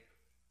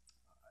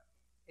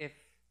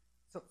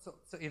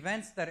so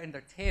events that are in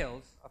the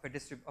tails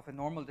of a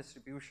normal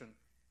distribution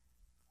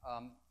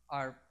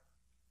are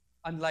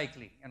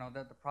unlikely.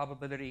 That the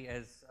probability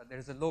is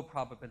there's a low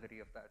probability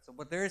of that. So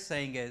what they're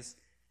saying is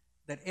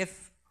that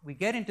if we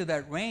get into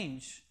that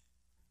range,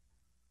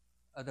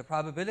 the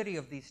probability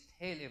of these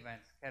tail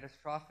events,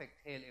 catastrophic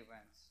tail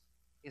events,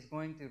 is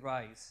going to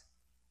rise,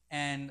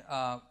 and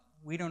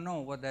we don't know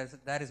what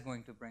that is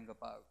going to bring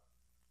about.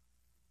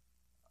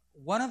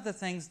 One of the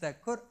things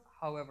that could,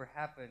 however,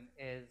 happen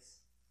is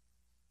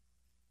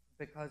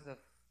because of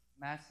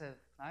massive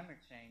climate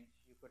change,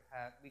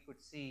 we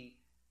could see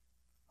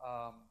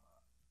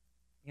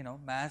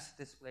mass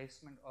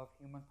displacement of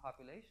human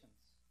populations.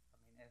 I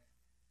mean, if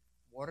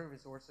water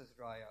resources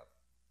dry up,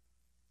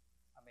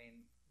 I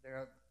mean, there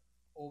are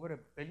over 1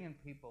 billion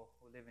people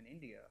who live in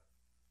India.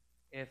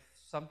 If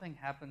something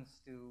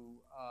happens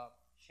to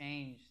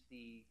change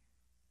the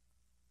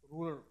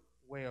rural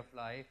way of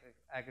life, if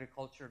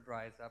agriculture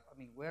dries up, I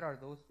mean, where are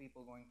those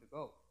people going to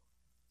go?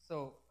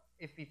 So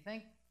if we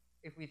think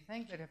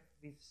that if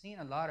we've seen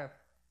a lot of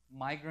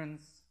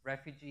migrants,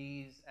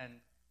 refugees, and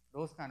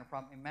those kind of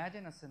problems,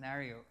 imagine a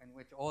scenario in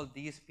which all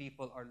these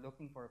people are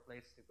looking for a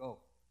place to go.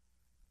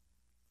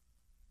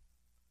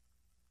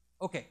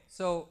 Okay,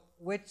 so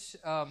which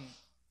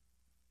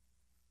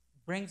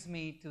brings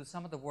me to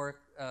some of the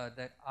work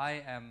that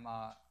I am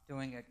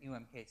doing at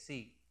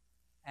UMKC.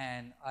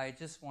 And I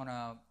just want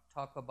to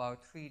talk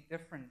about 3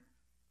 different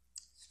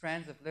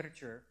strands of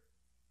literature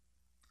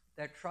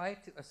that try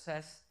to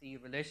assess the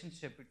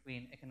relationship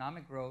between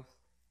economic growth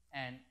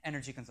and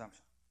energy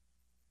consumption.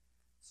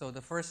 So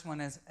the first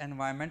one is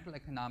environmental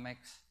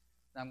economics.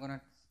 I'm going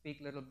to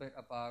speak a little bit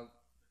about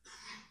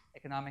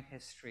economic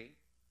history,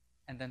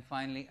 and then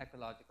finally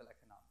ecological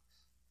economics.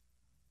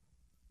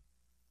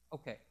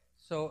 Okay,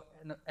 so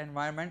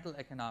environmental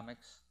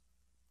economics.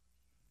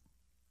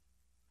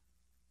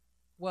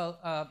 Well,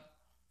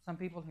 some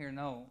people here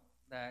know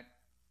that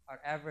our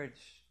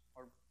average,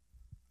 or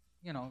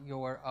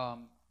your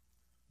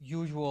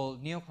usual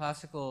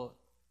neoclassical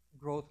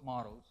growth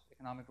models,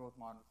 economic growth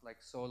models like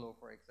Solow,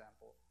 for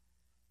example,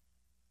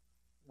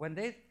 when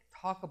they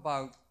talk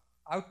about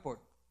output,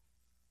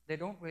 they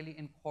don't really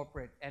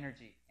incorporate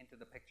energy into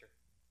the picture.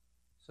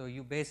 So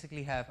you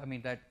basically have,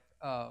 that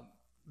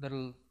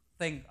little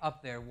thing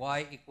up there,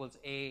 y equals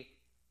A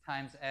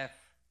times F,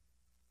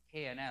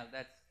 K and L,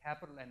 that's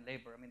capital and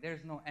labor.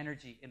 There's no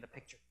energy in the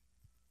picture.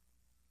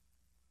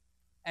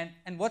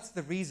 And what's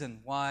the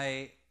reason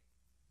why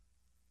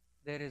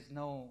there is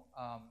no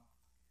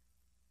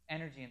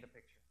energy in the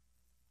picture?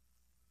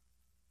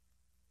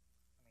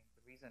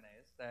 The reason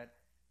is that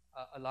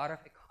a lot of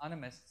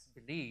economists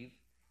believe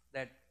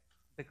that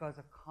because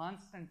of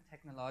constant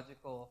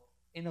technological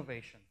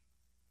innovation,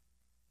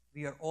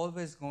 we are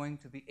always going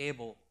to be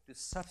able to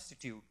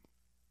substitute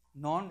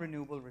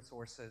non-renewable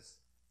resources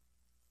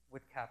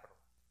with capital.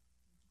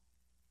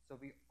 So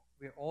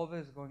we're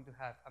always going to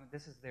have,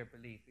 this is their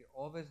belief, we're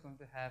always going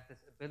to have this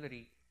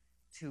ability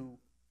to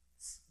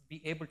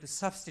be able to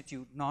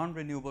substitute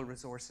non-renewable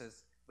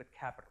resources with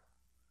capital.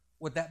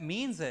 What that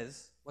means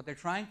is, what they're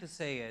trying to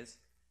say is,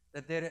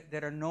 that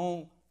there is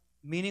no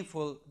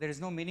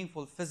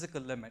meaningful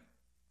physical limit,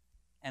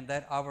 and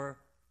that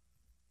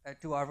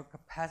to our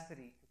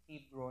capacity to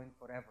keep growing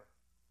forever.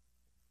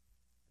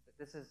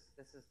 This is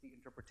the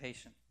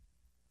interpretation.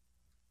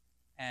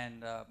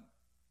 And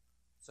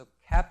so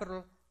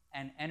capital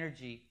and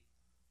energy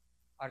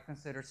are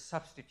considered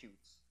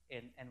substitutes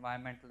in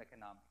environmental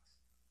economics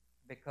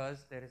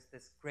because there is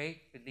this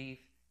great belief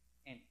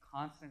in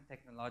constant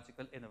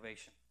technological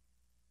innovation.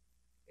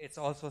 It's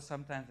also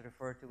sometimes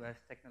referred to as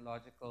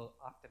technological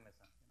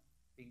optimism,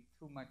 being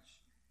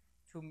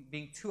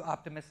being too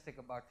optimistic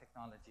about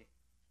technology.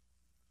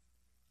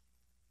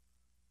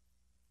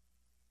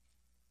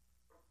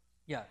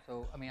 Yeah,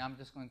 so I mean, I'm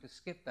just going to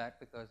skip that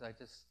because I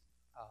just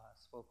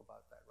spoke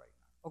about that right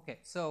now. Okay,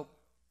 so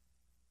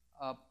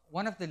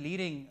one of the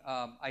leading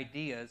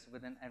ideas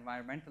within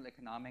environmental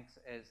economics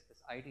is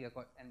this idea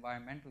called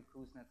environmental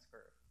Kuznets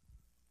curve.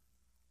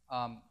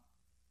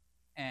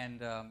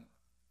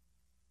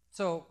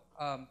 So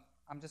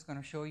I'm just going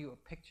to show you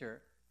a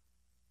picture.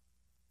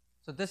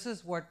 So this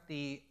is what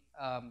the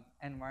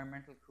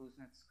environmental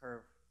Kuznets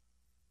curve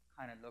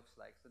kind of looks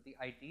like. So the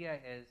idea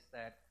is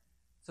that,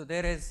 so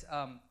there is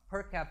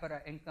per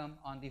capita income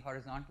on the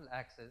horizontal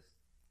axis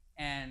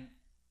and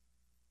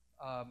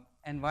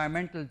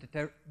environmental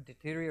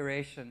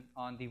deterioration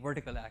on the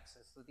vertical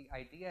axis. So the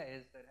idea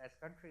is that as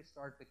countries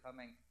start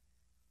becoming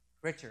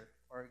richer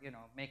or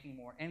making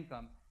more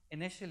income,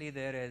 initially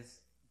there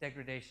is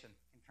degradation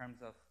in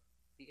terms of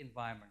the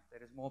environment.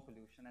 There is more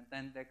pollution, and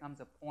then there comes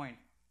a point,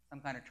 some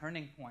kind of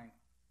turning point,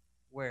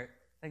 where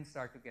things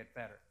start to get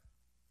better.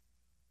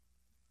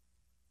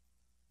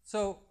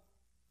 So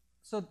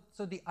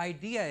the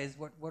idea is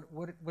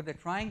what they're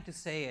trying to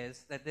say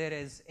is that there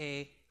is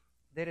a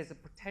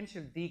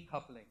potential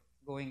decoupling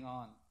going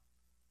on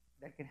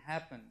that can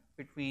happen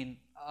between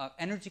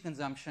energy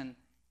consumption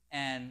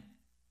and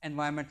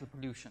environmental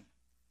pollution.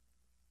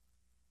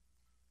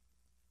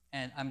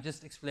 And I'm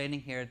just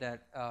explaining here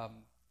that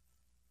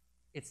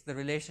it's the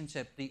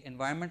relationship, the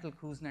environmental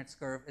Kuznets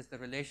curve is the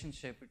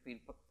relationship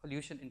between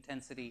pollution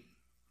intensity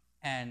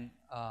and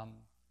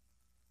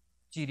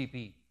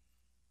GDP.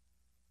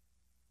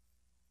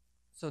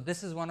 So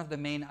this is one of the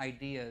main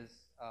ideas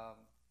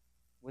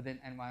within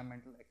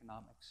environmental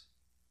economics.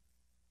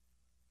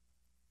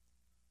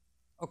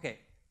 Okay,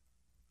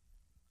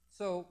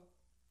 so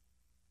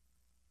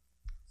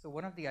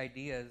one of the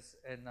ideas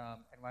in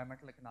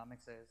environmental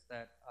economics is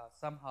that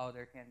somehow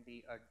there can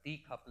be a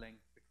decoupling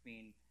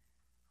between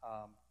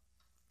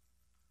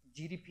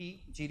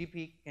GDP.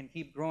 GDP can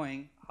keep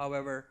growing,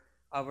 however,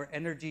 our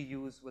energy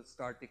use will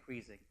start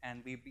decreasing.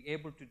 And we'll be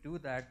able to do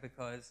that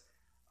because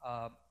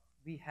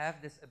we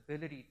have this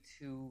ability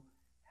to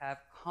have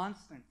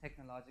constant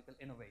technological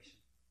innovation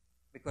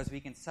because we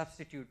can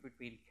substitute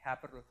between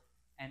capital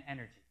and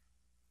energy.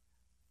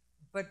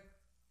 But,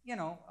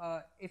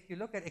 if you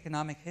look at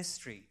economic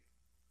history,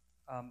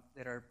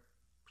 there are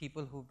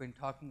people who've been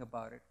talking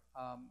about it.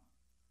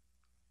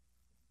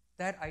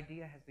 That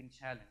idea has been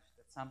challenged,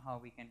 that somehow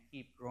we can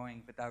keep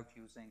growing without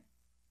using,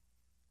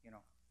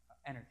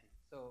 energy.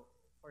 So,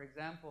 for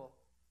example,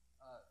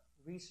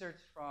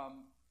 research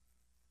from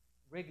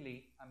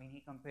Wrigley, he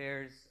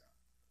compares,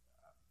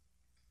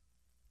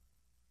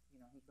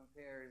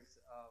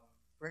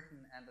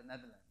 Britain and the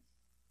Netherlands.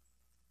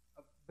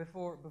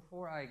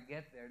 Before I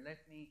get there, let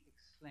me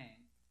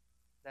explain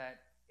that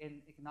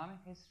in economic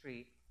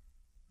history,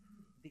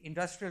 the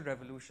Industrial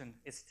Revolution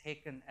is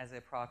taken as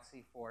a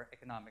proxy for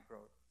economic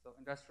growth. So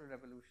Industrial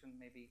Revolution,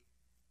 maybe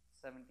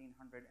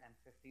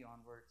 1750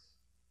 onwards,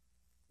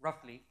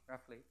 roughly,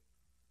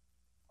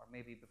 or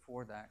maybe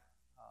before that.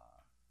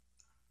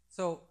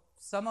 So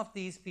some of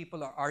these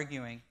people are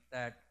arguing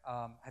that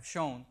have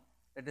shown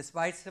that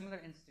despite similar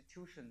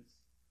institutions,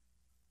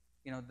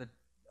 the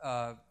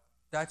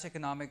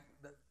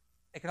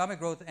economic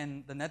growth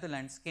in the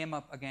Netherlands came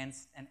up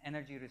against an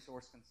energy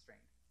resource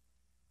constraint.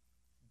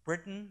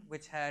 Britain,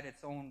 which had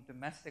its own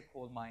domestic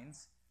coal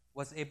mines,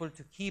 was able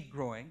to keep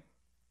growing,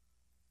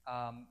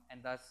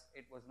 and thus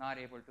it was not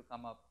able to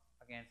come up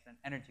against an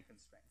energy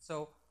constraint.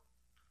 So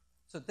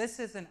this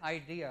is an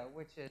idea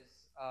which is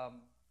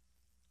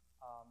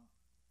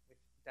which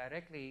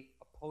directly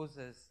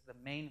opposes the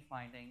main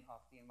finding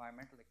of the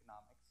environmental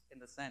economics, in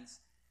the sense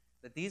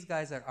that these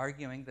guys are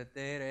arguing that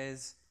there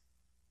is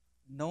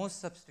no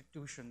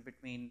substitution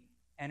between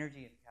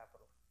energy and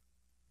capital.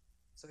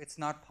 So it's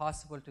not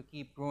possible to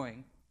keep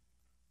growing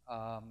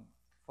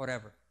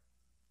forever.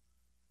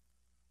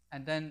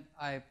 And then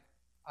I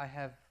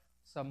have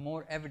some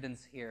more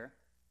evidence here.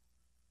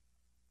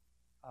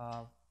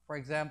 For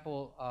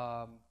example,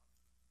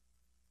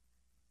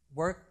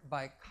 work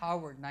by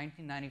Coward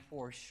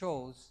 1994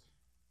 shows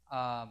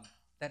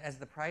that as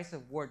the price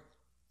of wood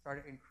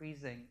started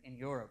increasing in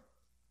Europe,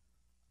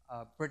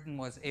 Britain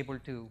was able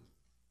to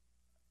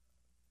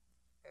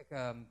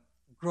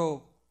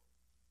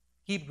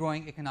keep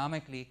growing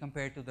economically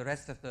compared to the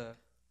rest of the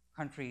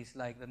countries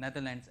like the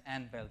Netherlands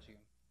and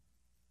Belgium.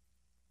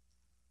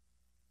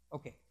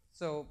 Okay,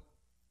 so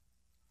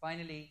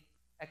finally,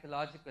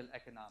 ecological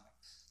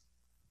economics.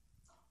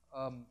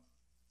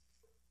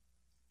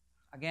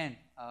 Again,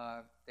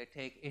 they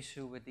take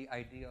issue with the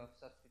idea of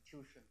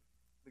substitution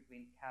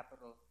between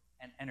capital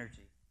and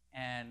energy.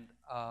 And,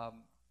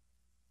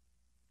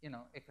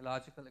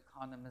 ecological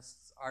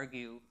economists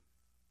argue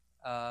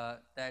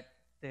that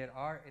there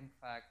are, in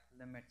fact,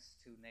 limits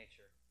to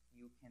nature.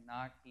 You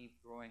cannot keep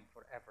growing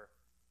forever.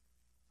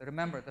 So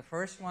remember, the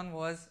first one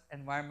was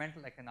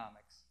environmental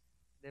economics.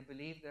 They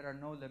believe there are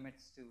no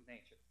limits to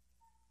nature.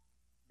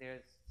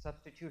 There's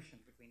substitution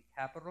between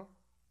capital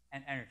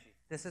and energy.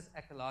 This is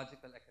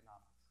ecological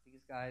economics.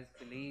 These guys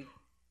believe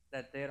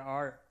that there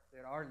are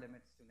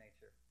limits to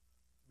nature.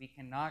 We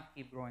cannot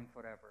keep growing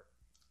forever.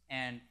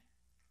 And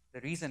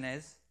the reason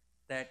is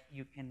that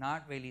you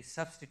cannot really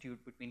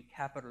substitute between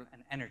capital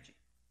and energy.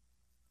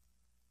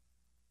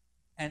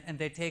 And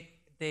they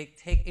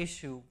take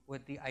issue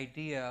with the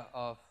idea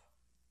of,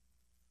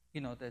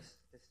 this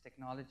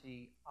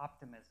technology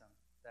optimism,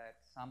 that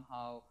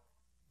somehow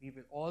we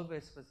will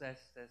always possess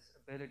this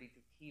ability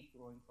to keep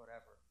growing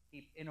forever,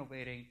 keep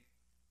innovating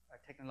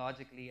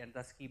technologically, and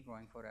thus keep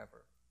growing forever.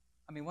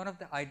 I mean, one of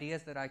the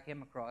ideas that I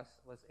came across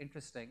was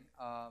interesting.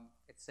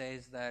 It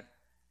says that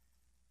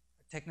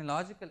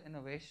technological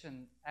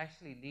innovation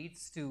actually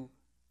leads to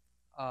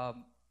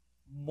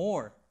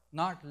more,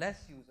 not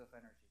less use of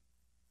energy.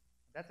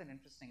 That's an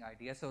interesting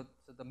idea. So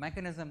the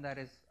mechanism that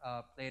is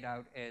played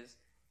out is,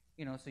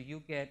 so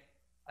you get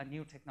a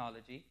new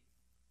technology,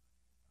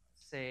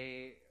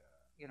 say,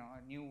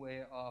 a new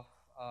way of,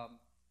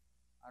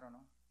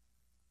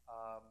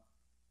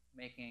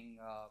 making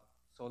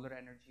solar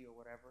energy or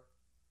whatever,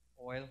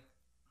 oil.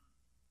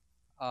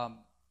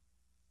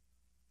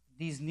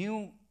 These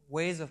new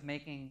ways of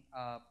making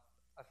a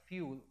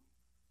fuel,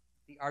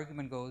 the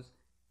argument goes,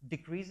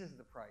 decreases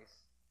the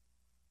price.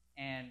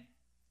 And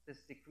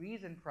this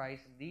decrease in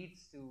price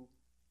leads to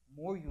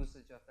more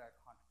usage of that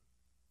quantity.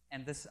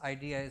 And this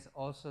idea is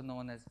also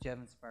known as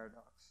Jevons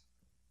paradox.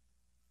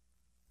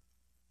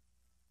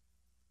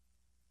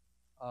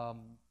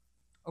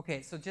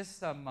 Okay, so just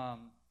some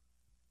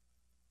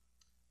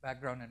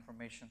background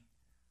information.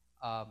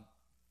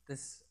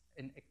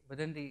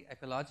 Within the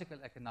ecological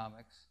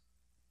economics,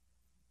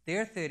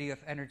 their theory of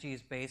energy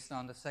is based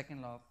on the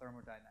second law of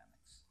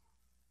thermodynamics.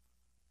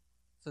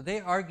 So they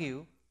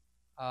argue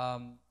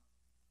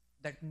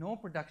that no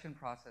production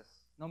process,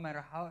 no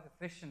matter how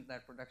efficient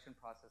that production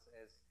process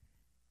is,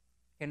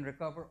 can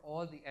recover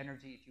all the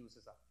energy it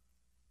uses up.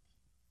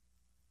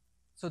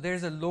 So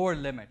there's a lower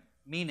limit,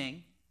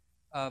 meaning,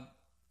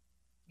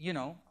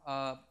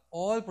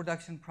 all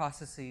production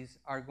processes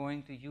are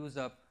going to use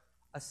up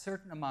a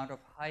certain amount of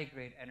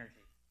high-grade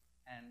energy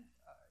and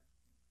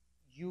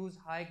use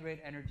high-grade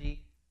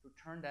energy to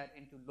turn that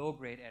into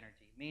low-grade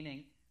energy,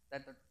 meaning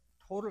that the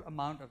total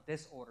amount of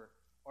disorder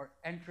or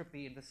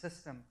entropy in the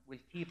system will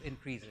keep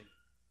increasing.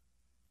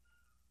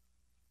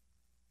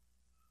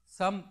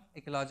 Some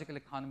ecological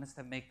economists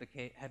have made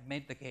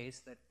the case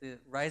that the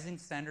rising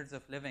standards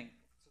of living,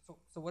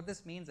 so what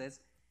this means is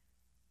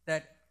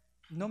that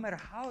no matter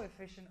how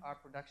efficient our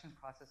production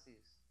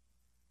processes,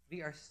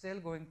 we are still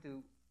going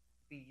to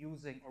be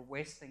using or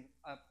wasting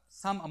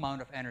some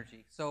amount of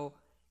energy. So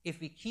if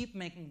we keep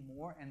making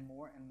more and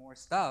more and more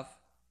stuff,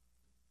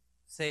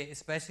 say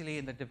especially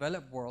in the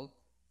developed world,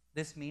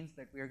 this means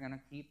that we are going to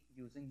keep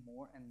using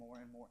more and more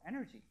and more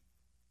energy.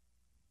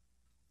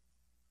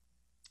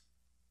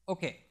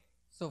 Okay,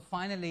 so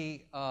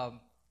finally,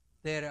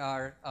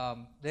 there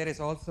is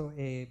also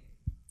a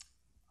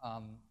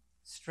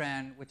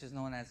strand which is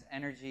known as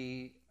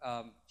energy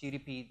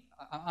GDP.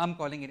 I'm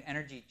calling it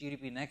energy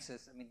GDP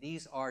nexus. I mean,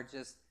 these are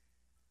just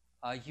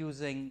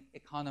using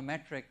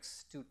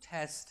econometrics to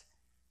test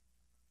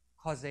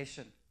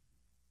causation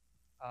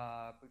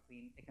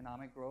between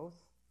economic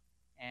growth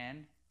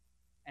and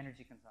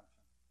energy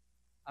consumption.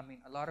 I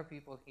mean, a lot of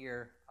people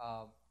here,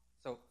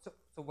 so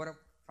what I'm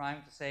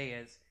trying to say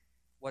is,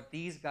 what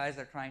these guys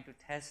are trying to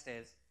test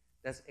is,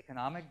 does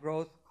economic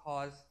growth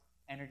cause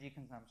energy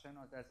consumption,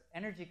 or does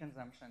energy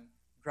consumption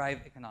drive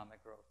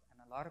economic growth?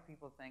 And a lot of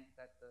people think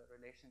that the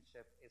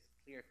relationship is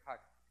clear-cut.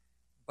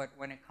 But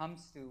when it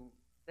comes to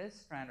this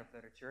strand of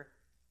literature,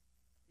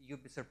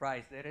 you'd be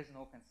surprised, there is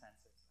no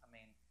consensus. I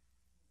mean,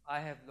 I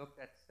have looked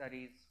at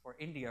studies for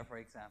India, for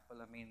example.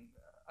 I mean,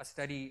 a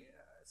study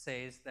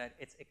says that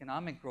it's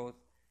economic growth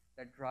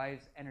that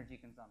drives energy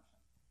consumption.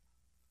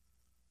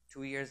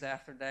 2 years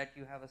after that,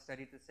 you have a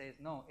study that says,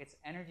 no, it's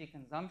energy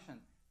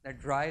consumption that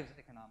drives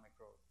economic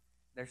growth.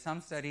 There are some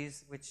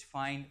studies which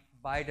find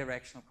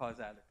bidirectional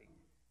causality.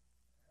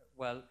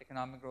 Well,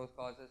 economic growth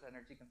causes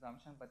energy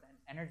consumption, but then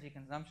energy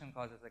consumption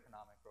causes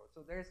economic growth.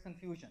 So there is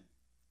confusion.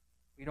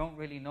 We don't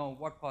really know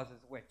what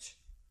causes which.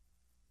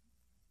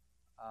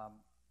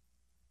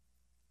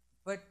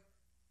 But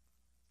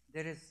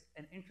there is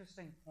an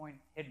interesting point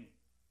hidden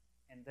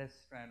in this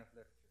strand of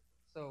literature.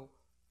 So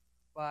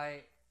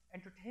by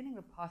entertaining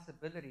the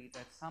possibility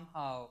that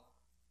somehow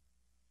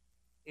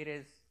it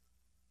is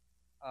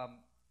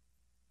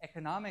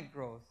economic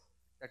growth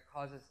that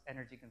causes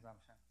energy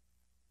consumption,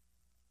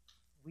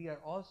 we are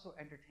also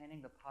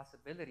entertaining the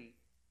possibility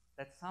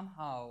that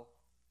somehow,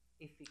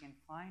 if we can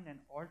find an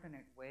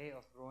alternate way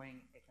of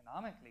growing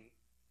economically,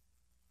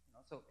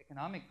 so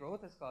economic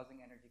growth is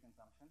causing energy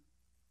consumption,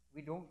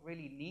 we don't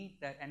really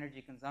need that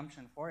energy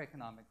consumption for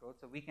economic growth,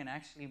 so we can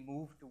actually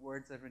move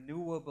towards a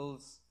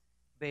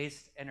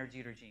renewables-based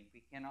energy regime.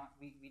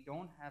 We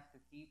don't have to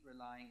keep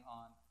relying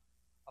on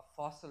a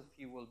fossil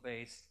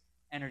fuel-based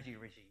energy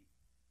regime.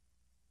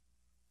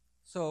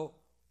 So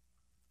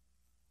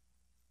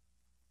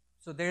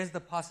there is the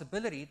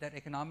possibility that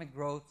economic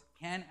growth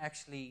can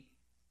actually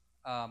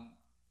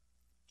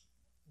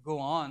go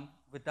on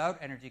without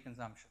energy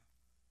consumption.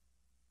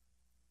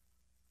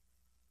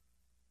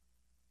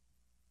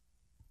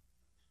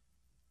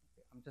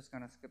 Okay, I'm just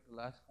going to skip the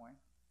last point.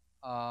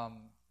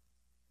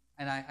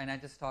 And I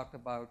just talked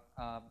about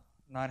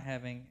not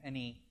having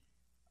any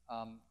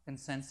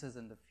consensus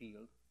in the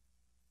field.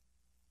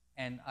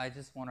 And I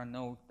just want to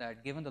note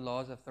that given the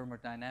laws of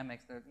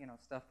thermodynamics, that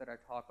stuff that I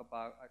talked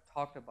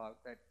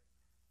about, that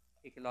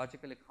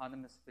ecological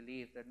economists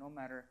believe that no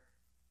matter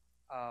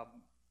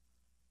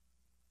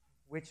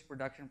which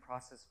production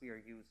process we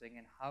are using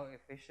and how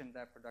efficient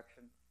that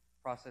production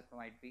process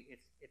might be,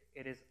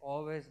 it is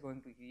always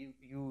going to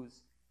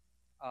use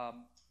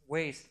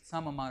waste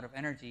some amount of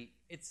energy.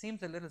 It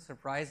seems a little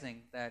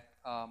surprising that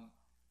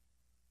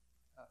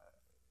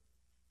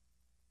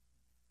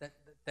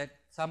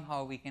that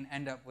somehow we can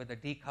end up with a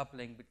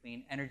decoupling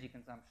between energy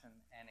consumption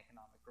and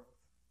economic growth.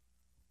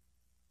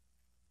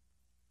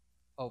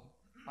 Oh,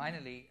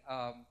 finally,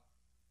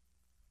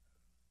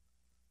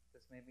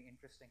 this may be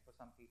interesting for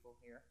some people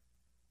here.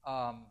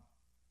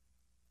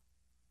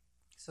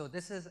 So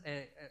this is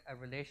a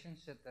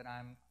relationship that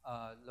I'm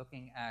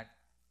looking at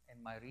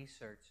in my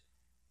research.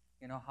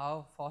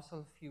 How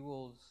fossil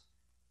fuels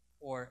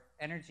or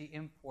energy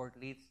import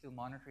leads to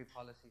monetary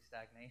policy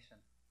stagnation.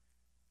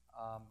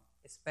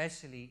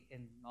 Especially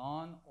in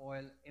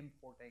non-oil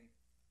importing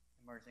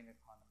emerging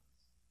economies.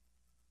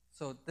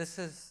 So this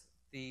is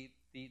the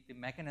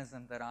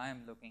mechanism that I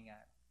am looking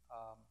at.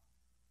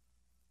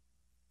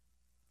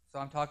 So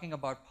I'm talking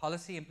about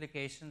policy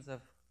implications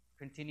of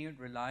continued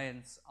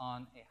reliance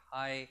on a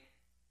high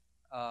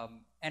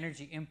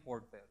energy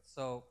import bill.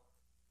 So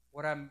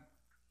what I'm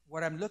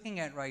looking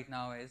at right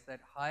now is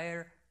that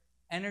higher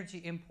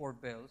energy import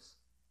bills,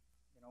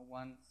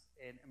 once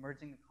an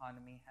emerging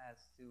economy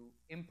has to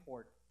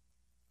import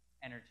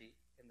energy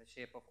in the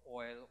shape of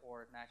oil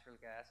or natural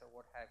gas or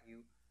what have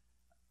you,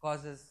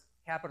 causes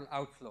capital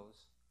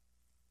outflows.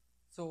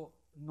 So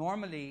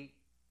normally,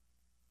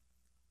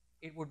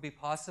 it would be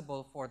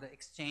possible for the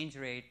exchange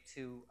rate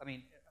to,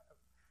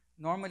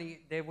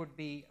 normally there would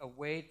be a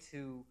way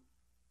to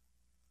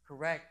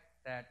correct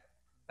that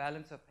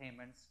balance of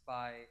payments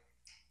by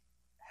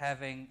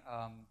having,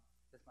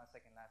 this is my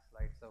second last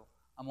slide, so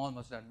I'm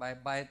almost done,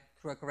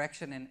 through a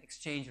correction in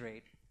exchange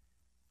rate.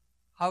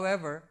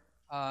 However,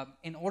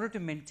 in order to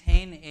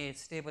maintain a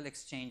stable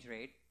exchange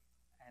rate,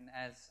 and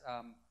as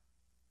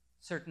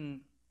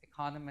certain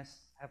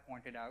economists have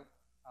pointed out,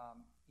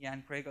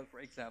 Jan Kregel,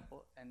 for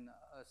example, and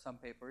some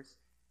papers,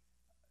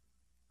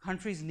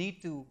 countries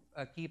need to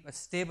keep a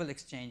stable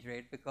exchange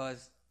rate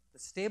because the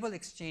stable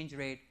exchange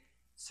rate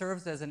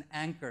serves as an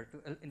anchor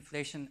to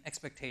inflation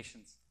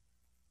expectations.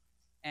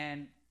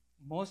 And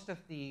most of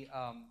the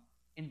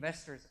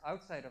investors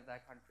outside of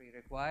that country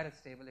require a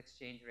stable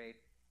exchange rate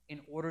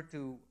in order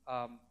to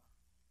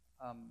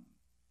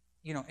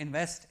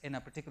invest in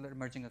a particular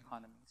emerging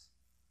economies.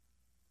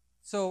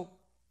 So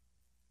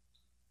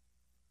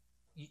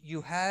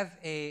you have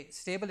a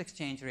stable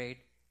exchange rate,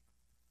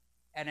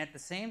 and at the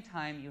same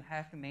time, you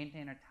have to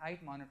maintain a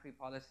tight monetary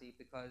policy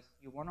because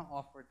you want to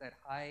offer that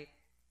high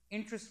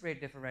interest rate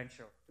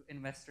differential to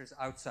investors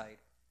outside.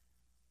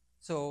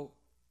 So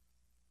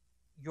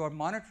your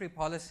monetary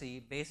policy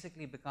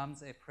basically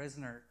becomes a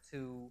prisoner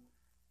to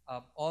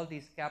all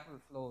these capital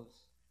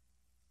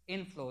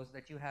inflows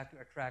that you have to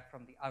attract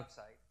from the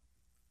outside.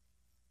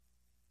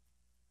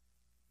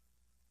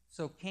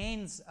 So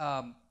Keynes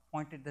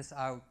pointed this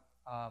out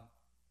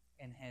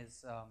in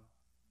his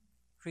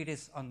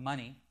treatise on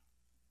money,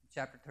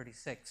 chapter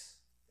 36,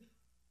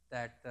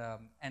 that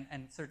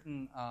and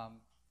certain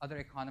other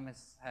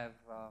economists have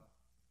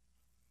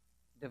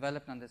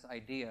developed on this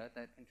idea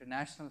that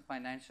international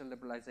financial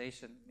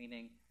liberalization,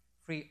 meaning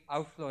free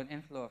outflow and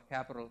inflow of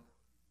capital,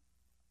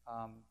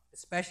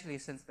 especially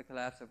since the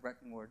collapse of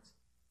Bretton Woods,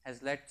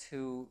 has led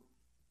to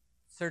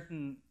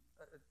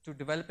to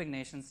developing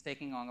nations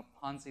taking on a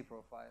Ponzi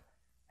profile.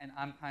 And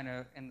I'm kind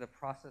of in the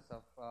process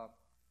of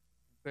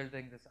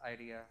building this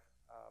idea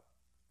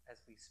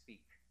as we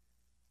speak.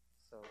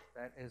 So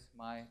that is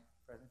my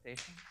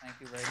presentation. Thank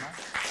you very much.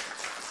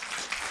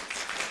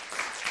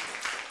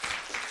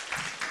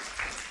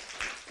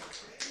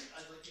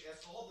 I'd like to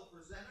ask all the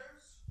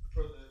presenters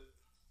for the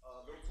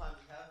little time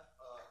we have.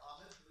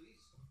 Ahmed,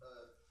 please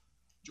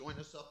join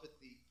us up at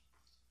the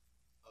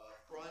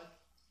front.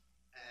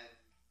 And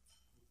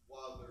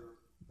while they're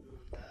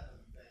doing that, let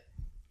me thank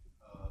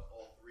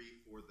all three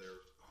for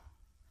their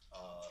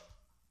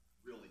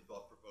really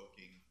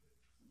thought-provoking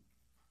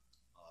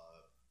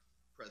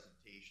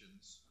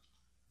presentations.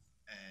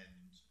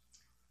 And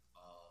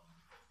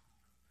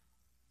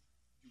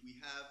do we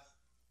have?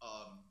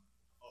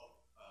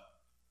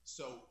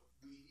 So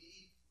we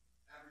need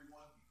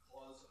everyone,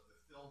 because of the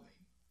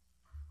filming,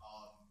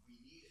 we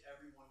need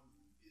everyone who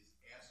is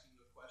asking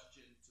a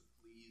question to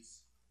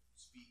please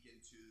speak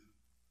into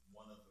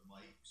one of the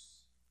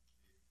mics.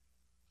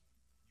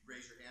 If you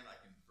raise your hand, I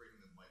can bring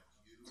the mic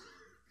to you. They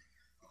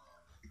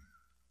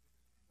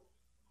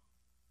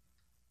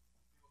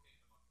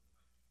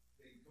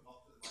can come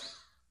up to the mic.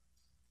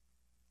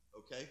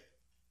 Okay.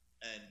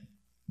 And,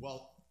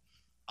 well,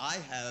 I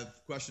have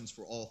questions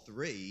for all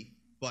three,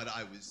 but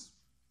I was,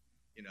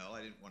 I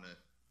didn't want to.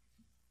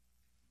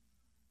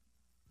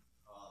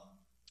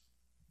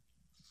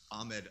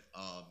 Ahmed,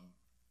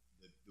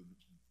 the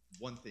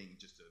one thing,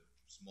 just a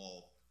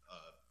small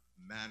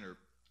manner,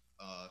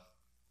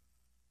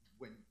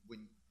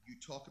 when you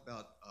talk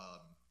about, I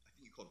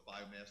think you call it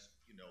biomass,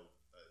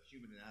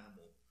 human and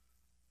animal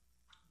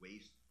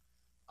waste,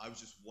 I was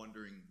just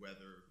wondering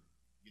whether,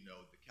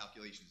 the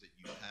calculations that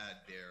you had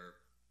there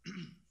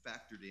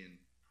factored in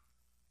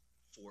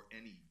for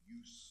any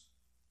use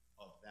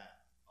of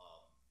that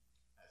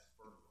as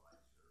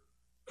fertilizer.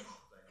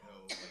 I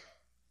know, like,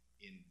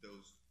 in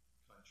those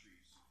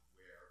countries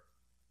where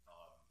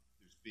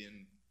there's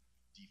been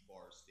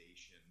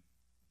deforestation,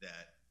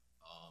 that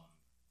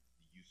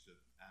the use of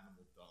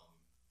animal dung,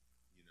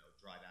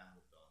 dried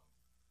animal dung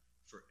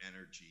for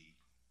energy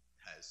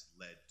has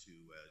led to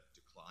a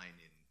decline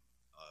in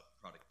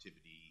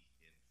productivity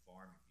in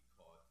farming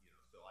because,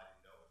 so I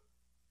didn't know if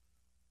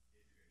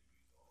you're going to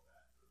use all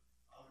that.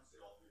 I'm going to say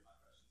all three of my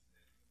questions and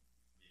then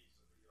maybe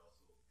somebody else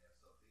will ask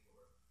something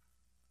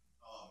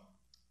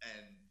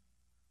and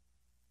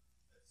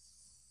let's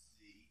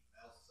see,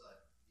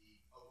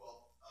 Elsadig. Oh,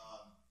 well,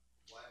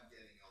 why I'm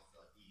getting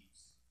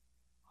Elsadig's,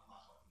 I'm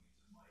not talking into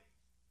the mic.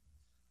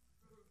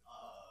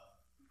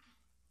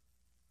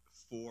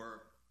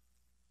 For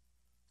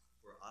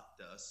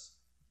Aqdas,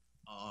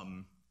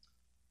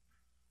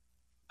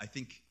 I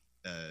think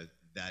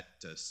that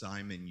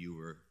Simon you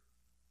were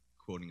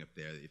quoting up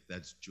there, if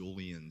that's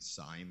Julian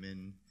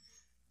Simon,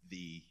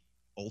 the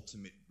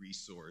ultimate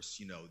resource,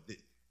 the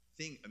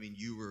thing,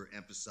 you were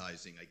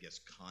emphasizing, I guess,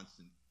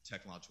 constant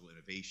technological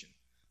innovation,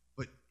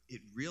 but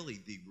it really,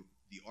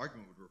 the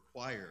argument would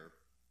require,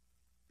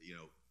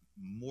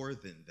 more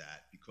than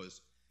that,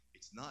 because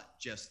it's not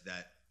just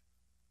that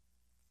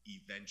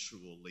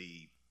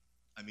eventually,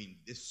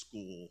 this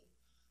school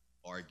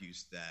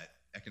argues that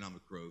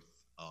economic growth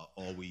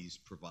always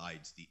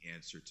provides the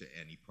answer to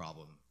any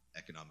problem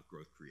economic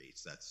growth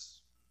creates.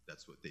 That's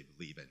what they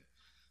believe in.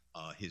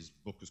 His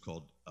book was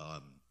called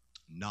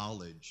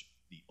Knowledge,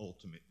 the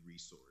Ultimate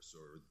Resource,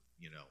 or,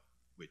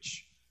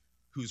 which,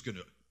 who's going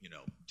to,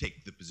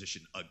 take the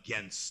position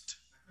against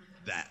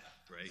that,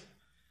 right?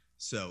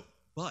 So,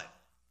 but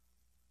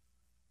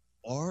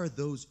are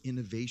those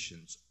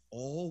innovations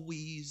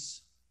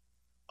always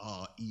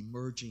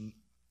emerging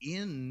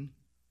in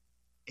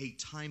a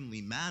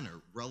timely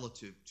manner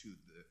relative to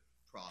the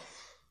problem?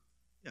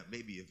 Yeah,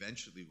 maybe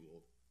eventually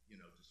we'll,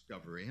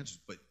 discover answers,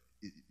 but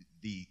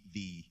the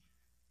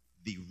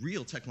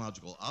real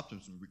technological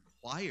optimism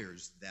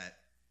requires that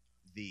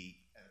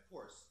and of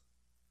course,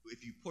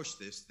 if you push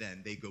this,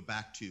 then they go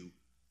back to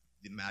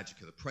the magic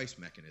of the price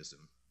mechanism.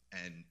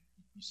 And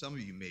some of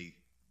you may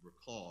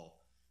recall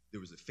there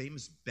was a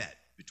famous bet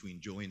between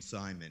Julian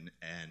Simon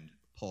and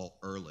Paul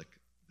Ehrlich,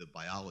 the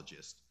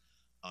biologist,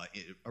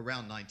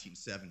 around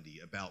 1970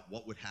 about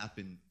what would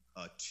happen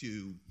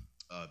to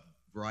a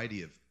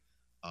variety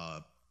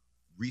of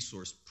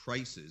resource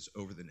prices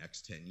over the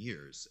next 10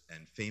 years.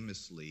 And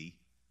famously,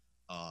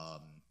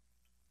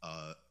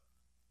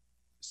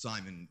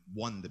 Simon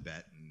won the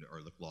bet and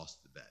Ehrlich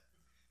lost the bet.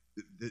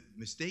 The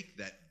mistake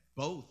that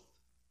both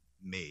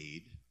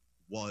made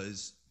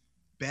was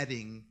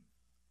betting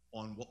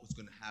on what was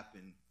going to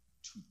happen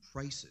to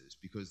prices,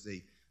 because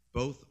they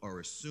both are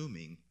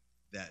assuming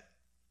that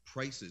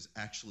prices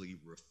actually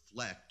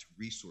reflect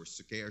resource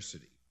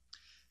scarcity.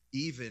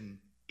 Even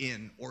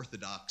in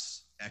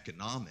orthodox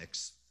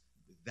economics,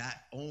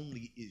 that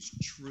only is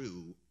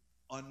true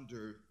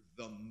under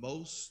the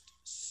most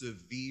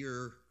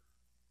severe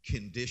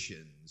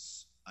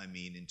conditions,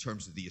 in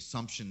terms of the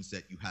assumptions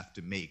that you have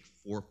to make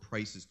for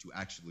prices to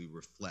actually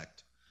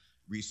reflect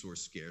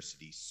resource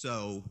scarcity.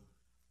 So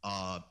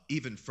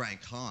even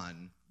Frank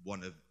Hahn,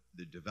 one of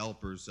the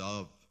developers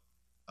of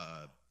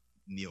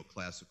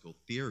neoclassical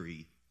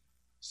theory,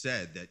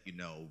 said that,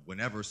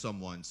 whenever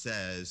someone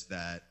says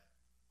that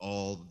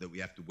all that we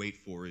have to wait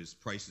for is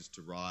prices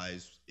to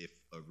rise if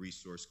a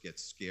resource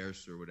gets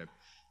scarce or whatever,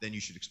 then you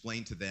should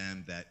explain to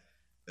them that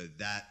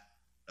that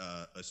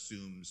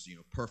assumes,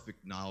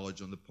 perfect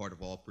knowledge on the part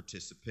of all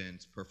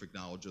participants, perfect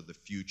knowledge of the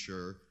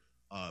future,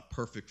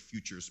 perfect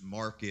futures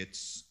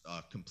markets,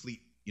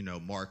 complete,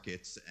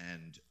 markets,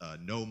 and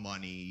no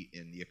money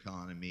in the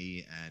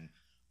economy, and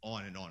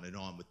on and on and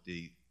on with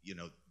the,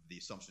 the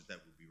assumptions that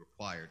would be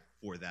required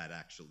for that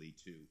actually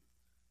to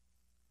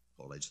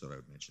hold. I just thought I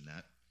would mention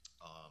that.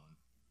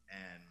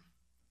 And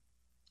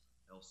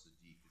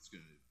Elsadig, it's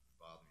going to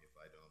bother me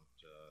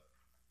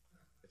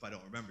if I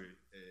don't remember it,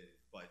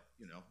 but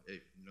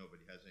if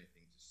nobody has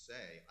anything to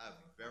say, I'd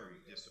be very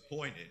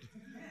disappointed.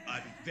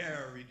 I'd be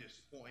very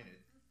disappointed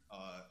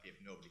if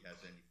nobody has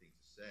anything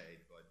to say.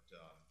 But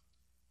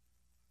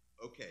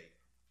okay.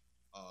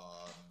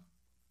 Oh,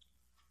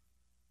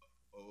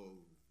 hold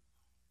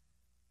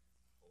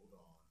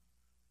on.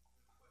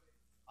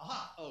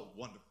 Aha! Oh,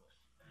 wonderful.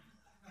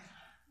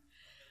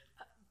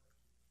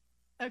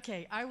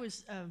 Okay, I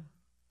was,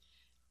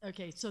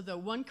 okay, so the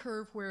one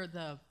curve where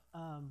the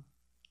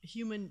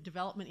Human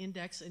Development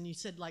Index, and you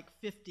said like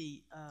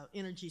 50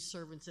 energy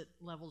servants it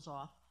levels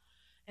off,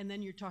 and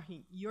then you're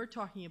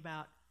talking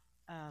about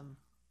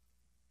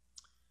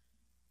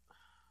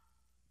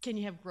can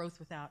you have growth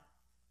without?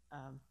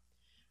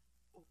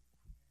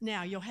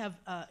 Now you'll have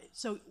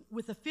so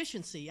with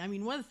efficiency. I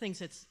mean, one of the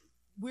things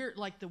we're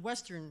like the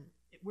Western.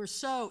 We're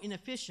so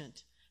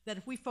inefficient that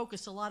if we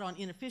focus a lot on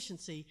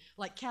inefficiency,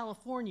 like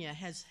California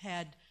has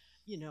had,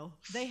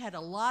 they had a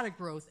lot of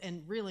growth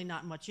and really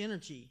not much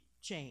energy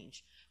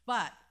change.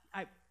 But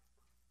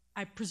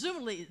I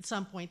presumably at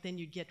some point then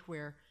you'd get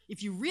where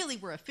if you really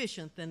were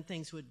efficient, then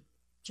things would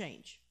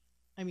change.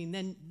 I mean,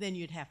 then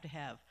you'd have to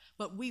have.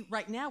 But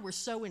right now we're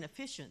so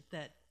inefficient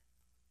that.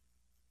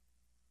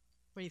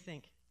 What do you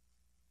think?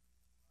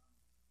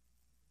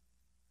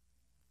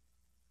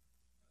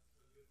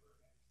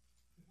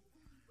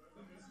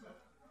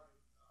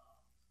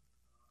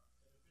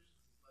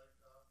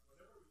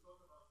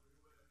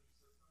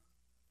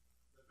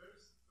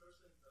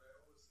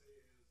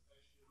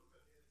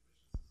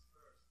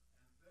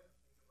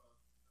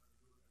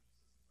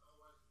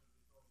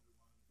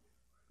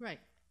 Right.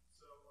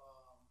 So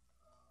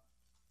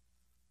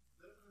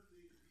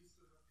definitely these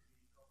two have to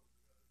be coupled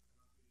together. You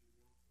cannot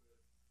really work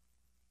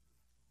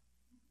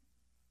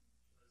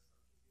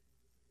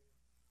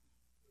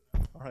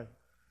with. All right.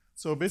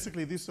 So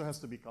basically, these two has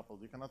to be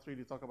coupled. You cannot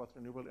really talk about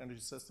renewable energy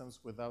systems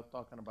without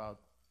talking about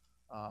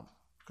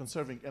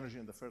conserving energy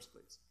in the first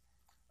place.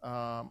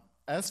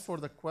 As for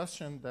the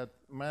question that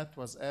Matt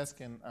was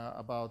asking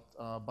about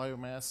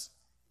biomass.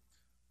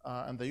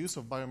 And the use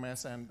of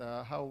biomass and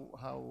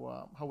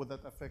how would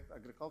that affect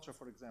agriculture,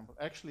 for example?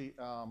 Actually,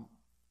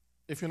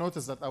 if you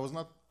notice that I was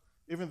not,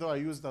 even though I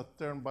used that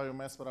term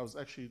biomass, but I was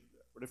actually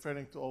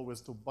referring to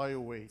always to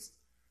bio-waste.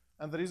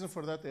 And the reason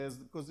for that is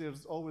because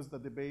there's always the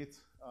debate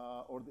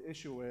or the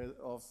issue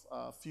of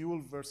fuel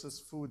versus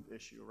food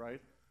issue,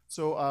 right?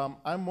 So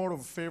I'm more in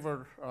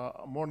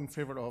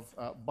favor of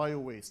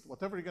bio-waste.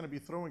 Whatever you're going to be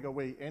throwing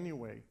away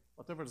anyway,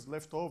 whatever is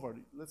left over,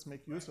 let's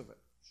make use of it,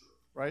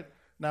 right?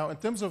 Now, in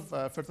terms of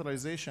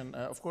fertilization,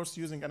 of course,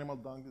 using animal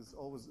dung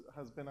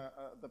has been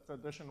the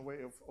traditional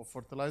way of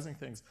fertilizing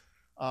things.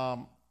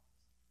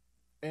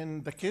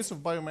 In the case of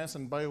biomass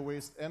and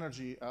bio-waste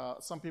energy,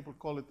 some people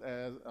call it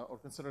as, or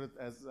consider it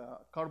as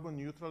carbon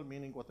neutral,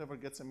 meaning whatever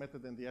gets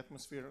emitted in the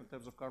atmosphere in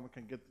terms of carbon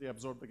can get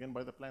reabsorbed again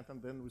by the plant,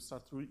 and then we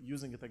start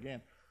using it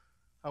again.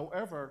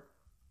 However,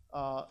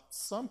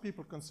 some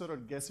people consider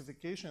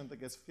gasification, the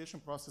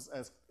gasification process,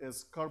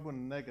 as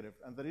carbon negative.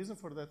 And the reason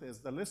for that is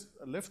the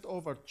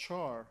leftover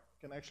char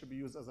can actually be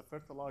used as a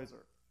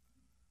fertilizer.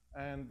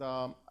 And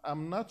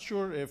I'm not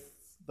sure if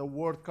the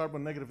word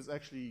carbon negative is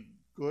actually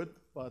good,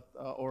 but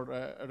or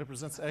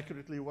represents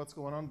accurately what's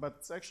going on, but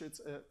it's actually,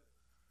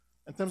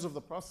 in terms of the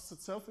process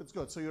itself, it's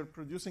good. So you're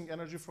producing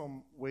energy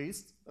from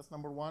waste, that's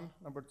number one.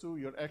 Number two,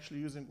 you're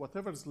actually using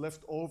whatever is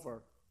left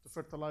over to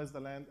fertilize the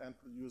land and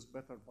produce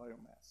better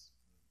biomass.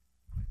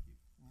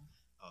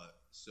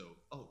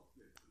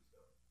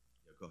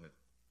 Go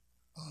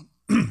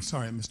ahead.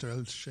 Sorry, Mr.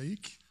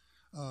 Elsheikh.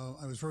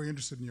 I was very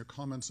interested in your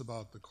comments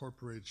about the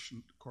corporate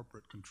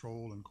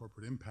control and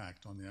corporate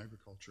impact on the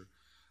agriculture.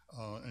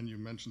 And you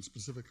mentioned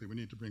specifically we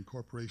need to bring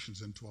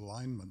corporations into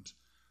alignment.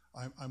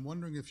 I'm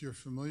wondering if you're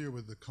familiar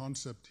with the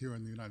concept here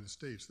in the United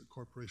States that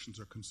corporations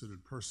are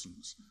considered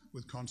persons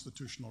with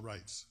constitutional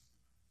rights.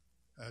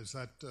 Is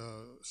that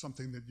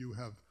something that you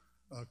have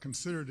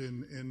considered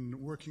in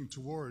working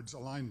towards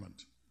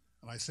alignment?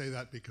 And I say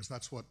that because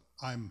that's what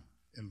I'm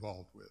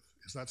involved with.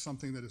 Is that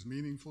something that is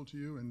meaningful to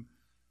you? And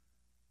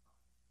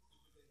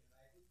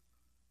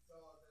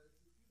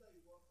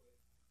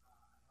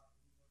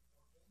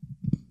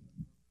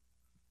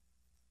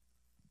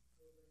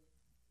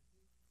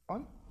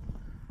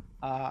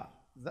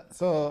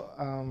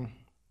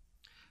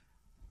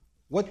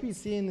what we've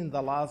seen in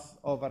the last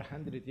over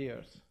 100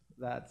 years,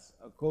 that's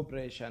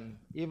cooperation.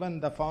 Even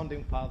the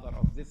founding father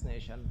of this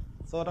nation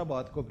thought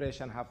about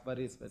cooperation have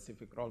very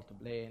specific role to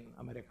play in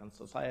American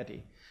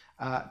society.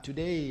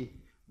 Today,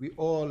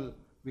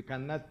 we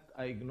cannot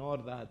ignore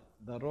that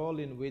the role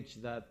in which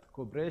that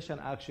cooperation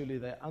actually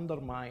they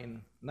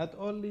undermine not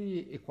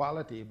only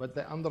equality, but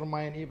they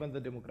undermine even the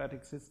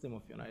democratic system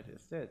of the United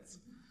States.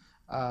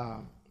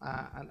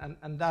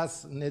 And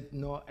that's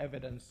no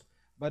evidence.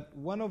 But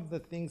one of the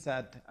things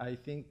that I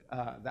think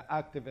the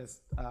activist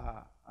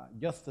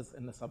justice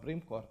in the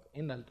Supreme Court,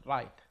 in the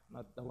right,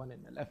 not the one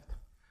in the left,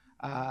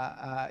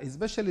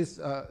 especially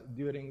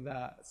during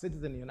the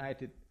Citizen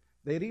United,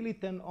 they really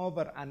turn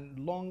over a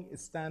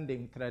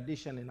long-standing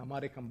tradition in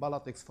American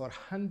politics for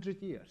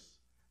 100 years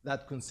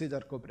that consider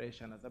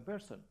cooperation as a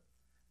person.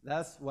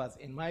 That was,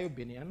 in my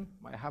opinion,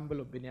 my humble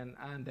opinion,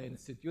 and the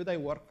institute I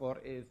work for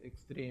is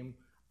extreme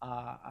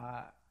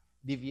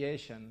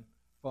deviation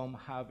from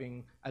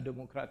having a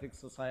democratic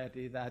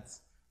society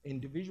that's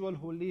individuals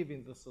who live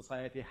in the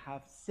society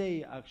have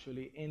say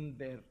actually in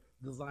their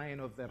design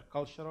of their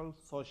cultural,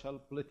 social,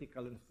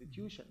 political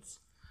institutions.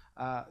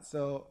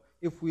 So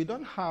if we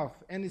don't have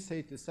any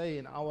say to say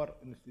in our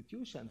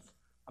institutions,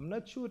 I'm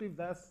not sure if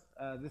that's,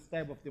 this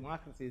type of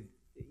democracy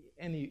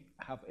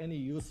have any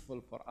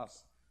useful for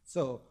us.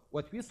 So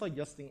what we're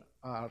suggesting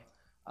are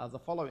the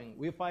following.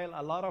 We file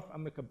a lot of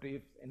amicus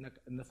briefs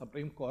in the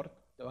Supreme Court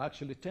to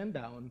actually turn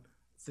down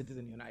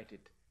Citizen United.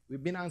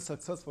 We've been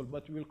unsuccessful,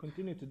 but we will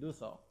continue to do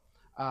so.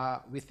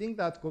 We think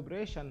that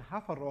corporations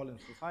have a role in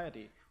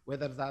society,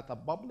 whether that's a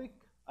public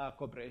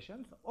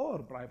corporations or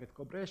private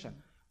corporation.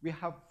 We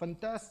have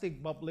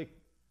fantastic public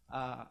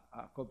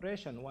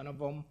corporation. One of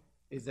them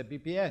is a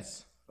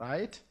BPS,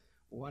 right?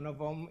 One of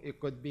them, it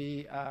could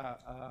be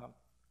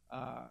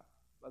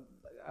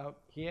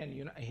here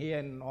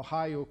in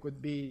Ohio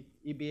could be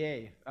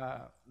EBA,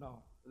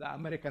 the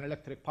American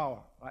Electric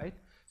Power, right?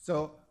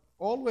 So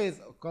always,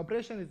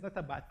 cooperation is not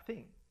a bad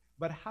thing,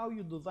 but how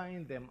you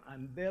design them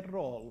and their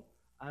role,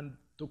 and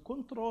to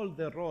control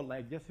their role,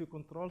 like just you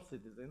control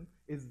citizen,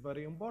 is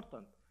very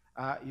important.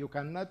 You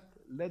cannot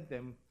let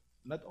them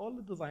not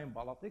only design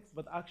politics,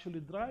 but actually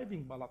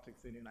driving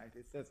politics in the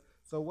United States.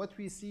 So what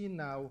we see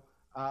now,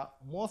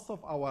 most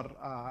of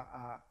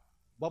our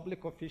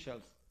public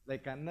officials, they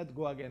cannot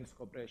go against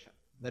cooperation.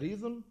 The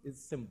reason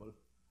is simple.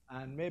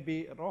 And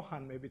maybe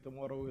Rohan, maybe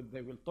tomorrow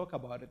they will talk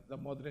about it, the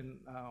modern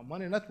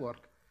money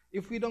network.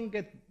 If we don't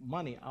get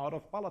money out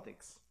of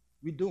politics,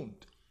 we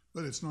don't.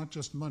 But it's not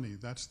just money.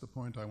 That's the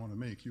point I want to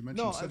make. You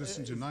mentioned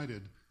Citizens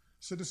United.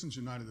 Citizens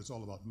United is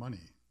all about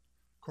money.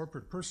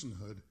 Corporate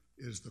personhood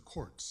is the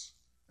courts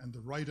and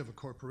the right of a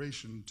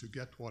corporation to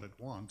get what it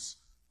wants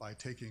by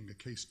taking a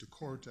case to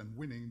court and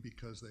winning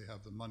because they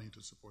have the money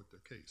to support their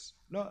case.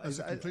 No, that's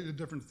a completely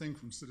different thing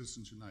from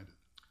Citizens United.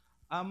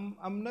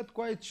 I'm not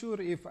quite sure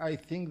if I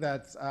think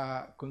that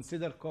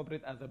consider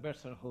corporate as a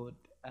personhood,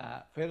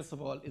 first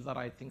of all, is the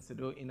right thing to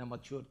do in a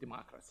mature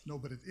democracy. No,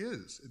 but it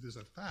is. It is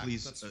a fact.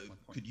 Please,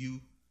 could you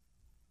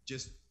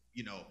just,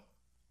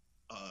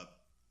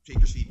 take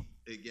your seat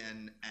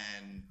again,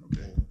 and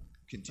we'll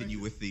continue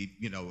with the,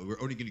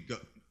 we're only going to go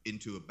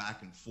into a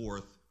back and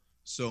forth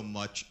so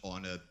much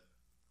on a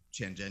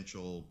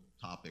tangential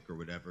topic or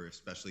whatever,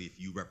 especially if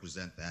you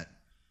represent that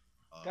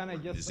Can I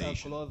just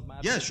close,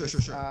 Matt? Yeah, sure.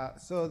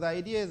 So the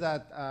idea is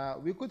that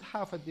we could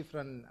have a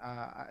different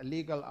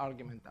legal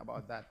argument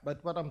about that.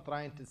 But what I'm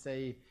trying to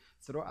say,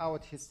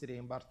 throughout history,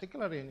 in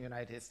particular in the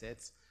United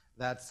States,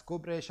 that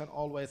corporation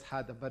always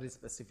had a very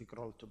specific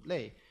role to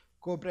play.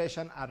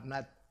 Corporation are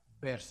not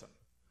person.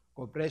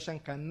 Corporation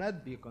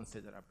cannot be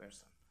considered a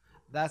person.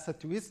 That's a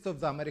twist of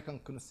the American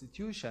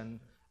Constitution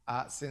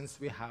since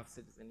we have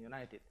Citizens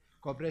United.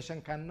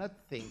 Corporation cannot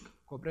think.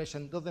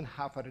 Corporation doesn't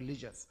have a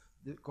religious.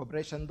 The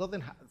corporation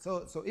doesn't have,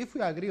 so if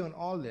we agree on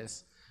all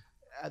this,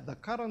 the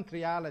current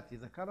reality,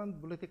 the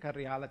current political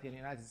reality in the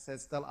United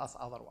States tell us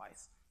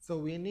otherwise. So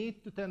we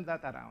need to turn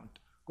that around.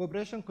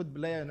 Corporation could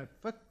play an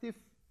effective,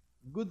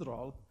 good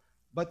role,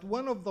 but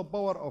one of the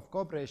power of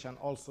corporation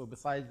also,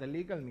 besides the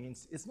legal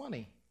means, is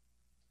money.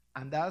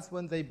 And that's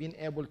when they've been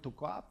able to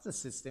co-opt the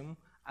system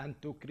and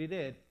to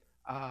create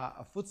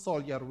a foot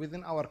soldier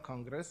within our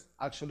Congress,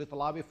 actually to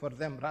lobby for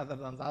them rather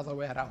than the other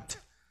way around.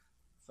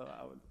 So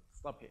I will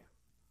stop here.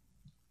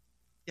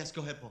 Yes,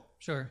 go ahead, Paul.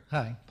 Sure.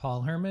 Hi,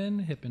 Paul Herman,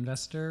 HIP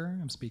investor.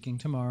 I'm speaking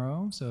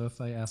tomorrow, so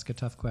if I ask a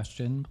tough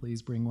question,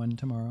 please bring one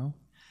tomorrow.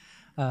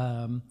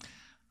 My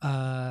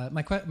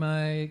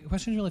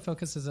question really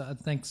focuses on,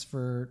 thanks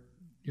for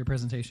your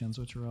presentations,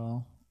 which were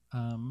all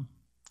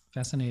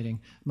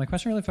fascinating. My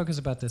question really focuses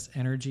about this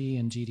energy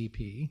and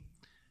GDP.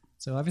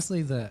 So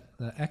obviously the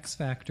X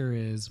factor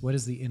is, what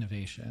is the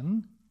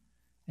innovation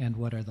and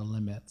what are the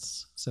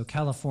limits? So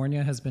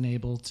California has been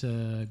able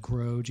to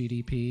grow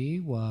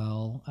GDP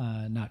while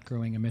not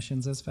growing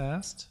emissions as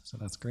fast, so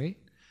that's great.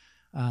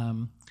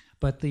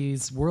 But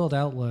these world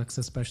outlooks,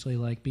 especially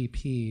like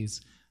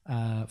BP's,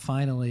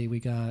 finally we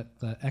got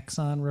the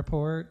Exxon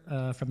report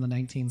from the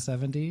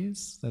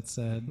 1970s that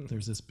said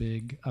there's this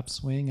big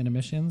upswing in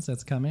emissions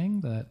that's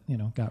coming that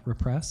got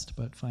repressed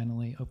but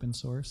finally open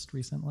sourced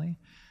recently.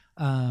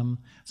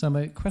 So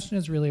my question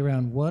is really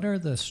around, what are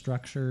the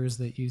structures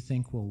that you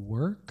think will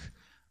work?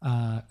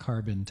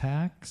 Carbon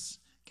tax,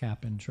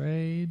 cap and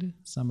trade,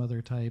 some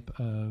other type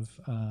of,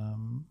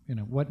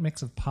 what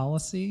mix of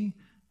policy,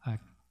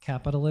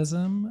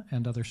 capitalism,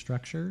 and other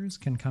structures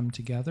can come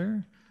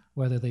together,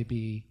 whether they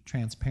be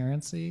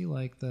transparency,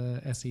 like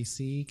the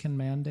SEC can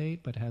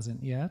mandate but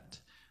hasn't yet,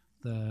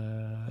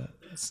 the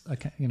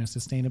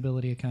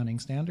Sustainability Accounting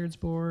Standards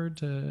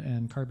Board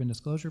and Carbon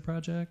Disclosure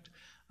Project,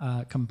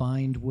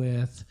 combined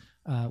with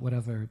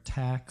whatever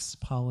tax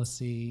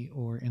policy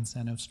or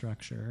incentive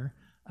structure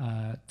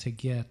to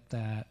get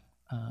that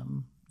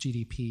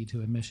GDP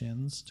to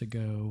emissions to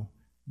go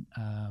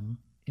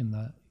in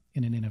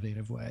an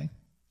innovative way.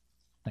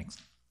 Thanks.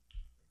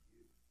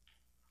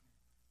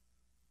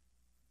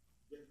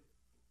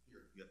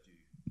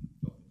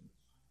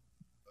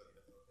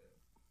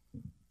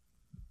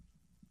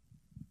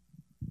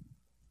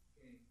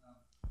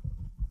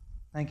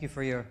 Thank you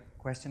for your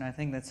question. I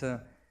think that's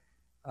a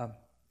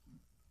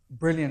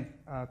brilliant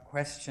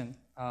question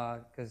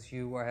because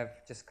you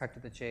have just cut to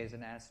the chase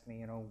and asked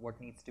me, what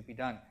needs to be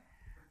done.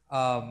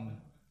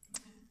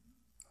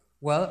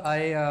 Well,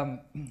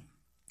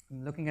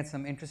 looking at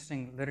some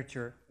interesting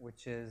literature,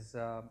 which is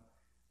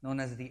known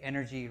as the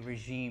energy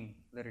regime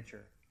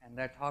literature. And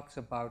that talks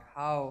about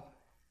how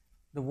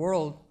the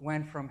world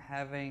went from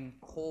having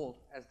coal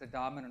as the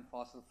dominant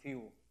fossil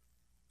fuel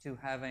to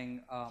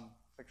having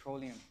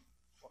petroleum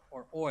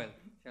or oil,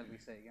 shall we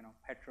say,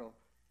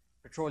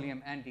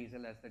 petroleum and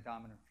diesel as the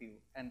dominant fuel.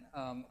 And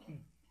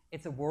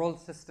it's a world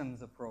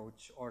systems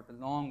approach, or the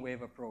long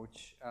wave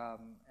approach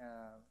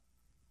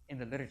in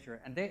the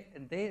literature. And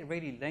they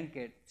really link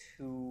it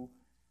to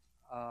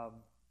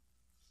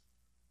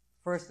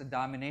first the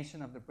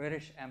domination of the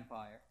British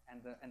Empire,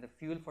 and the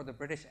fuel for the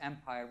British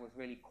Empire was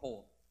really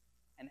coal.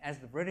 And as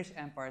the British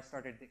Empire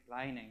started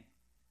declining,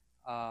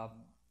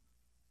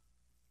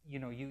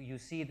 you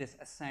see this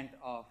ascent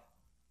of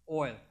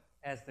oil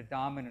as the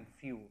dominant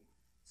fuel.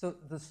 So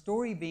the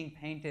story being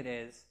painted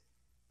is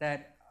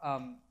that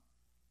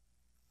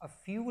a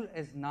fuel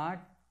is not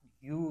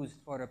used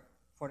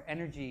for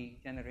energy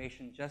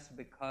generation just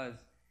because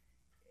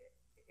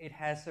it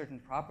has certain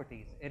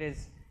properties. It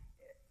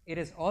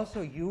is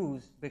also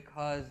used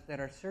because there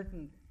are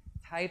certain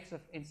types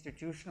of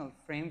institutional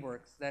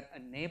frameworks that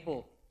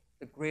enable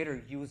the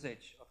greater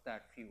usage of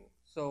that fuel.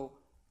 So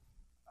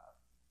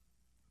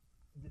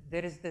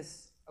there is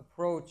this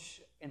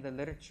approach in the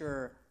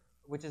literature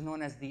which is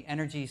known as the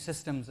energy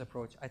systems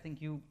approach. I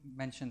think you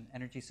mentioned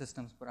energy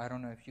systems, but I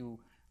don't know if you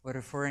were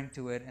referring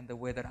to it in the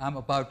way that I'm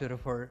about to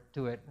refer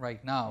to it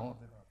right now.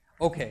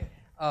 Okay,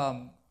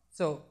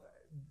 so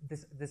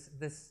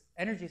this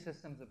energy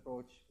systems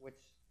approach, which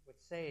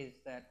says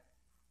that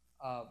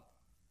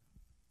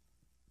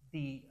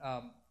the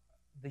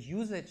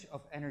usage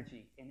of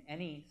energy in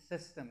any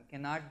system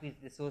cannot be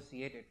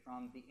dissociated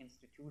from the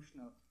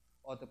institutional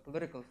or the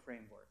political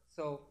framework.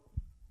 So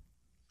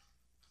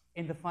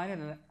in the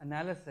final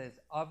analysis,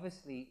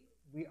 obviously,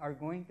 we are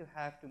going to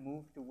have to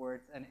move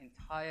towards an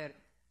entire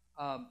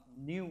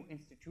new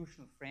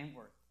institutional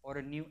framework, or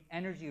a new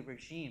energy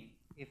regime,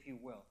 if you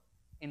will,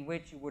 in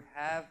which you would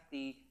have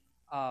the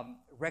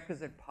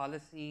requisite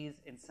policies,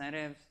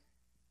 incentives,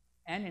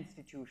 and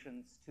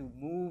institutions to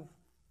move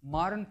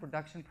modern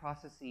production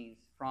processes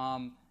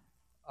from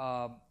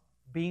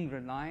being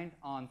reliant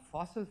on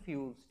fossil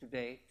fuels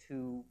today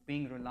to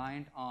being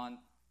reliant on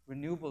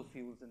renewable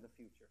fuels in the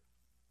future.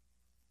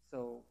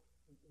 So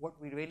what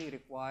we really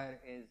require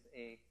is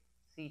a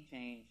sea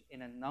change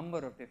in a number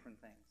of different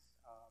things,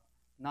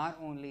 not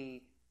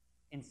only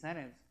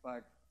incentives,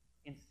 but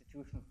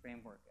institutional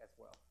framework as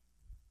well.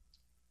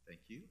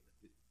 Thank you.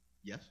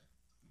 Yes?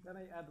 Can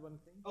I add one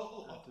thing?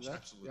 Oh, to that?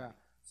 absolutely. Yeah.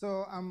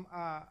 So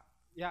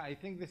I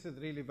think this is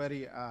really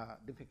very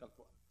difficult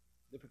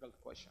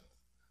question.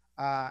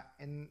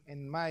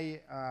 In my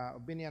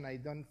opinion, I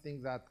don't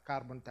think that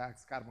carbon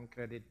tax, carbon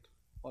credit,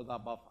 all the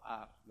above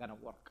are gonna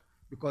work,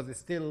 because it's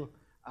still,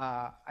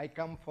 I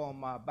come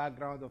from a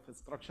background of a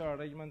structural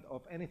arrangement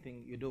of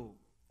anything you do,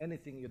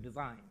 anything you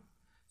design.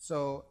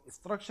 So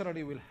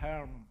structurally will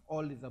harm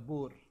only the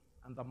poor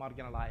and the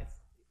marginalized,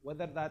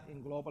 whether that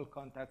in global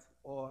context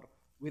or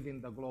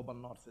within the global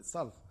north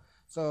itself.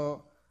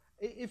 So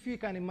if you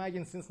can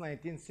imagine, since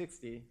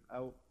 1960,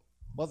 I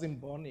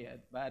wasn't born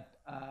yet, but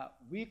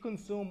we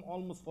consume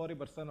almost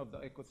 40% of the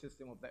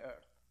ecosystem of the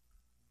earth.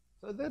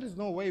 So there is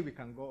no way we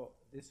can go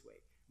this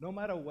way, no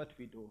matter what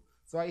we do.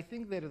 So I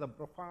think there is a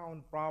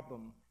profound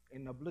problem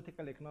in the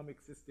political economic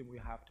system we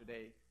have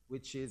today,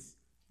 which is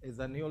a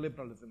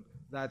neoliberalism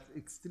that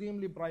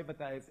extremely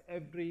privatizes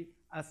every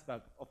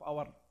aspect of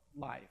our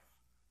life.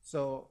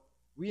 So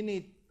we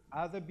need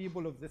other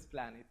people of this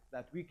planet,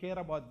 that we care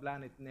about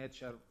planet,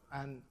 nature,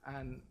 and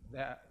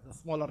the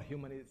smaller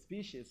human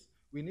species.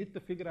 We need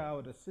to figure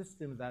out a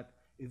system that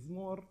is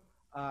more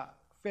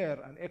fair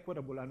and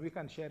equitable, and we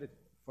can share it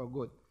for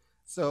good.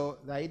 So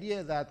the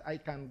idea that I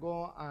can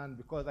go and,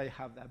 because I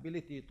have the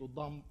ability to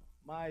dump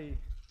my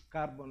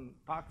carbon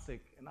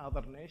toxic in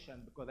other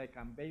nations because I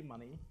can pay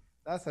money,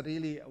 that's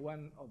really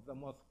one of the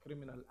most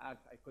criminal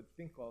acts I could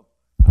think of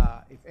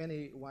if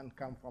anyone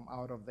come from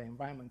out of the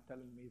environment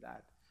telling me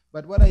that.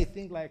 But what I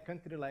think, like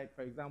country like,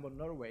 for example,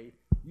 Norway,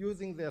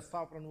 using their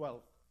sovereign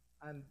wealth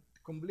and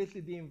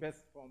completely de-invest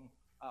from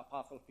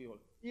fossil fuel,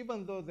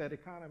 even though their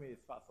economy is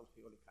fossil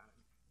fuel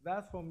economy.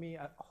 That's for me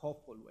a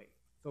hopeful way.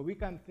 So we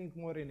can think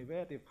more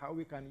innovative, how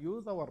we can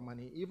use our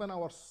money, even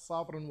our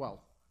sovereign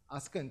wealth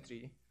as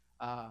country.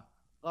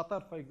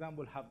 Qatar, for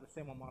example, have the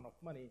same amount of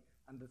money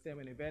and the same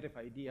innovative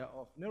idea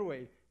of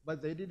Norway,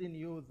 but they didn't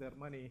use their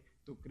money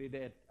to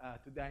create,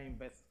 to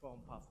de-invest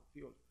from fossil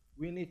fuel.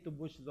 We need to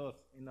push those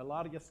in a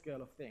larger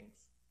scale of things,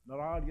 in a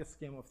larger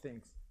scheme of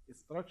things, a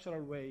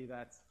structural way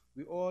that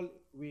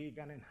we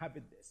can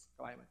inhabit this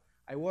climate.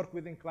 I work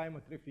within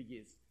climate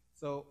refugees.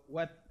 So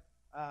what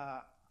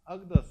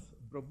Aqdas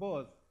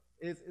proposed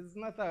is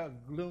not a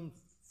gloom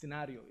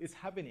scenario. It's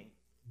happening,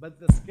 but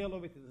the scale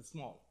of it is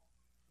small.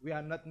 We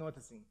are not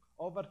noticing.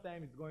 Over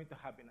time, it's going to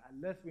happen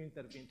unless we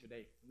intervene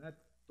today, not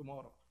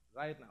tomorrow,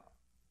 right now.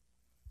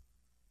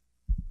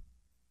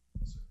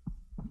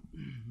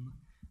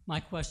 My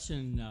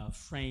question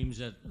frames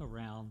it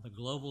around the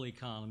global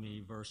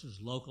economy versus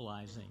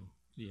localizing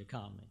the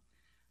economy.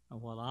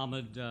 what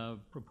Ahmed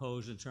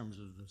proposed in terms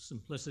of the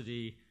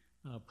simplicity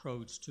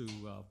approach to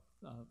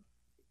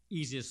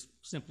easiest,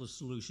 simplest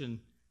solution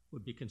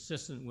would be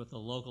consistent with a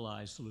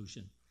localized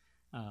solution.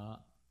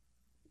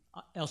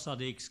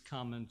 Elsadig's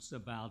comments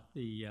about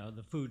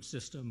the food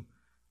system,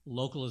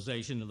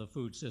 localization of the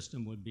food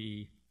system would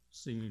be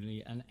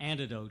seemingly an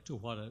antidote to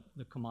what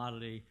the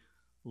commodity,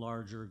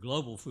 larger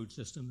global food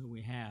system that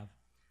we have.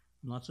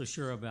 I'm not so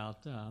sure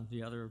about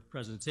the other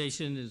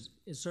presentation.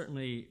 It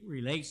certainly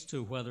relates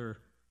to whether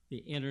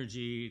the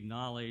energy,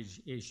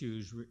 knowledge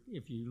issues,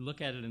 if you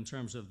look at it in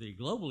terms of the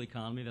global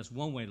economy, that's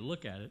one way to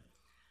look at it.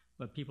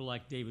 But people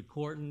like David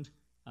Korten,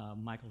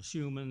 Michael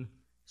Schumann,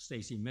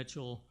 Stacy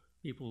Mitchell,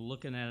 people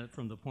looking at it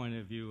from the point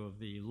of view of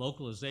the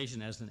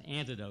localization as an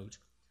antidote.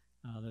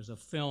 There's a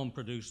film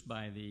produced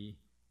by the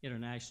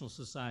International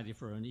Society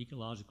for an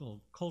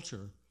Ecological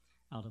Culture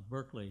out of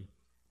Berkeley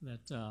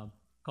that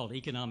called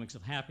Economics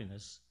of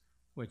Happiness,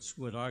 which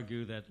would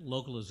argue that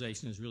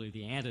localization is really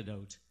the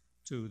antidote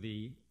to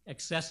the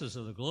excesses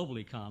of the global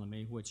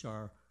economy, which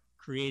are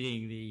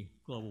creating the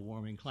global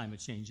warming, climate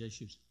change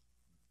issues.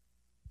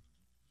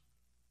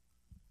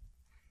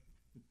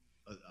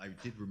 I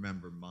did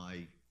remember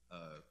my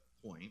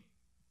point,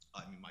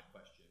 my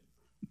question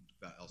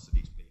about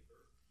Elsadig's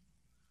paper,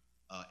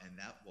 and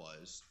that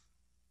was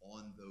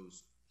on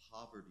those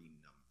poverty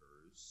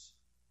numbers,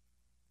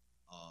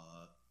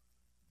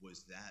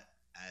 was that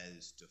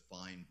as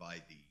defined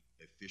by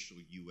the official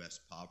U.S.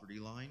 poverty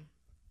line?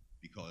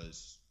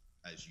 Because,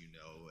 as you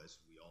know, as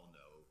we all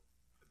know,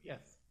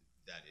 Yes.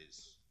 that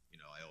is,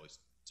 I always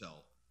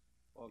tell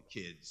the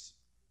kids,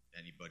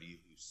 anybody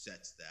who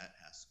sets that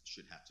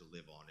should have to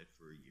live on it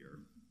for a year,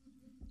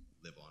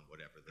 live on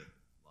whatever the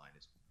line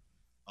is.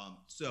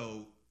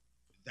 So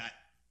that,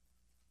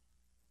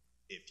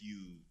 if you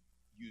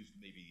used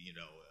maybe,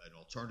 an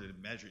alternative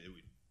measure,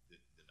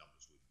 the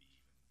numbers would be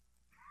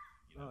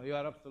even, No, you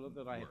are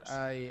absolutely right.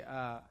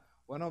 worse.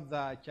 One of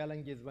the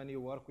challenges when you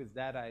work with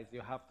data is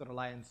you have to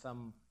rely on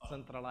some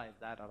centralized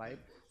data, right?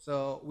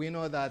 So we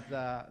know that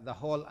the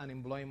whole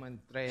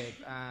unemployment rate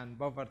and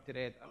poverty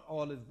rate are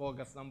all is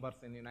bogus numbers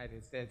in the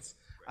United States,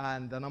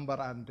 and the number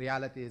in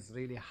reality is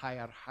really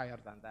higher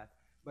than that.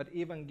 But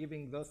even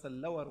giving those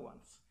lower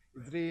ones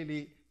is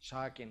really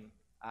shocking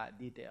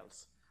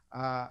details.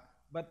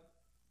 But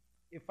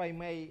if I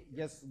may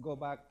just go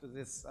back to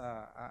this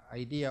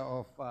idea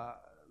of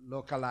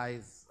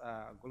localize,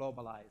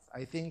 globalize.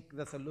 I think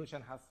the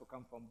solution has to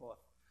come from both.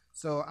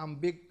 So I'm a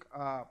big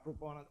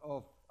proponent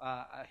of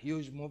a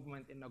huge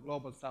movement in the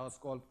global south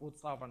called food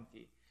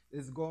sovereignty.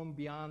 It's going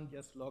beyond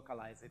just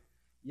localize it.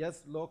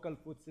 Yes, local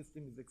food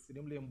system is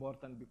extremely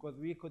important because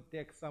we could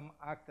take some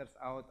actors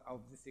out of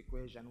this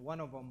equation.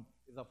 One of them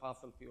is the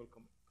fossil fuel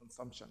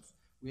consumptions.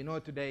 We know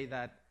today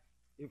that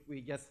if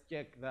we just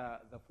check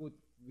the food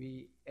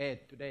we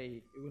ate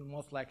today, it will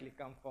most likely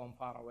come from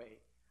far away.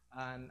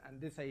 And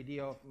this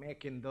idea of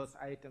making those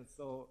items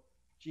so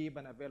cheap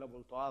and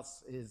available to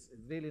us is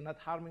really not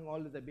harming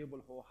only the people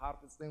who are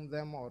harvesting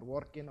them or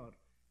working or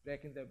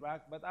breaking their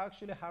back, but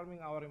actually harming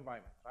our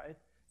environment, right?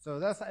 So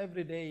that's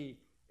everyday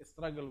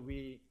struggle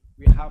we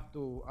have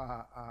to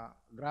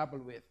grapple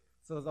with.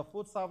 So the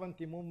food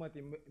sovereignty movement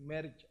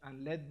emerged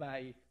and led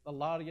by the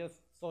largest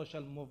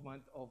social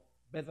movement of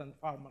peasant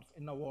farmers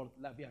in the world,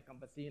 La Via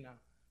Campesina,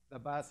 the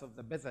Bath of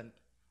the Peasant.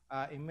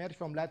 Emerged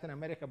from Latin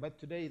America, but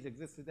today it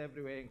existed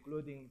everywhere,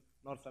 including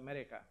North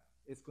America.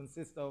 It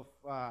consists of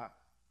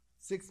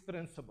 6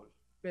 principles,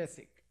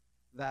 basic,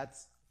 that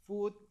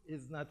food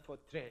is not for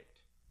trade,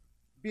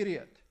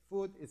 period.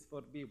 Food is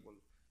for people.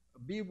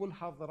 People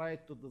have the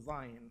right to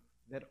design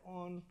their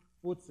own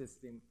food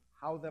system,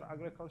 how their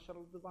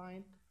agricultural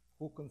design,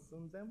 who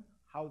consume them,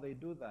 how they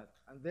do that,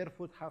 and their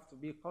food has to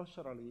be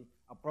culturally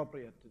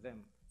appropriate to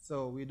them.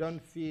 So we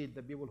don't feed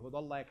the people who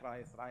don't like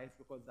rice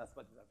because that's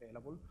what is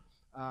available.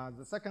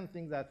 The second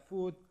thing that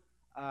food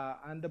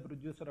and the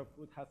producer of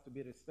food has to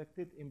be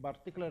respected, in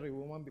particular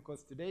women,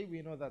 because today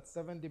we know that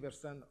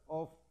 70%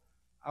 of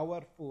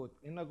our food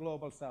in the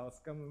global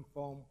south coming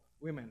from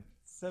women,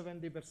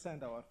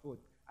 70% of our food,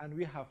 and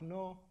we have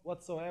no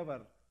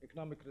whatsoever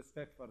economic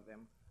respect for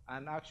them,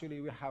 and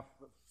actually we have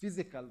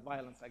physical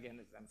violence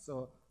against them.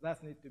 So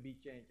that needs to be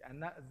changed,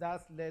 and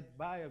that's led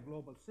by a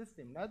global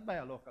system, not by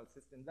a local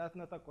system. That's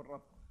not a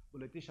corrupt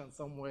politician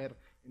somewhere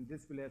in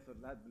this place or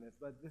that place,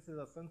 but this is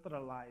a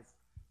centralized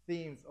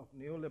themes of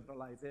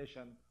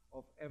neoliberalization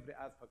of every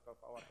aspect of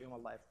our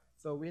human life.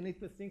 So we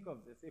need to think of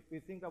this. If we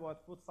think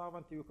about food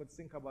sovereignty, we could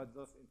think about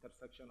those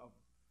intersection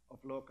of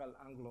local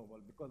and global,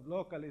 because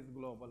local is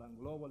global and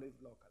global is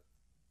local.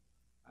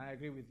 I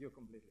agree with you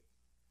completely.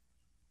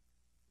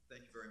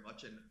 Thank you very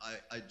much. And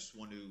I just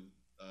want to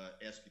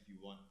ask if you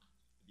want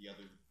the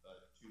other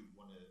two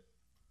want a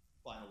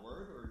final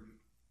word, or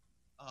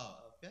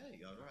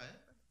okay, all right.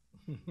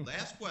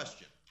 Last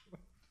question.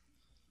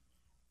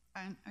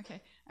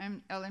 Okay,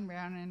 I'm Ellen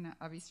Brown, and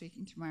I'll be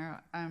speaking tomorrow.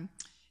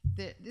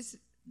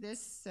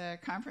 This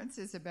conference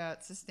is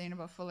about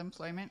sustainable full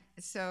employment.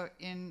 So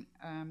in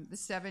the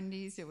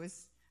 70s,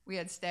 we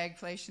had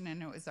stagflation,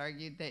 and it was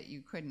argued that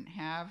you couldn't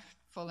have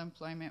full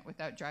employment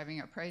without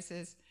driving up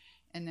prices.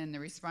 And then the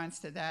response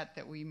to that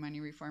we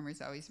money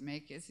reformers always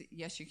make is,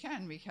 yes, you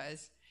can,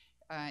 because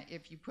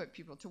if you put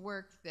people to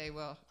work, they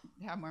will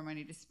have more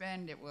money to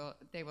spend.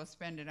 They will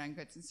spend it on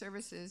goods and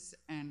services,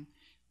 and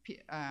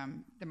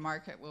the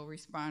market will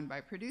respond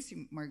by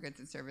producing more goods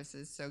and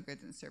services, so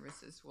goods and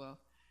services will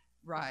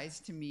rise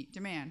to meet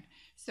demand.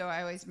 So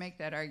I always make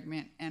that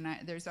argument, and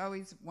there's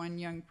always one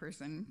young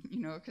person,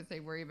 because they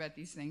worry about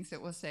these things, that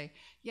will say,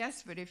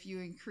 yes, but if you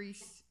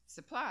increase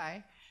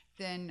supply,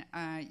 then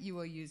you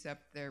will use up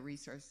the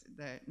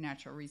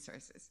natural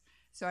resources.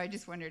 So I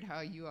just wondered how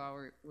you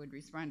all would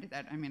respond to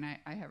that. I mean,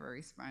 I have a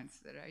response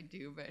that I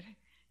do, but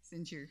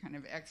since you're kind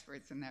of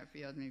experts in that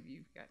field, maybe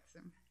you've got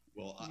some.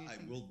 Well, I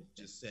will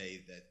just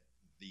say that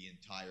the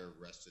entire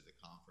rest of the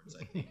conference,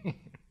 I think,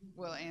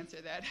 will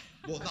answer that.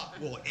 will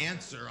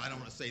answer. I don't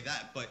want to say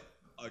that, but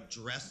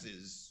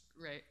addresses.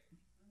 Right.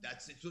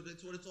 That's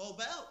what it's all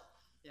about.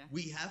 Yeah.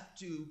 We have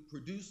to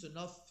produce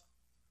enough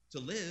to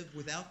live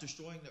without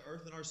destroying the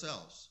earth and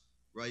ourselves,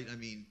 right? I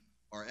mean,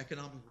 our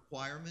economic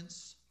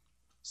requirements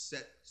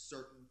set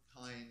certain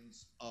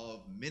kinds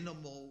of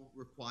minimal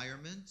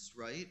requirements,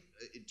 right?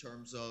 In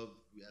terms of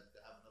we have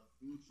to have enough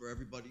food for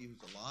everybody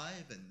who's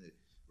alive,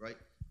 right?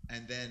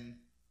 And then,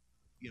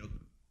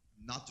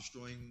 not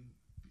destroying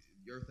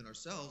the earth and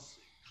ourselves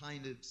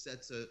kind of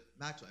sets a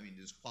maximum. I mean,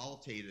 there's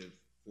qualitative,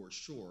 for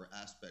sure,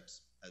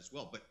 aspects as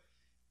well, but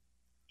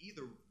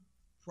either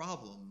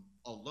problem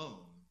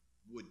alone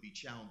would be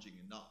challenging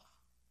enough.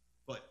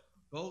 But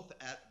both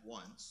at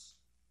once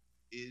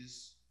I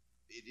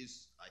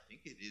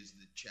think it is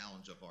the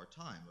challenge of our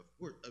time. Of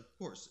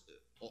course,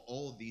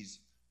 all of these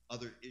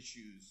other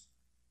issues,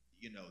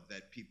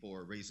 that people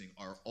are raising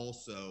are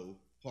also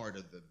part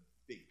of the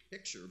big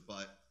picture.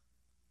 But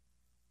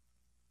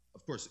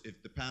of course,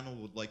 if the panel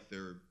would like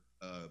their,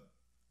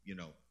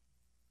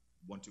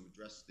 want to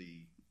answer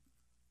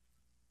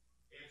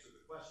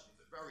the question,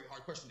 it's a very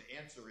hard question to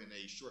answer in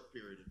a short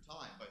period of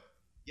time. But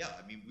yeah,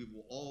 I mean, we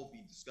will all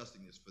be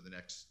discussing this for the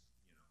next,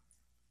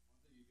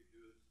 One thing you could do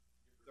is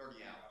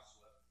 30 hours.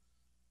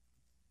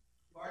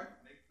 Pardon?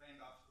 Make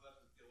planned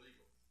obsolescence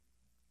illegal.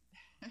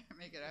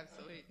 Make it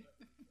obsolete.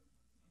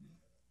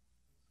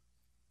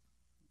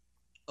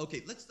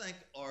 Okay, let's thank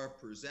our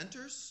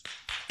presenters.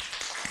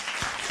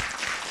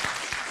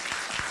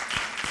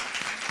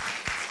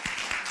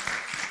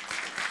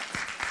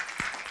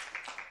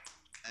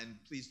 And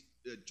please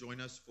join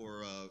us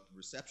for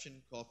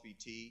reception, coffee,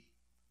 tea.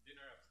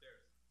 Dinner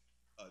upstairs.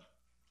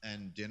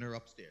 And dinner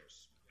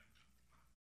upstairs.